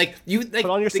to put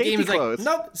on your the game is clothes. like,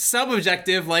 nope,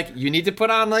 sub-objective. Like you need to put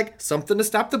on like something to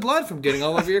stop the blood from getting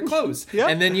all over your clothes,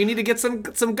 and then you need to get some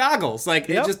goggles. Like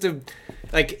it just to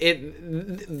like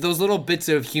it those little bits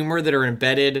of humor that are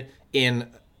embedded in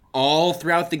all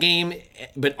throughout the game,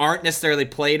 but aren't necessarily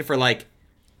played for like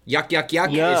yuck.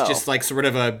 No. It's just like sort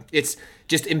of it's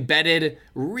just embedded,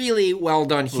 really well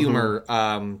done humor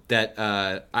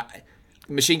that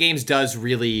Machine Games does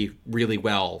really, really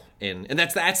well in, and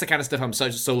that's the kind of stuff I'm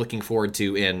so looking forward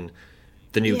to in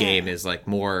the new game is like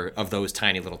more of those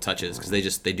tiny little touches because they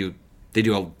do that.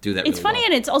 It's really funny well.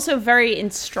 and it's also very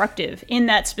instructive in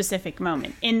that specific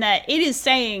moment. In that it is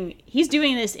saying he's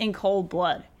doing this in cold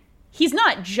blood. He's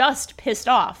not just pissed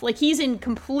off. Like he's in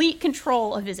complete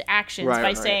control of his actions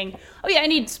by saying, "Oh yeah, I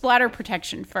need splatter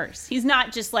protection first." He's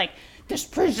not just like this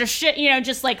piece of shit,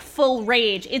 just like full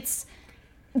rage. It's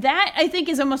that I think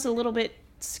is almost a little bit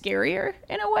scarier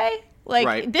in a way.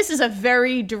 Like this is a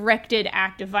very directed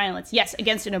act of violence. Yes,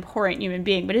 against an abhorrent human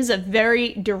being, but it is a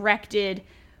very directed,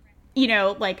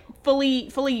 like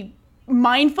fully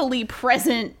mindfully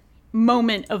present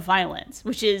moment of violence,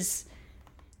 which is,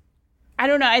 I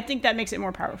don't know. I think that makes it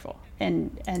more powerful.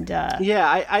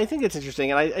 I think it's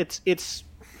interesting, and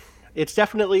it's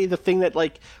definitely the thing that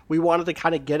like we wanted to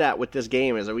kind of get at with this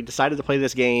game is that we decided to play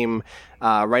this game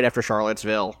right after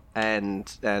Charlottesville and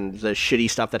the shitty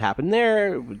stuff that happened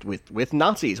there with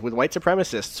Nazis, with white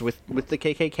supremacists, with the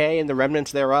KKK and the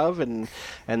remnants thereof, and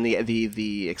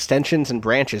the extensions and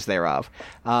branches thereof.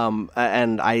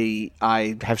 And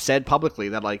I have said publicly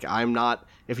that like I'm not.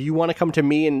 If you want to come to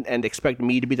me and expect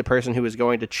me to be the person who is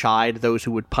going to chide those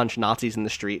who would punch Nazis in the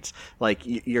streets, like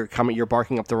you're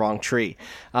barking up the wrong tree.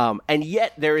 And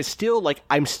yet there is still like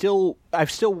I've still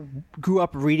grew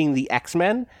up reading the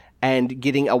X-Men and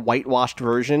getting a whitewashed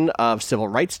version of civil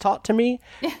rights taught to me,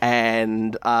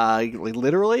 and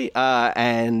literally,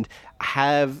 and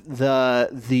have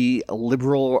the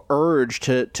liberal urge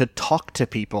to talk to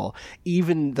people,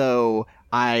 even though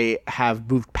I have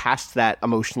moved past that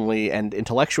emotionally and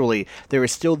intellectually. There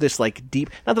is still this like deep,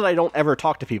 not that I don't ever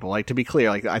talk to people, like to be clear,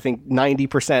 like I think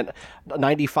 90%,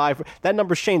 95, that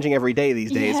number's changing every day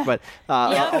these days, but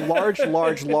a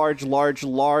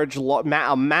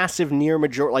massive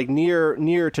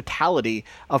near totality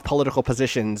of political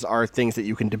positions are things that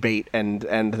you can debate and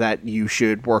that you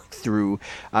should work through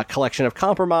a collection of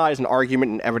compromise and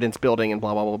argument and evidence building and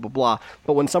blah, blah, blah, blah, blah.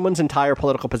 But when someone's entire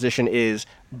political position is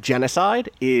genocide,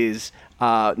 is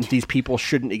these people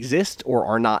shouldn't exist or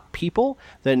are not people,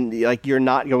 then like you're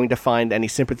not going to find any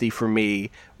sympathy for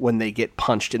me when they get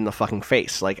punched in the fucking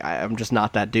face. Like I'm just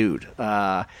not that dude.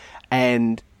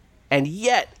 And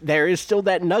yet there is still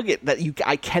that nugget that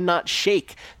I cannot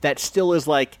shake. That still is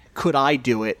like, could I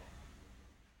do it?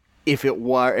 If it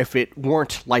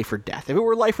weren't life or death. If it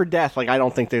were life or death, like I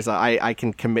don't think there's I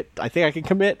can commit. I think I can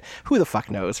commit. Who the fuck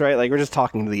knows, right? Like we're just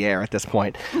talking to the air at this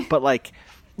point.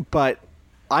 But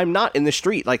I'm not in the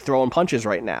street like throwing punches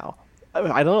right now.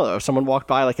 I don't know. If someone walked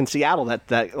by like in Seattle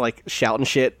that like shouting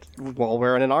shit while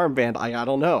wearing an armband, I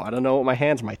don't know. I don't know what my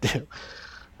hands might do.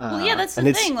 Well, yeah, that's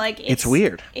the thing. Like it's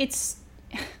weird.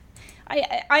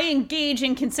 I engage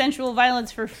in consensual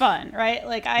violence for fun, right?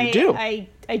 Like I do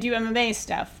MMA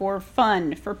stuff for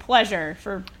fun, for pleasure,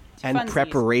 for and funsies.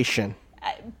 Preparation.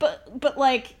 But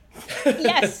like,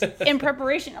 yes, in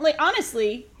preparation. Like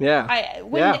honestly, yeah.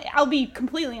 I'll be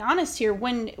completely honest here.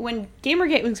 When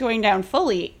Gamergate was going down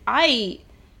fully, I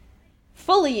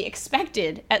fully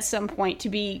expected at some point to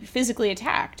be physically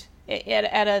attacked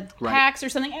at a PAX or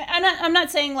something. I'm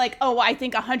not saying like, oh, I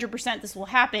think 100% this will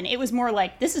happen. It was more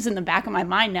like, this is in the back of my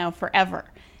mind now forever.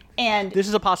 And this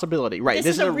is a possibility, right?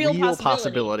 This is a real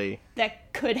possibility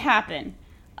that could happen.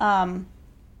 And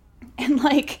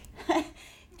like,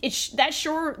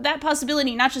 that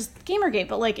possibility, not just Gamergate,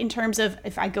 but like in terms of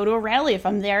if I go to a rally, if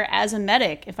I'm there as a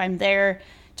medic, if I'm there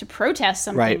to protest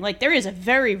something, like there is a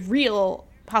very real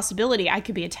possibility I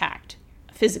could be attacked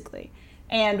physically.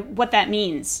 And what that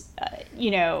means,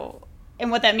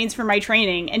 and what that means for my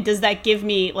training, and does that give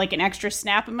me like an extra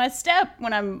snap in my step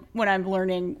when I'm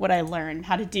learning what I learn,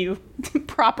 how to do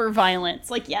proper violence?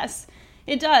 Like, yes,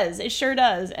 it does. It sure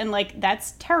does. And like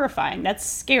that's terrifying. That's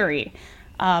scary.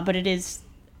 But it is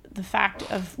the fact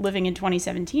of living in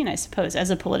 2017, I suppose, as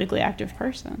a politically active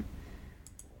person.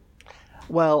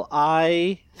 Well,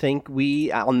 I think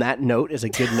on that note, is a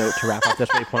good note to wrap up this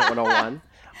Waypoint 101.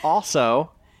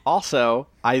 Also,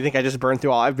 I think I just burned through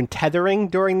all. I've been tethering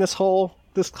during this whole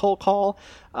call,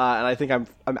 and I think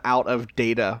I'm out of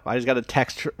data. I just got a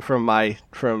text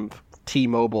from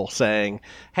T-Mobile saying,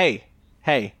 "Hey,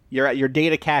 your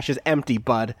data cache is empty,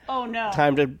 bud. Oh no!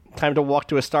 Time to walk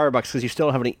to a Starbucks because you still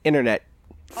don't have any internet,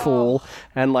 fool."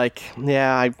 And like,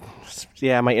 my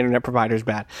internet provider's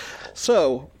bad.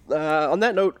 So, on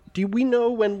that note, do we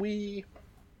know when we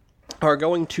are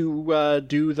going to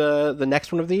do the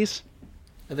next one of these?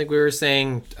 I think we were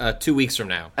saying 2 weeks from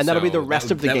now. And that'll be the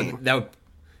rest of the game.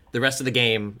 The rest of the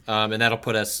game, and that'll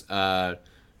put us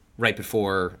right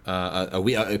before,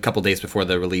 a couple days before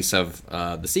the release of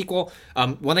the sequel.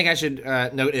 One thing I should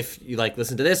note, if you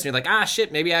listen to this and you're like,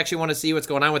 shit, maybe I actually want to see what's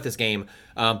going on with this game.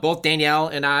 Both Danielle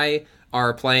and I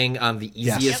are playing on the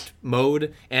easiest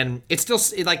mode, and it's still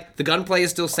the gunplay is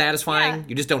still satisfying. Yeah.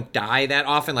 You just don't die that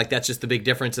often. Like that's just the big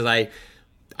difference. Is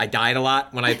I died a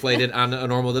lot when I played it on a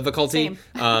normal difficulty.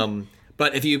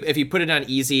 But if you put it on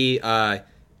easy,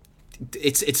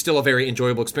 it's still a very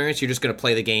enjoyable experience. You're just going to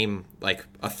play the game like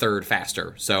a third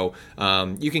faster. So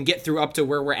you can get through up to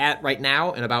where we're at right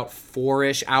now in about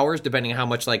 4-ish hours, depending on how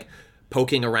much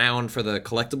poking around for the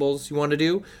collectibles you want to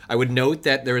do. I would note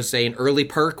that there's an early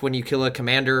perk when you kill a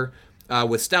commander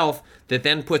with stealth that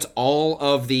then puts all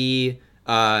of the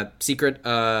secret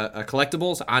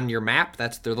collectibles on your map.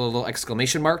 That's the little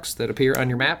exclamation marks that appear on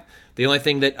your map. The only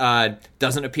thing that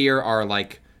doesn't appear are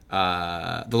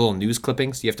the little news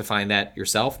clippings. You have to find that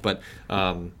yourself. But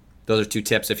those are 2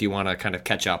 tips if you want to kind of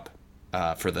catch up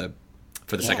for the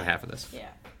second half of this. Yeah.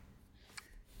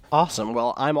 Awesome.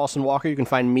 Well, I'm Austin Walker. You can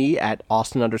find me at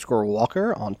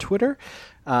Austin_Walker on Twitter.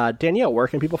 Danielle, where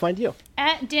can people find you?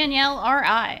 At Danielle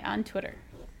RI on Twitter.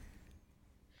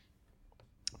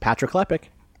 Patrick Klepek.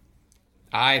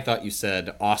 I thought you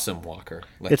said Awesome Walker.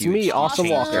 It's me, Awesome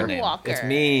Walker. It's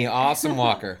me, Awesome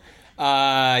Walker.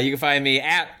 You can find me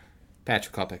at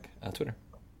Patrick Klepek on Twitter.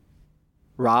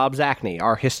 Rob Zachney,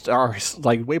 our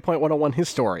Waypoint 101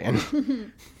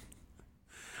 historian.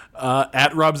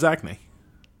 At Rob Zachney.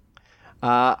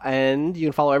 And you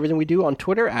can follow everything we do on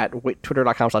Twitter at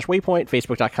twitter.com/waypoint,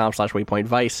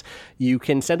 facebook.com/waypointvice. You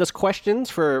can send us questions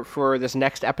for this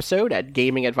next episode at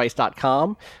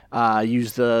gamingadvice.com.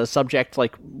 Use the subject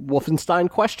like Wolfenstein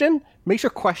question. Make sure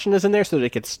question is in there so that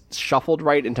it gets shuffled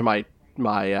right into my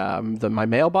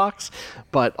mailbox,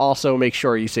 but also make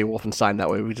sure you say Wolfenstein, that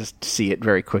way we just see it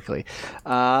very quickly.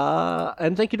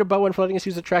 And thank you to Bowen for letting us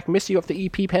use the track Miss You off the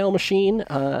EP Pale Machine.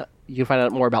 You can find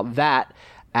out more about that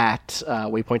at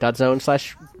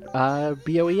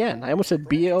waypoint.zone/BOEN. I almost said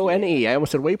BONE. I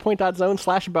almost said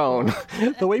waypoint.zone/bone.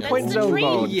 The Waypoint That's Zone the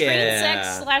Bone. train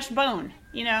sex / bone.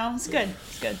 You know, it's good.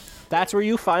 It's good. That's where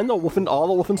you find all the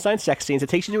Wolfenstein sex scenes. It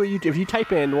takes you to if you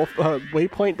type in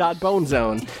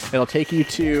waypoint.bonezone, it'll take you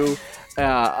to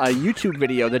a YouTube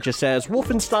video that just says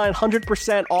Wolfenstein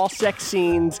 100% all sex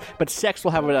scenes, but sex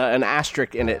will have an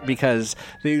asterisk in it because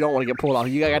they don't want to get pulled off.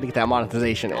 You got to get that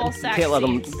monetization in. All You sex can't let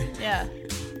them. Yeah.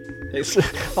 It's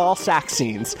all sax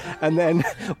scenes, and then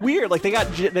weird. Like they got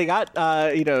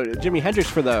Jimi Hendrix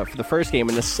for the first game.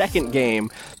 In the second game,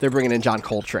 they're bringing in John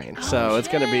Coltrane. So it's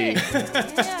gonna be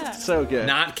so good.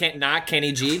 Not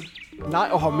Kenny G.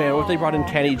 Oh man, what if they brought in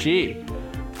Kenny G?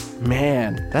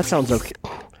 Man, that sounds okay.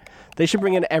 They should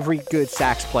bring in every good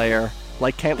sax player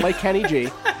like Kenny G.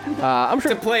 I'm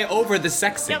sure to play over the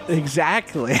sex scene.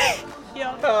 Exactly.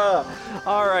 Yep.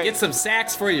 All right. Get some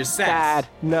sax for your sex. Bad.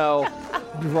 No.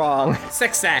 Wrong.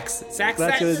 Sax. That's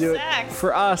gonna do it Sax.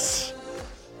 for us.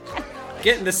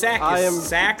 Get in the sack. I am-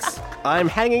 sax. I'm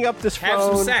hanging up this Have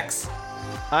phone. some sex.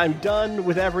 I'm done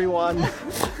with everyone.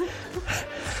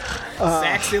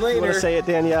 Saxy You want later. to say it,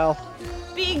 Danielle?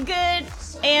 Be good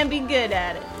and be good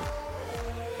at it.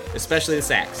 Especially the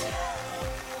sax.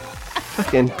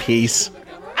 In peace.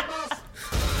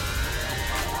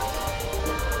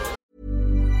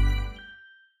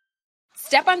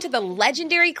 Step onto the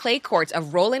legendary clay courts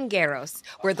of Roland Garros,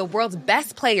 where the world's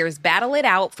best players battle it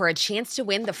out for a chance to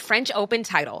win the French Open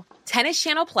title. Tennis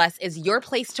Channel Plus is your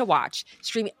place to watch.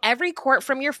 Stream every court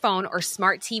from your phone or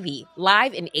smart TV,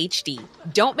 live in HD.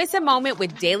 Don't miss a moment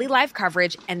with daily live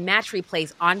coverage and match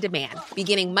replays on demand,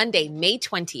 beginning Monday, May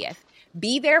 20th.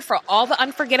 Be there for all the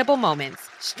unforgettable moments.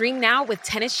 Stream now with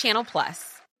Tennis Channel Plus.